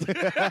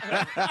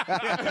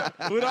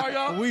 What are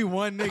y'all? We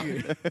one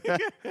nigga.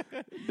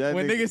 That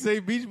When nigga, niggas say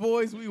Beach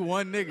Boys, we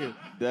one nigga.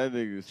 that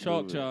nigga's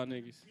Chalk stupid. y'all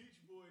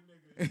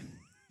niggas.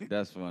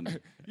 That's funny.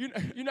 You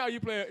know how you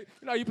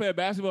play a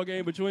basketball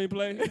game, but you ain't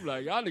play. You be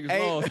like y'all niggas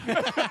Hey. lost. Know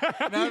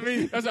what I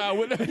mean? That's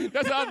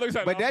how it looks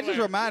like. But that just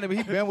reminded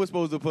me, Ben was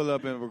supposed to pull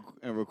up and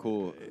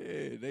record.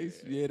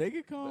 Yeah, they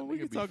could come. We nigga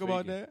can be talk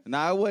about faking. that.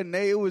 Nah, it wasn't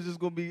Nate. It was just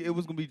gonna be. It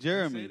was gonna be said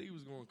Jeremy. he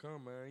was gonna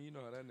come, man. You know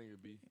how that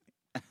nigga be.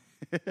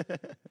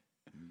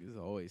 Niggas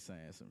always saying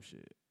some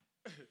shit.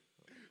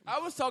 I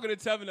was talking to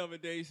Tevin the other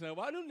day, son.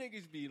 Why do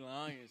niggas be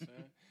lying, son?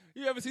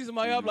 You ever see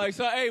somebody up like,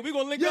 son, hey, we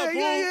gonna link up, fool?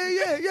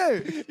 Yeah.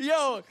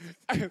 Yo,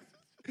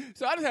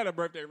 so I just had a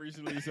birthday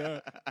recently, son.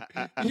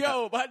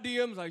 Yo, my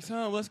DM's like,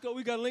 son, let's go.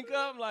 We gotta link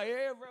up. I'm like,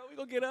 yeah, bro, we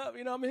gonna get up.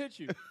 You know, I'm gonna hit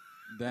you.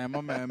 Damn,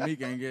 my man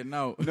Meek ain't getting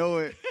out. No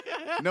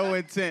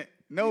intent.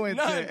 No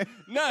intent.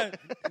 None.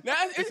 Now,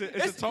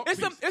 it's a talk piece.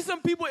 It's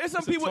some people. It's some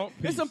It's a people. talk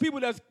It's some people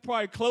that's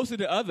probably closer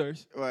to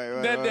others. Right.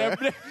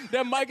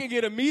 That might can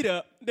get a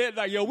meetup. That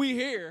like, yo, we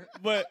here.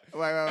 But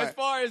Right. as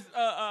far as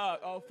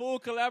full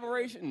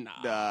collaboration,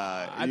 nah.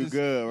 Nah, I you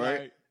good, right?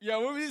 Like,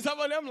 yo, when we talk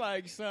about them,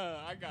 like, son,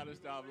 I gotta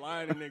stop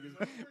lying to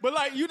niggas. But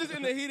like, you just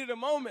in the heat of the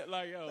moment,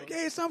 like, yo,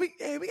 Hey, son, we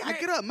gotta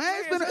get up,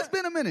 man. Yeah, It's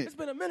been a minute. it's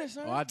been a minute,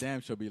 son. Oh, I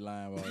damn sure be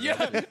lying about Yeah,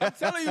 that. I'm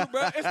telling you,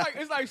 bro.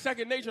 It's like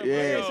second nature.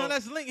 Yeah. bro. Hey, son,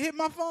 let's link. Hit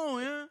my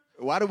phone, yeah.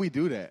 Why do we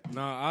do that?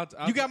 Nah,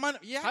 You got my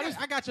yeah.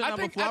 I got your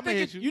number. I I'm gonna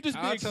hit think you. you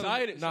just be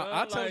excited. Nah, son.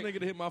 I tell like, a nigga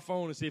to hit my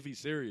phone and see if he's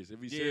serious. If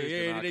he's Yeah, serious,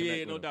 then I'll yeah,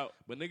 connect no with him. doubt.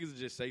 But niggas will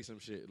just say some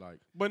shit like,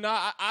 But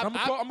nah, I'm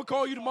gonna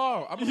call you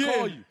tomorrow. I'm gonna Yeah,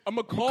 call you.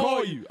 I'ma I'ma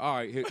call you. All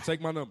right, here, take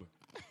my number.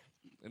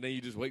 And then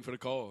you just wait for the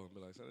call and be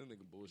like, son, that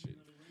nigga bullshit.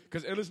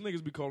 Because endless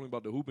niggas be calling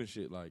about the hooping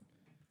shit. Like,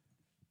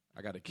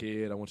 I got a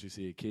kid. I want you to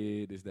see a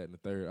kid. This, that, and the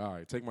third. All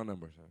right, take my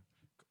number, son.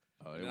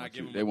 Oh, And I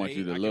give them they a want day,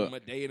 you to I give look. them a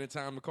day and a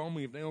time to call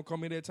me. If they don't call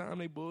me that time,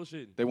 they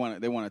bullshit. They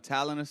want a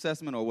talent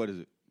assessment or what is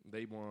it?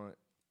 They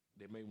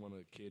may want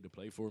a kid to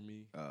play for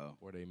me, Oh.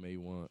 or they may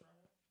want.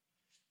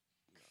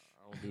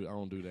 I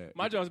don't do that.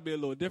 my jobs be a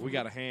little different. We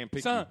got to hand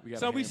pick. Son, you.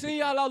 we seen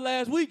y'all out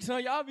last week,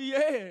 son. Y'all be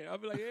I'll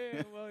be like,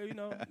 yeah, well, you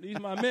know, these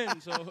my men,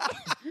 so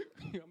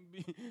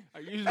I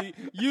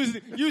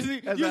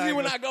usually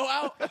when I go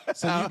out,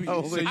 So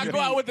you I go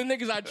out with the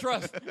niggas I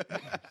trust.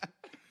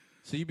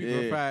 So you be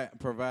Yeah.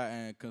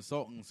 providing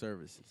consulting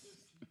services.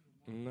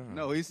 Nah.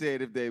 No, he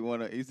said if they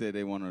want to. He said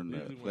they want to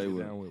Usually play when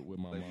with. I'm down with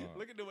my mom.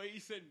 Look at the way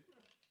he's sitting.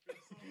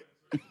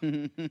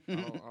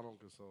 I don't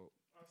consult.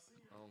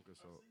 I don't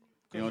consult.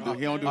 He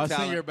don't do Our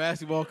talent. senior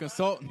basketball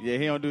consultant. Yeah,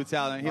 he don't do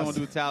talent. He don't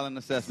do talent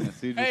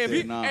assessments. He just Hey,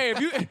 said, nah. if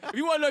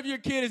you want to know if your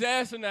kid is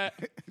asking that,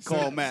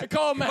 Call Matt.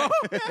 call Matt.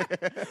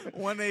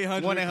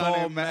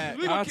 1-800 Matt.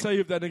 I'll tell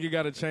you if that nigga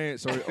got a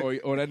chance or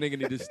that nigga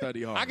need to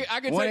study hard. I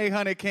can tell you,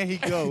 1-800 can he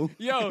go?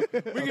 yo, we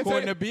can tell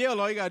According you, to BL,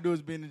 all you gotta do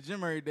is be in the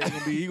gym every day.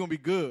 He gonna be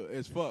good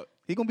as fuck.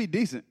 He gonna be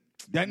decent.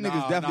 That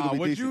nigga's definitely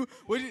gonna be decent.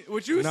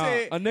 What you Nah,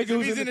 said? a nigga If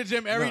who's he's in the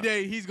gym every nah.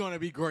 day, he's gonna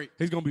be great.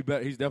 He's gonna be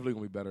better. He's definitely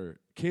gonna be better.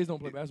 Kids don't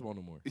play basketball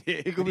no more.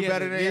 Yeah, he gonna be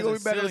better than he gonna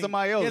be better than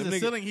somebody else. He has a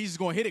ceiling. He's just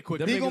gonna hit it quick.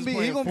 Them He niggas gonna be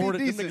playing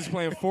decent. Them niggas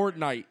playing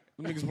Fortnite.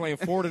 Them niggas playing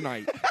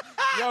Fortnite.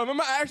 yo,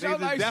 remember I asked you, I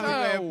was Niggas like, definitely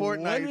son, playing what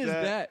Fortnite, is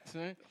son. that,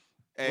 son?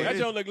 Hey, That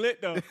joke look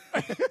lit though.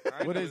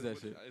 What is that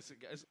shit?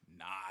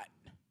 Not.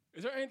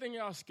 Is there anything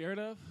y'all scared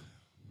of?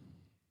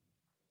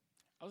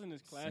 I was in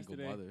this class Single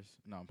today. mothers.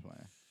 No, I'm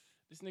playing.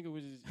 This nigga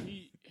was just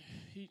he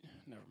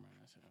never mind.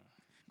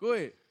 Go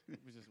ahead. It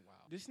was just wild.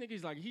 This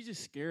nigga's like he's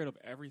just scared of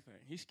everything.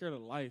 He's scared of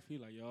life. He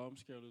like, yo, I'm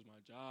scared to lose my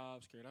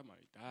job, scared I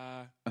might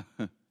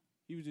die.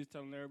 He was just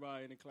telling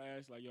everybody in the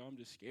class, like, yo, I'm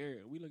just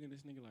scared. We look at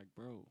this nigga like,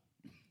 bro,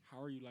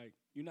 how are you like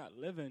you're not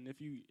living if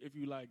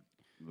you like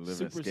Living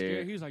super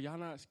scared. He was like, y'all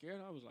not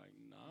scared? I was like,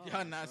 nah.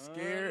 Y'all not son.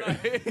 scared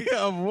Like,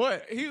 of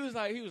what? he was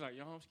like, yo,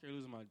 I'm scared of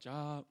losing my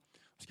job.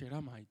 I'm scared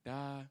I might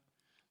die.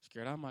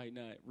 Scared I might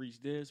not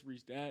reach this,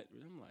 reach that.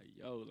 I'm like,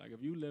 yo, like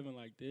if you living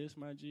like this,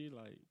 my G,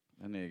 like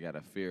That nigga got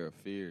a fear of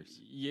fears.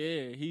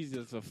 yeah, he's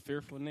just a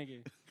fearful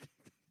nigga.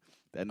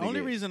 That nigga,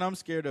 Only reason I'm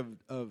scared of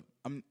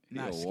I'm He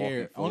not a walking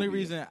scared. Only phobia.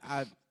 reason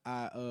I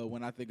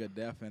when I think of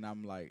death and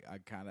I'm like I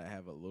kind of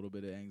have a little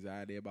bit of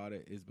anxiety about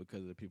it is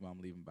because of the people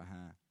I'm leaving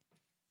behind.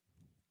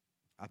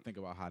 I think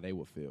about how they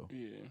would feel.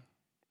 Yeah.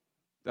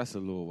 That's a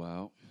little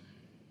wild.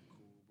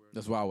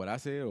 That's why what I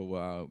said, or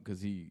why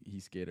because he's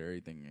scared of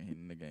everything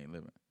and the game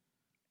living.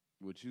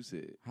 What you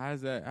said. How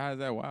is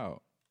that wild?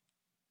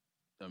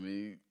 I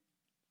mean,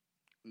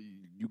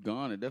 you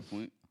gone at that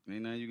point.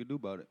 Ain't nothing you can do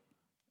about it.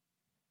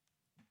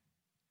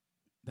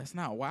 That's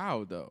not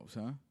wild though,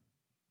 son.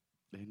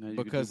 Ain't nothing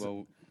Because you can do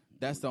about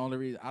that's the only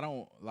reason I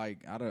don't.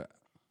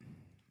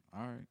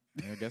 All right,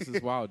 I guess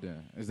it's wild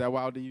then. Is that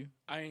wild to you?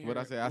 I ain't What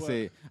I heard-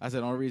 say? I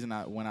said the only reason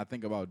when I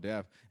think about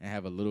death and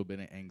have a little bit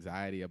of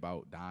anxiety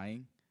about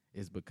dying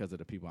is because of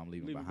the people I'm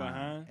leaving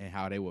behind and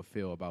how they will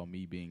feel about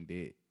me being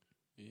dead.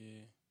 Yeah.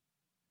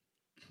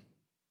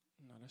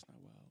 No, that's not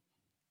wild.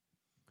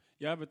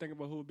 Y'all ever think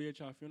about who would be at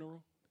y'all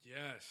funeral?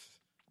 Yes.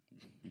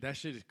 That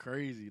shit is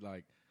crazy.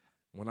 Like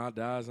when I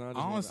die, son, I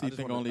honestly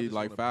think only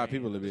like 5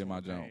 people will be in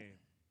my jump.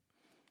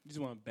 You just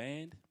want a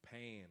band?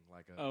 Pan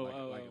like a Oh, like,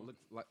 oh, like,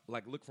 oh.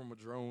 Look look from a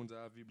drone's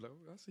eye view. Like,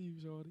 I see you,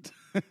 shorty.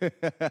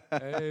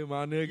 Hey,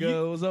 my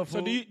nigga, what's up? So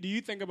fool? do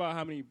you think about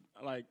how many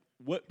like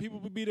what people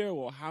would be there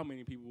or how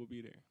many people would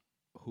be there?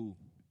 Who?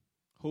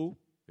 Who?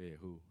 Yeah,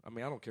 who? I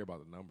mean, I don't care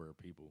about the number of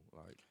people.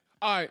 Like,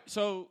 All right,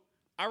 so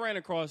I ran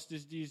across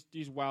these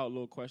wild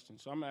little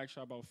questions. So I'm gonna ask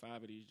y'all about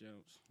 5 of these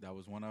jumps. That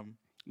was one of them.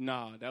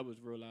 Nah, that was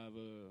real live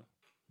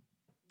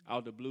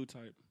out the blue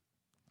type.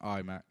 All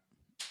right, Mac.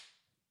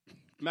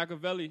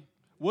 Machiavelli,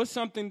 what's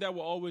something that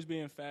will always be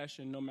in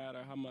fashion no matter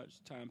how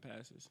much time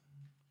passes?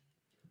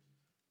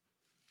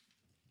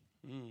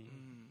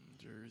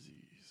 Jerseys.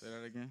 Say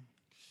that again.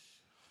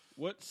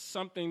 What's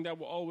something that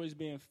will always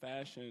be in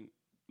fashion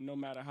no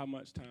matter how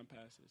much time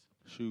passes?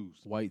 shoes.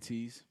 White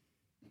tees,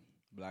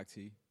 black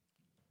tee.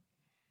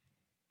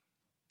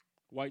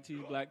 White tee,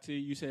 black tee.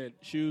 You said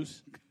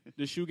shoes.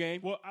 The shoe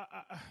game. Well,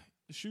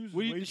 the shoes.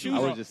 What do you- way the too shoes- I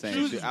broad. was just saying.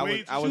 Shoes shoes. is I way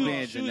was too I was broad. being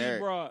Shoes is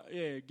generic. broad.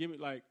 Yeah, give me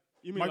like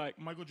you mean like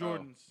Michael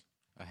Jordans,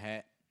 A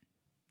hat.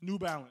 New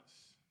Balance.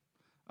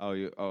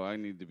 I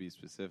need to be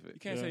specific. you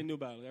can't Yeah. say New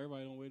Balance.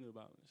 Everybody don't wear New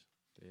Balance.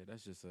 Yeah,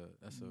 that's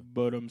a.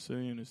 But I'm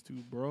saying it's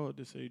too broad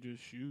to say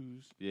just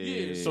shoes.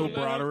 Yeah. So So let 'em-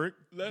 Broderick,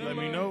 let let 'em,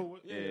 me know.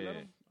 What, yeah, Yeah. let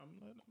 'em- I'm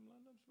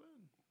letting them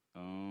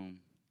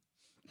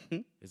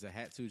spend. Is a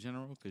hat too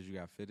general? Because you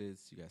got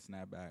fitteds, you got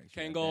snapbacks,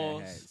 you got Kangol.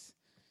 dad hats,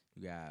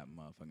 you got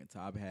motherfucking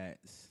top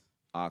hats.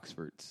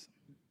 Oxfords,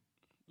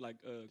 like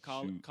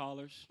Shoot.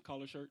 collar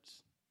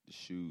shirts. the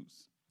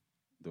shoes,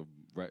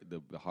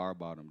 the hard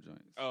bottom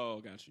joints.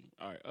 Oh, got you.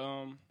 All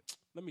right.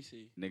 Let me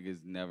see.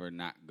 Niggas never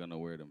not gonna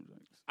wear them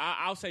joints.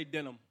 I'll say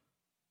denim.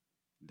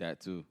 That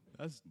too.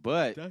 That's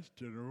But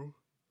general.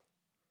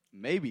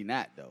 maybe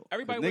not though. 'Cause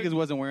Everybody niggas wear-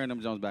 wasn't wearing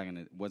them joints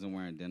wasn't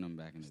wearing denim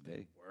back in the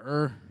day.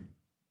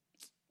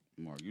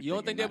 Mark, You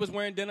don't think they was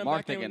wearing denim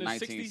Mark back in thinking the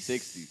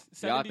 1960s.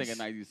 60s? Y'all thinking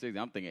 1960.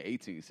 I'm thinking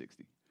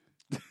 1860.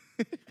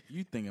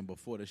 You thinking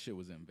before the shit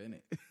was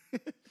invented?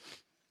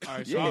 All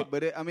right, so Yeah, I'll-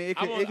 but it I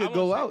could won't- I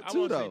go won't say- out I too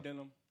won't say though.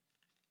 denim.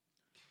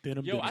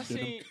 Denim, Yo, denim, I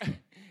denim.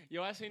 seen,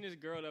 I seen this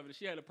girl over there.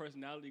 She had her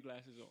personality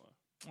glasses on,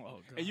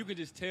 Oh, God. and you could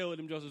just tell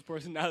them Jones was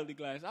personality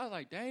glasses. I was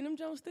like, dang, them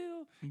Jones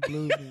still,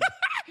 Blue.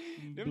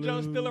 them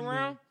Jones still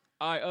around.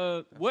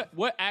 All right,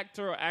 what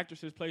actor or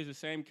actresses plays the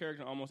same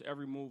character in almost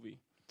every movie?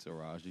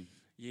 Taraji.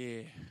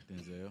 Yeah,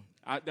 Denzel.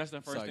 that's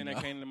the first Sorry, thing no.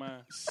 that came to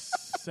mind.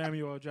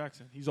 Samuel L.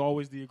 Jackson. He's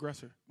always the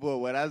aggressor. Well,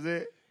 what I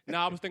said?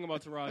 Nah, I was thinking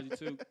about Taraji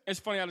too. It's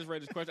funny I just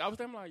read this question. I was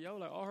thinking like, yo,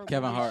 like all her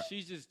Kevin movies, Hart.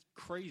 she's just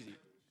crazy.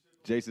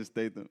 Jason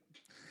Statham.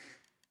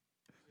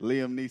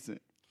 Liam Neeson.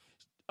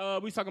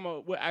 We talking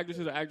about what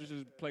actresses or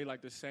actresses play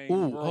like the same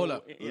Ooh, role. hold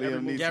up. in every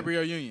Liam movie. Neeson.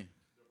 Gabrielle Union.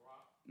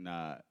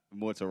 Nah,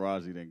 more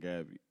Taraji than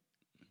Gabby.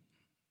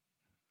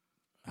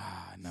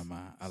 Nah,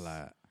 man, I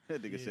lied.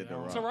 That nigga said The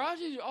Rock.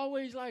 Taraji's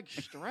always like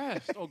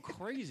stressed or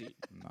crazy.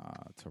 Nah,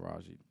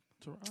 Taraji.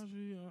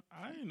 Taraji,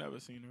 I ain't never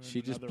seen her. She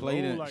in just another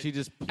played role. in. Like, She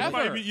just you played.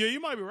 might be, yeah, you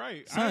might be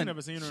right. I ain't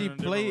never seen her. She in a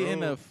played different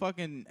in role. a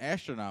fucking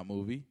astronaut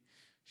movie.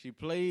 She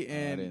played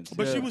in. didn't see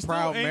But she was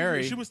Proud still angry.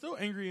 Mary. She was still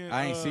angry in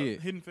I ain't see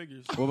it. Hidden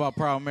Figures. What about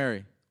Proud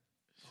Mary?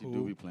 She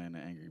do be playing the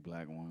angry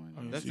black woman.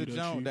 Oh, That's see the that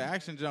jump, shit. the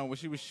action jump where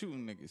she was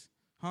shooting niggas,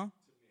 huh?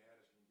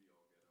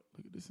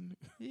 Look at this. nigga.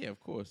 Yeah, of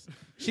course.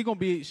 She gonna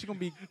be. She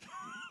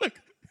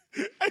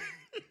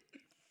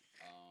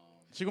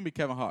gonna be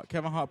Kevin Hart.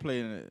 Kevin Hart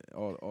played in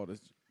all the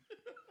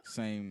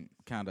same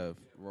kind of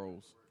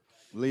roles.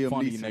 Liam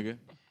Funny Neeson. nigga.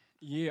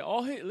 Yeah,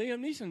 all hit Liam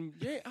Neeson.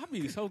 Yeah, I'd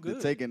be so good.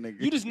 Taking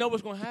nigga. You just know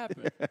what's gonna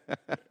happen.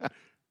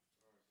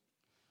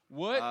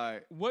 What All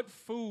right. what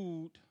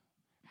food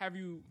have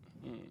you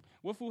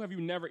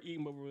never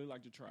eaten but would really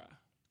like to try?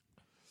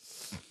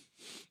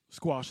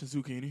 Squash and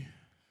zucchini.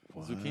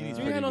 Zucchini's You ain't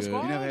pretty had no good.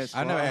 squash? You never had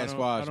I never I had don't-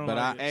 squash, I don't but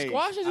like it. hey,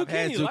 Squash and I've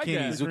had zucchini, like zucchini.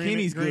 that.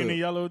 Zucchini's green good. and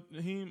yellow.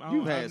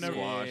 You've had never,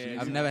 squash.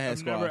 Yeah. I've never had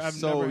squash. I've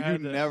So never you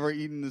had that. never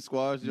eaten the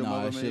squash your No,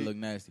 mother that shit made? look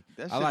nasty.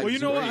 That I shit- like. Well, you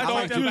know what? I I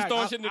like thought you was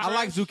throwing shit in the I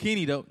like trash.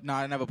 zucchini though. No,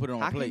 I never put it on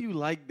How a plate. can you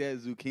like that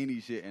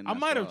zucchini shit? And I not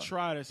might have squash?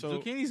 tried it. So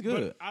Zucchini's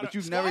good. But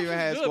you've Squash never even is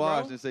had good,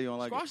 squash bro. and say you don't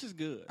like Squash it. is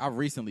good. I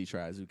recently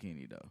tried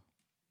zucchini though,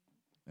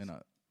 and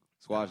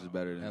Squash is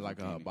better than at like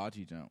a zucchini.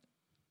 hibachi jump.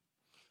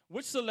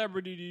 Which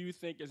celebrity do you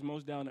think is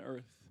most down to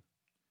earth?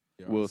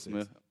 Will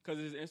Smith. Because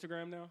it's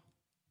Instagram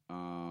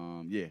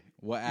now. Yeah.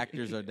 What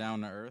actors are down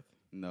to earth?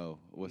 No.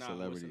 What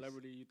celebrities? What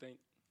celebrity you think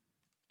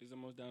is the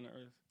most down to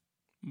earth?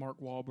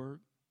 Mark Wahlberg.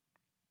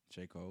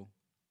 J. Cole.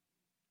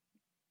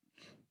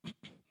 I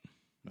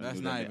That's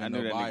knew not that, even I knew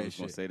no that nigga bias was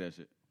gonna shit. say that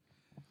shit.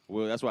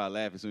 Well, that's why I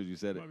laughed as soon as you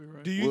said it. Might be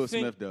right. Do you Will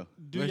think? Smith though.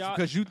 Do y'all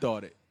Because you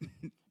thought it.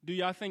 do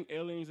y'all think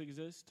aliens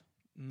exist?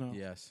 No.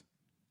 Yes.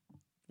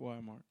 Why,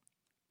 Mark?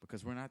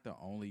 Because we're not the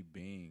only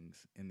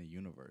beings in the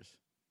universe.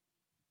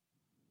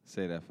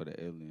 Say that for the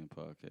Alien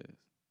podcast.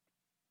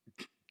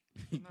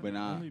 But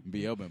nah,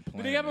 BL been playing.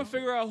 Did they ever that shit.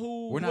 figure out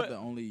who? We're not what- the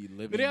only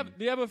living. Did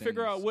they ever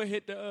figure out things. what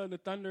hit the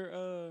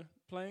Thunder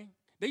plane?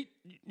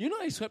 You know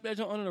they swept that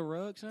joint under the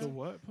rug, son. The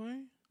what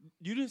plane?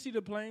 You didn't see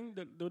the plane?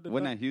 The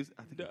wasn't that Houston?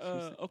 I think the it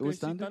was Houston. okay, It was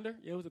Thunder?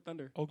 Yeah, it was the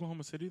Thunder.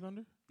 Oklahoma City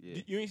Thunder?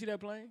 Yeah. You ain't see that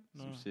plane?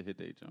 No. Some shit hit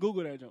they jump.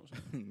 Google that jump.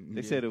 son.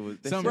 They said it was.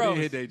 They, Some said, Bro,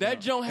 hit they that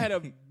jump. joint had a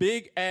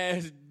big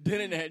ass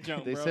dent in that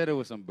jump, they bro. said it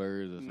was some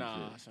birds or some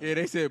Nah, shit. son. Yeah,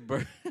 they said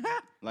bird.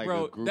 Like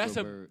bro, a group that's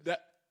of a birds. that.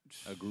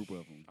 A group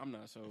of them. I'm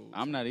not so.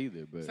 I'm not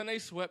either, but Son, they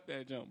swept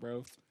that jump,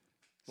 bro.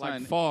 Like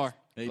Son, far.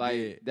 They like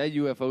did. that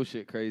UFO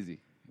shit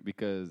crazy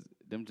because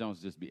them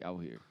jumps just be out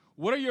here.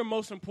 What are your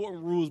most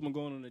important rules when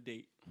going on a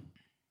date?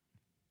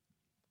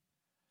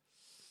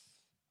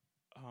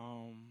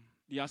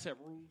 Do y'all set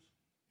rules?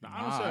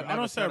 I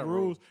don't set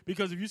rules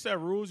because if you set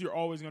rules, you're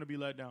always going to be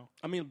let down.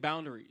 I mean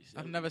boundaries.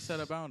 I've never set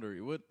a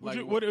boundary. What? What Like,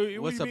 you- what- what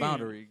what's do a you mean?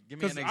 boundary? Give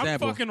me Because an I'm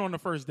example. fucking on the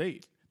first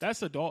date.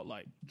 That's adult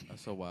like.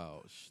 That's so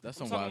wild. That's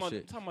I'm some talking wild about-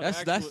 shit. talking about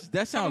That's the actual-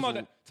 that sounds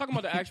talking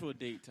about the actual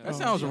date. that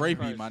sounds Jesus rapey,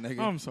 Christ. my nigga.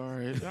 I'm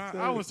sorry.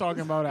 I was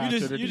talking about after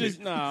the date.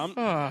 I'm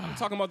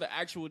talking about the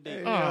actual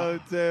date. Yo,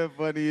 Ted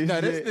funny as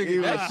Nah, this shit. nigga, He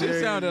was that shit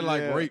serious, sounded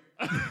like yeah. rape.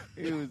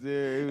 He was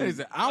there. He He was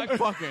said, I'm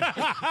fucking.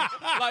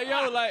 Like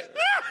yo, like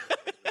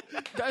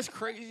that's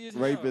crazy as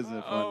hell. rape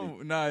isn't funny. Oh,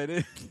 nah, it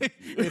is.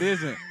 It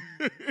isn't.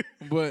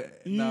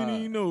 But You nah, didn't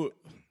even know it.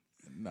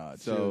 nah,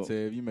 So- chill,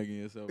 Tev. You making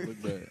yourself look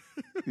bad.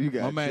 You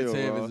got My man chill,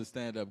 Tev bro. is a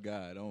stand-up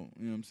guy. Don't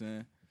you know what I'm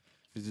saying?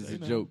 It's just They a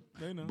know. joke.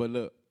 They know. But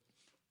look,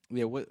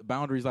 yeah, what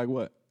boundaries like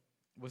what?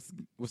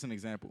 What's an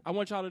example? I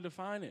want y'all to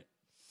define it.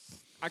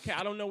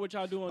 I don't know what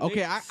y'all do on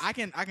Okay, dates. I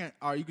can.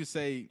 Or you could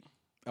say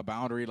a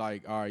boundary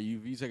like, all right,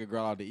 you take a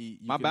girl out to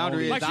eat. You My can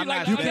boundary only- is Like, I'm like,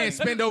 not you like, can't like,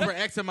 spend let- over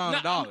X amount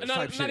of dollars. Not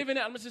type shit. even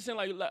that. I'm just saying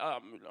like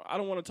I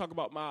don't want to talk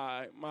about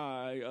my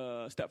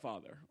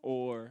stepfather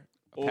or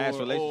past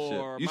relationship.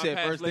 or You my said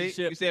past first date?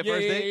 relationship. You said Yeah,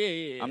 first yeah,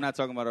 date? yeah. I'm not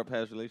talking about our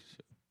past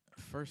relationship.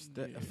 First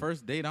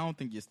date. I don't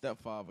think your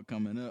stepfather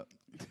coming up.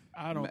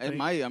 I don't It think.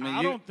 might. I mean,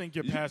 you- don't think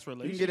your you- past you can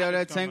relationship get out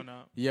of is that tank- coming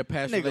up. Your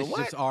past Nigga,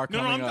 relationships are No,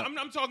 coming no, up.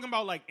 I'm talking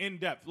about like in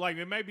depth. Like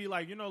it may be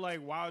like like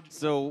why?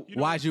 So You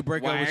know, Why'd you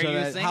break why up with are your you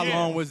last? How single?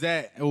 long was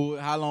that?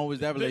 How long was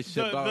that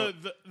relationship? dog?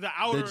 the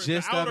outer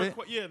gist the outer of it?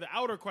 yeah, the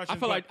outer question. I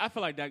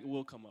feel like that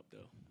will come up though.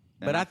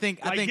 But I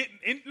think like getting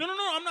in, no,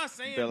 I'm not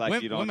saying. feel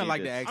like you don't women need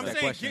like this. to ask I'm that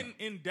saying question.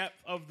 getting in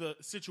depth of the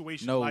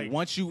situation. No, like,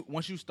 once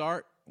you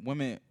start,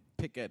 women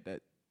pick at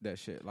that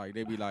shit. Like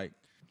they be like,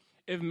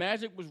 If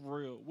magic was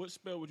real, what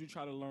spell would you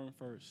try to learn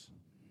first?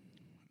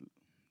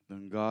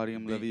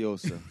 Wingardium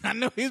Leviosa. I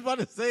know he's about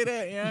to say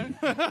that,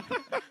 yeah.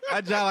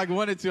 I tried like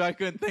 1 or 2. I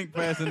couldn't think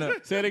fast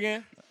enough. Say it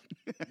again.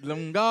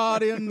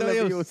 Wingardium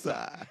Leviosa.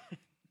 Leviosa.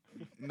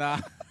 Nah.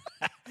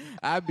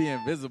 I'd be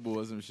invisible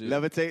or some shit.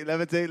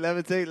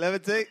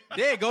 Levitate.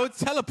 Yeah, go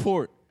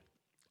teleport.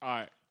 All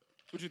right.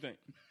 What you think?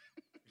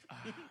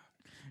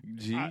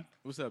 G,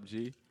 what's up,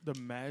 G? The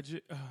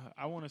magic.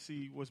 I want to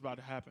see what's about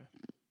to happen.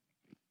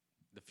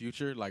 The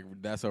future, like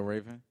That's So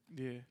Raven.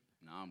 Yeah.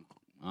 Nah,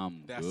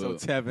 I'm That's good.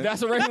 So Tevin.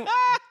 That's a Raven.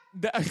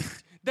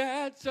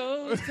 That's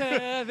so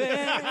Tevin.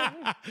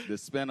 The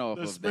spinoff.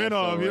 The of spinoff, That's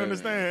So you Raven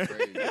understand? is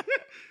crazy.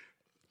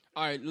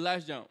 All right,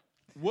 last jump.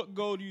 What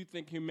goal do you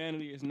think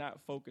humanity is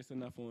not focused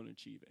enough on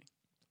achieving?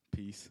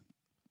 Peace.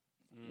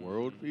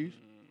 World peace.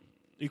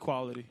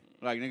 Equality.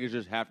 Like niggas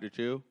just have to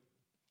chill.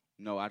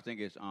 No, I think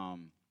it's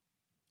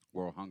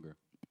world hunger.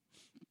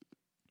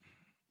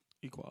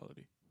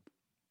 Equality.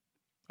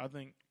 I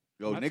think.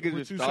 Yo, We're niggas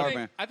is too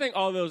starving. I think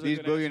all those are These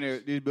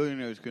good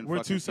billionaires couldn't We're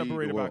fucking too separated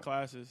feed the by world.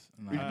 classes.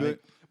 Nah. These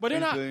but they're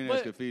not. billionaires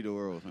But, could feed the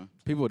world, huh?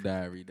 People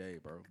die every day,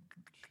 bro.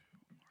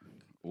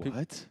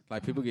 What?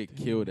 Like people get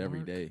killed every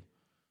day.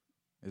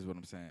 Is what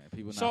I'm saying.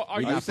 People So not. are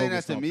we you not saying that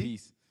focused to on me?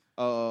 Peace.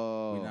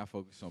 Oh. We're not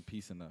focused on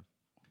peace enough.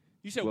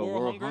 you said Well,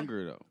 world world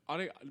hunger? though. Are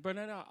they? But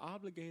they're not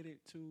obligated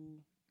to.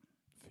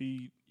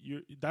 Feed.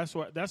 That was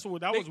what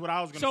I was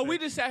going to say. So we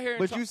just sat here. And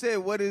But you said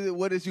what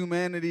is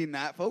humanity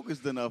not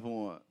focused enough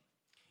on?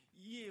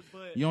 Yeah,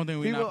 but You don't think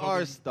we People not are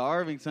focused?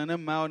 starving, son.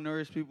 Them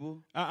malnourished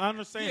people. I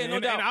understand, Yeah, no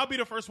and doubt. I'll be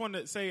the first one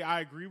to say I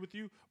agree with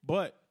you.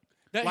 But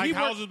That like he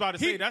House worked- was about to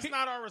he- say, that's he-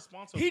 not our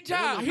responsibility. he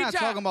job. I'm He not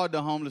job. talking about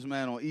the homeless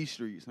man on East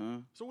Streets, huh?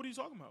 So what are you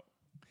talking about?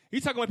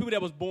 He's talking about people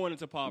that was born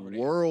into poverty.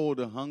 World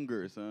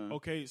hunger, son.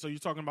 Okay, so you're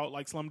talking about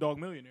like Slumdog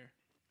Millionaire.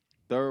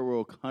 Third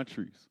world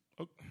countries.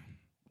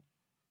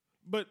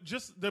 But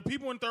just the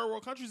people in third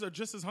world countries are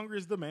just as hungry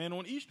as the man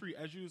on East Street,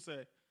 as you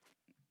said.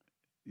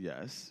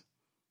 Yes.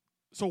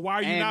 So why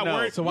are you And not no.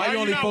 worried? So why you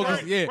only not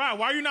focus- worried- yeah. Right,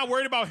 why are you not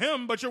worried about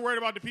him, but you're worried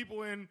about the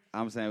people in?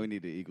 I'm saying we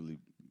need to equally.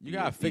 You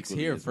gotta fix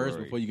here as first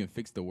worried. before you can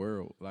fix the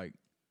world. Like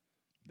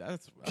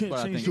that's Can't what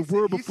I change think. the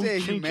world He before said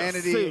you change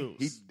humanity. yourselves.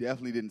 He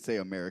definitely didn't say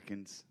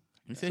Americans.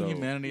 He said So-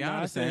 humanity. I Nah,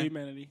 I said understand.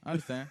 humanity. I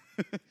understand.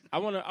 I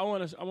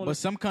want But to.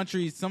 some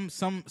countries,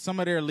 some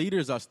of their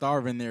leaders are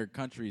starving their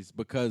countries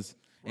because,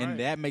 Right. and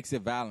that makes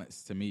it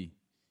violence to me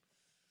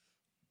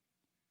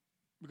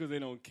Because they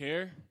don't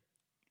care.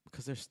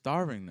 because they're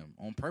starving them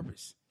on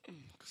purpose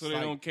So they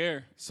don't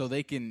care. so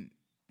they can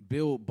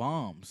build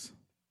bombs.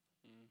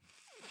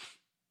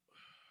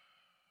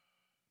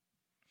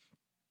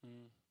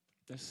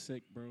 That's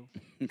sick, bro.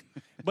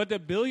 But the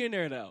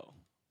billionaire though,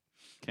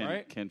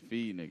 right? Can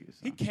feed niggas.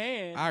 He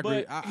can. I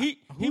agree. But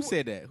he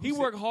said that? Who He said-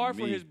 worked hard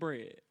for Me. his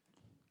bread.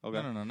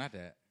 Okay. No, not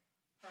that.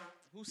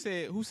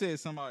 Who said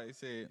somebody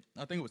said?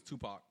 I think it was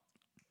Tupac.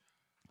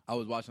 I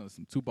was watching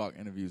some Tupac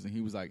interviews, and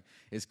he was like,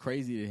 "It's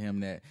crazy to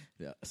him that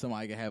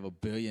somebody can have $1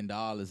 billion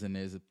and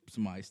there's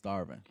somebody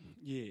starving."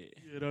 Yeah.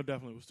 Yeah, that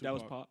definitely was. That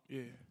was Tupac. Pop.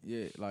 Yeah,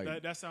 Yeah, like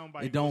that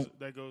soundbite it don't-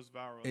 that goes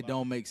viral. a it lot.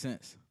 don't make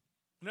sense.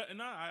 No,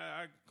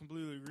 I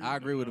completely agree. I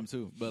agree with him. him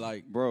too, but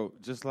like, Bro,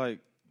 just like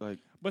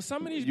But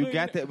some of these you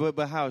got billionaires- that,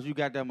 but House, you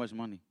got that much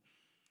money.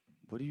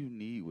 What do you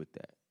need with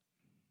that?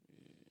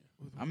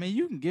 I mean,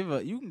 you can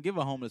give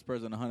a homeless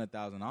person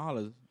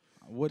 $100,000.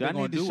 What Do I they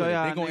gonna need to do? show With it?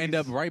 y'all They gonna end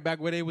up niggas- right back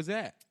where they was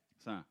at.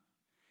 Son,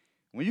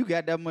 when you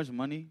got that much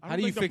money, I How don't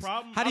do you think the fix-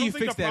 problem- how do I don't you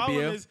think fix the that, problem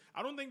BF? is-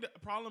 I don't think the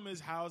problem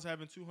is House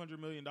having $200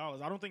 million.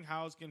 I don't think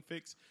House can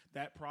fix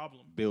that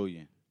problem.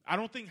 billion. I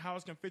don't think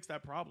House can fix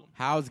that problem.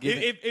 How's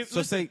giving? If, so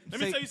listen, say, let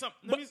me say- tell you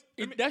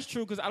something. That's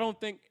true because I don't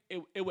think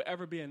it would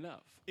ever be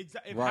enough. If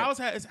Right.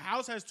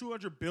 House has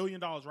 $200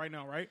 billion right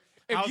now, right?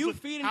 If House you li-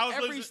 feeding House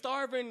every lives-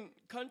 starving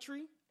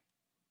country,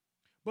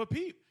 but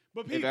Pete,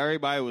 If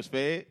everybody was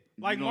fed,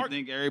 Like you don't Mark-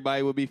 think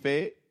everybody would be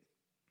fed?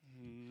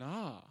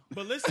 nah.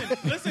 but listen,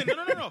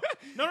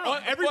 no.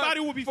 Everybody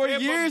will be for fed,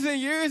 but- years and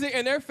years,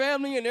 and their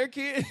family and their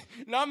kids.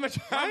 No, I'm not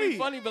trying to be Right.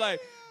 funny, but like.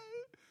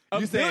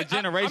 You saying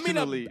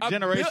generationally?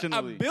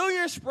 A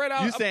billion spread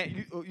out. You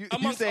saying you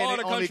amongst saying all it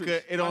the only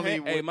countries. could it only Hey,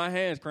 would, my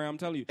hands cramp. I'm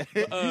telling you.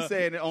 you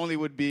saying it only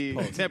would be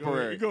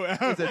temporary. Go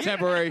ahead. It's a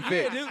temporary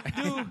fix.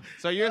 dude,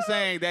 So you're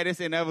saying that it's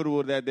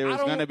inevitable that there's I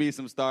don't- going to be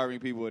some starving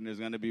people and there's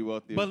going to be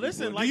wealthy. But people.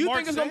 listen, do like you Mark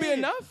think it's gonna be said,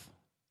 enough?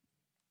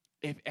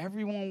 if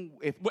Everyone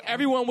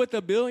with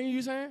 $1 billion,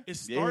 you saying? It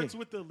starts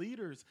with the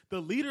leaders.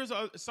 The leaders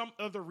are some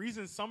of the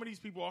reasons some of these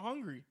people are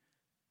hungry.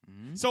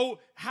 So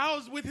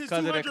House with his 'Cause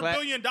of the $200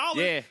 billion,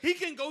 Yeah. he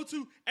can go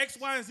to X,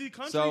 Y, and Z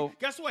country. So-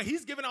 Guess what?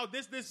 He's giving out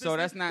this. So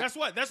that's this. not- Guess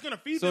what? That's going to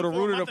feed so them the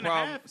for root a of the month and a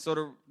problem. half.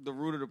 So the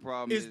root of the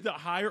problem Is the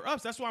higher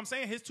ups. That's why I'm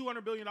saying his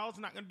 $200 billion is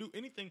not going to do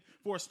anything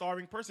for a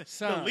starving person.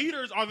 Son. The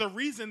leaders are the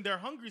reason they're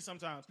hungry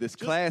sometimes. this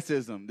Just-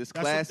 classism, this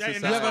That's class what- and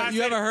society. that's why I You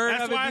said- ever heard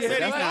that's of it? why I Yeah,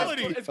 said that's not-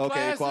 equality. It's Okay,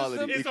 class equality.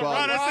 system. It's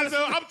Equality. a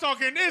racism. I'm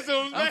talking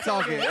isms. I'm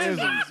talking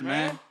isms,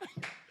 man.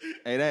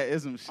 Hey, that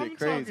ism shit I'm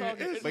crazy.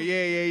 talking isms. But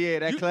yeah.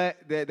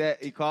 That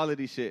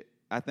equality shit.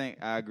 I think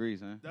I agree,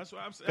 son. That's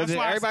what I'm saying. Because That's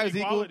why everybody's I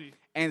said equal. equality.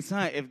 And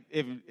son,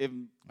 if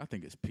I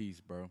think it's peace,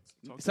 bro.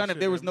 son, if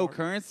there was no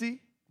currency,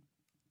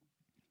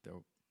 There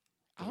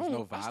I was no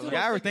don't- I still violence.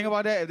 y'all ever think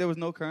about that? If there was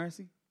no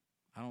currency,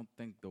 I don't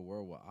think the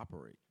world will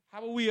operate.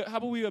 How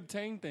would we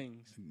obtain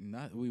things?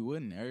 We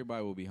wouldn't.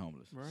 Everybody will be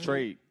homeless.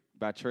 Trade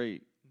by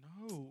trade.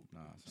 No.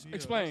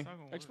 Explain.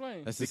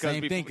 That's the Because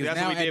same thing. that's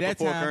now what we at did that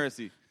before time,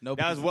 currency. No,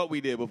 that was what we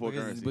did before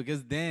currency.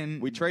 Because then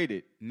We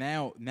traded.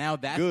 Now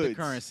that's Goods. the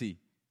currency.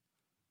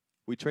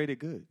 We traded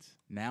goods.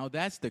 Now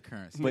that's the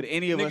currency. But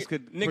any of us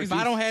could. If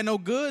I don't have no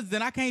goods,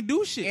 then I can't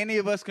do shit. Any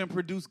of us can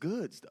produce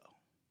goods, though.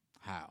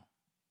 How,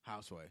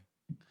 Sway?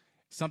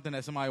 Something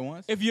that somebody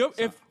wants? Go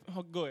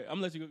ahead.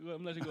 I'm let you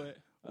go ahead.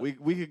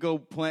 We could go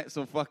plant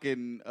some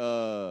fucking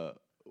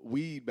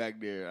weed back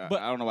there.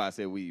 But- I don't know why I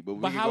said weed, but we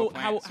But could go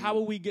plant how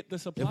will we get the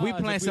supplies?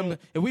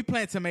 If we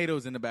plant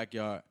tomatoes in the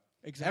backyard,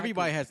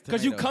 everybody has tomatoes.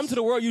 Because you come to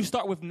the world, you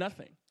start with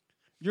nothing.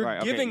 You're Right,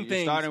 okay, giving you're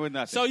things. starting with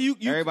nothing. So you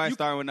everybody's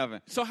starting with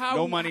nothing. So how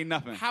no money,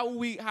 nothing.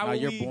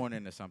 you're born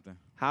into something.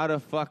 How the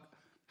fuck?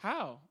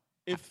 How?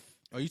 If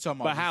Are you talking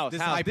But about how?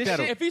 this How? This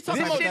hypothetical? shit- if he's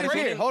talking This about shit is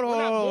trading, here. Hold we're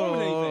not born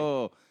with anything.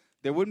 on.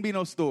 There wouldn't be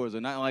no stores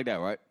or nothing like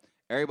that, right?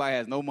 Everybody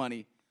has no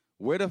money.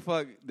 Where the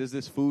fuck does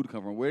this food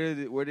come from?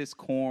 Where this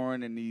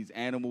corn and these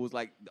animals,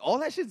 like all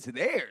that shit's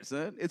there,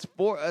 son. It's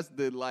for us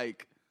to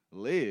like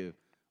live.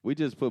 We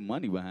just put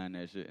money behind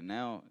that shit, and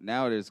now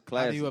there's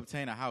class. How do you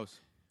obtain a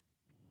house?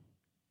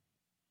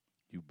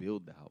 You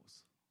build the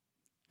house.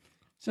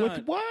 Son,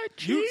 With what?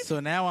 Chief? So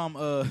now I'm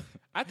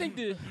I think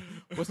the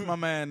what's my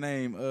man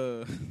name?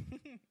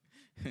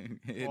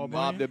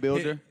 Bob the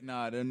Builder. the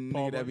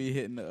nigga that be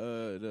hitting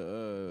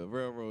the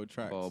railroad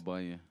tracks. Paul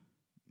Bunyan.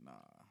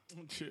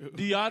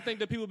 do y'all think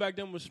that people back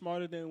then were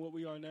smarter than what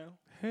we are now?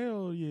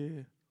 Hell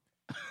yeah.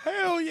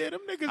 Hell yeah.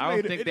 Them niggas I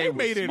made don't think it. they were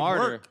made it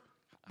smarter, work.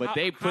 but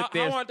they put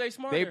how aren't they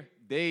smarter?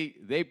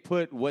 They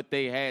put what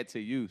they had to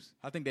use.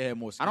 I think they had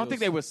more skills. I don't think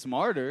they were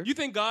smarter. You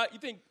think God? You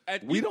think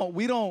we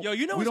don't. Yo,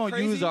 you know we what's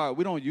don't use crazy?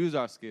 we don't use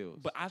our skills.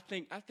 But I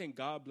think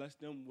God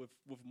blessed them with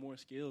more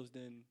skills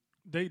than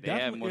They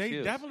had more definitely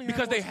skills. because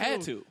had they more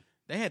had skills. to.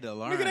 They had to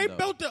learn. Nigga, they though.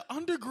 built the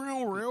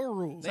underground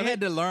railroads. They had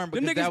to learn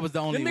because niggas- that was the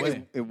only them niggas-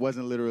 way. It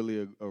wasn't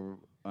literally a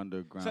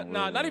underground. So,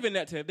 nah, not railroad. even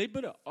that, Ted. They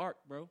built an ark,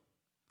 bro.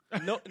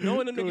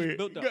 Knowing them niggas ahead.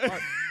 built the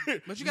ark.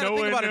 But you gotta No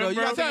think way, about it though. You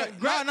bro. gotta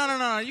think,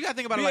 no. You gotta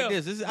think about it like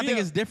Bill, this. I think Bill.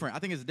 it's different. I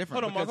think it's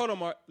different. Hold on,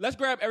 Mark. Let's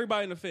grab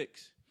everybody in the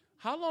fix.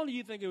 How long do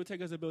you think it would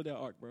take us to build that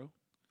ark, bro?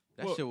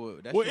 That shit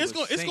would. That Well, shit it's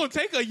would gonna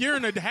sink. take a year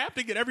and a half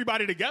to get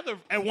everybody together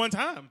at one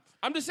time.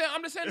 I'm just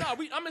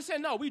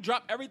saying no. We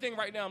drop everything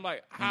right now. I'm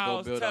like go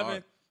House, build an Tevin,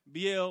 ark.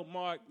 BL,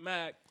 Mark,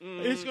 Mac.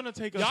 It's gonna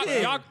take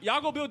us.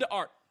 Y'all go build the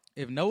ark.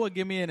 If Noah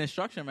give me an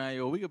instruction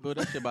manual, we could build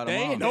that shit by They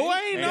tomorrow. ain't No,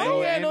 ain't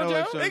no. Ain't no joke.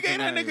 instruction They gave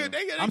that manual. nigga.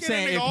 They I'm gave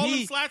saying that nigga if all he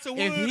the slats of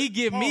wood. if he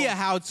give me a Pause.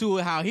 how to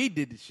of how he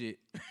did the shit,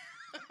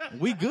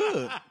 we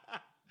good.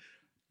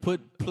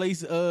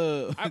 Place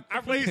I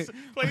place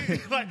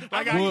like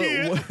I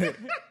can.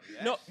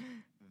 No,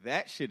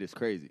 That shit is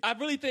crazy. I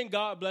really think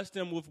God blessed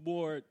them with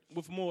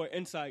more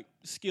insight,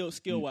 skill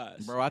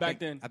wise. Bro, I back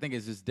think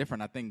it's just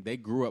different. I think they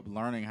grew up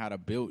learning how to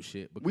build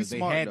shit because they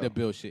smart, had though. to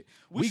build shit.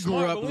 We We grew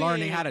smart, up but we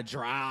learning ain't- how to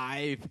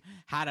drive,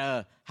 how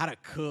to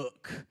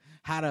cook,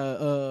 how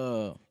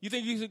to You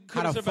think you could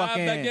How have the survived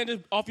back fucking- then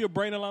just off your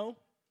brain alone?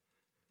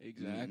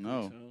 Exactly.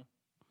 No. son.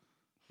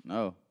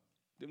 No.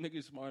 Them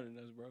niggas smarter than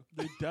us, bro.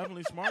 They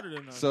definitely smarter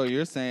than us. So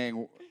you're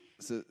saying.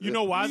 You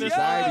know why they're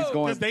society's smart?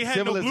 going? 'Cause they had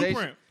no civilization-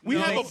 blueprint. We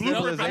you have think a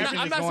blueprint. civilization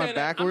I'm is not going saying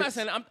backwards.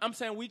 I'm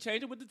saying we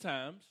change it with the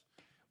times,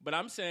 but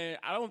I'm saying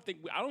I don't.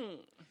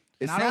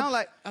 It sounds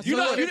like You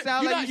know, it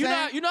sounds like you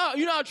saying. you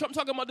know how Trump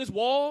talking about this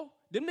wall.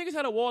 Them niggas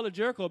had a wall of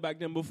Jericho back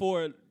then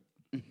before.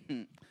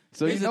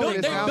 So you They know built- what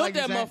it they sounds built like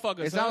that you saying? motherfucker,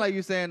 It son. sounds like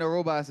you saying the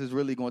robots is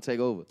really going to take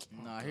over.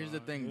 Nah, here's the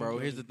thing, bro.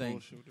 Here's the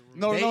thing.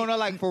 No, They- no,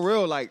 like for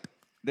real, like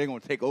they're gonna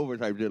take over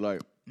type shit,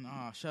 like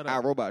Nah, shut our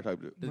up. robot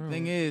type shit. The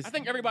thing is, I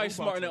think everybody's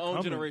smart in their own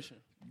coming. generation.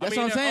 that's I mean,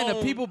 what I'm saying. their The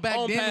own- people back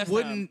own then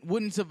pastime.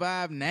 wouldn't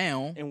survive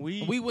now, And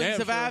we wouldn't damn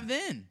survive sure.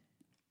 then.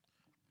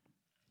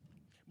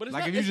 But it's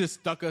Like not, if you it's- just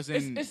stuck us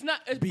in it's not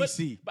it's,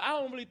 BC. But I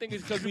don't really think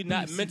it's because we're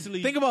not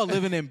mentally. Think about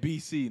living in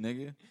BC,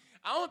 nigga.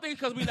 I don't think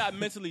it's because we're not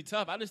mentally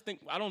tough. I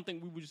don't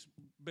think we would just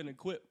been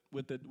equipped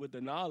with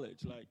the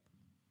knowledge. Like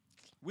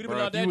we'd have been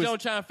Bro, out if there you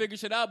was- trying to figure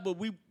shit out, but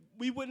we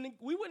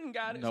wouldn't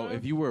got it. No, son.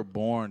 if you were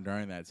born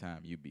during that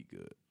time, you'd be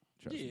good.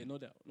 Trust yeah, me. no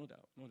doubt.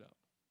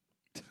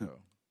 So,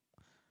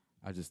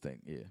 I just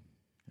think, yeah,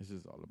 it's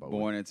just all about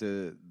Born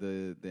into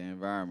the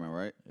environment,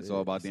 right? It's Yeah,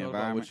 all about the all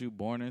environment. what you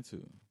born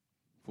into.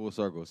 Full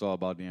circle. It's all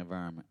about the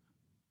environment.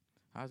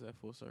 How's that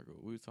full circle?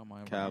 We was talking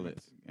about Khaled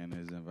environments. and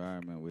his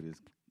environment with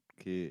his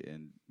kid,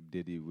 and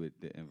Diddy with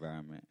the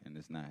environment, and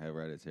it's not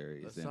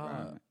hereditary. It's the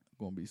environment.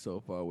 Gonna be so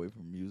far away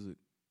from music.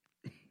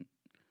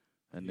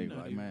 That He nigga, not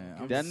like, even man,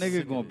 gonna that give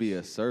nigga a gonna shit. be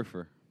a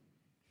surfer.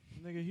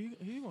 Nigga,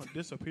 he gonna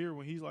disappear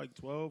when he's like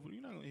 12.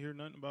 You're not gonna hear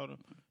nothing about him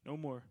no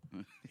more.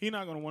 He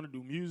not gonna want to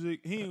do music.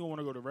 He ain't gonna want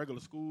to go to regular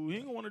school. He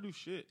ain't gonna want to do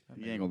shit.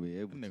 He ain't gonna be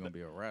able. That nigga to. gonna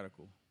be a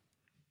radical.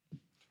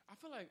 I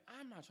feel like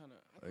I'm not trying to.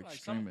 I feel like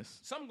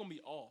Extremist. something gonna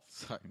be off.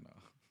 Sorry,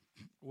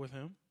 no. With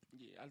him,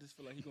 Yeah, I just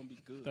feel like he gonna be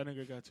good. that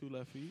nigga got 2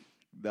 left feet.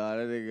 Nah,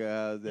 that nigga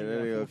out there, that Nigga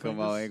got nigga gonna 4 come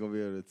out, fingers. ain't gonna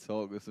be able to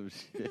talk or some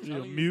shit. Yeah,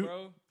 Telling you, mute.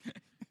 bro.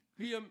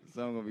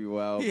 Some gonna be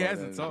wild. He about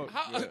hasn't that.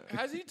 talked.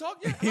 Has he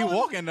talked yet? He How old is-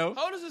 walking though.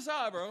 How old is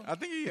Asad, bro? I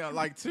think he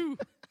like 2.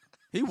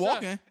 He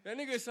walking. That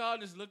nigga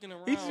Asad just looking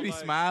around. He just be like,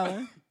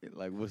 smiling.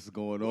 Like, what's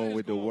going What on is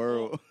with the going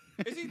world?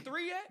 on? Is he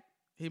 3 yet?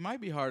 He might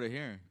be hard of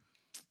hearing.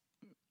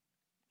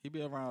 He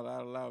be around a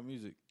lot of loud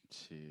music.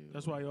 Chill.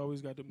 That's why you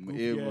always got the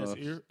goofy Earmuffs. ass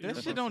ear.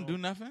 That shit don't do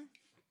nothing.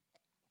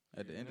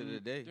 At the end of the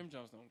day, Them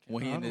jumps don't cancel.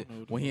 when he I in the don't know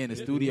what the when he fuck in the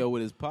they studio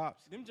with his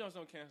pops, Them jumps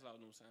don't cancel out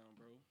no sound,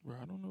 bro. Bro,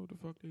 I don't know what the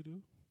fuck they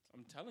do.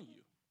 I'm telling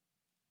you.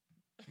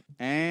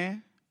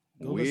 And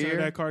Go listen to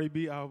weird. that Cardi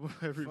B album,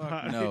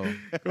 everybody. no.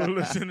 Go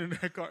listen to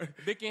that Cardi.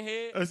 Bick and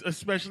head.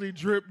 Especially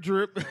Drip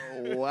Drip.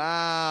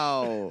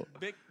 Wow.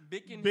 Bick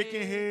and Bick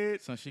and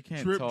Head. So she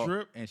can't Drip, talk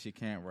drip. and she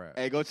can't rap.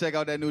 Hey, go check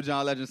out that new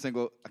John Legend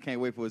single. I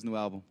can't wait for his new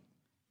album.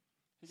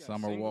 He got a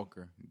Summer single.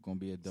 Walker gonna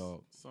be a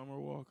dog. Summer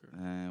Walker.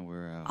 And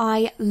we're out.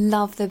 I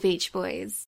love the Beach Boys.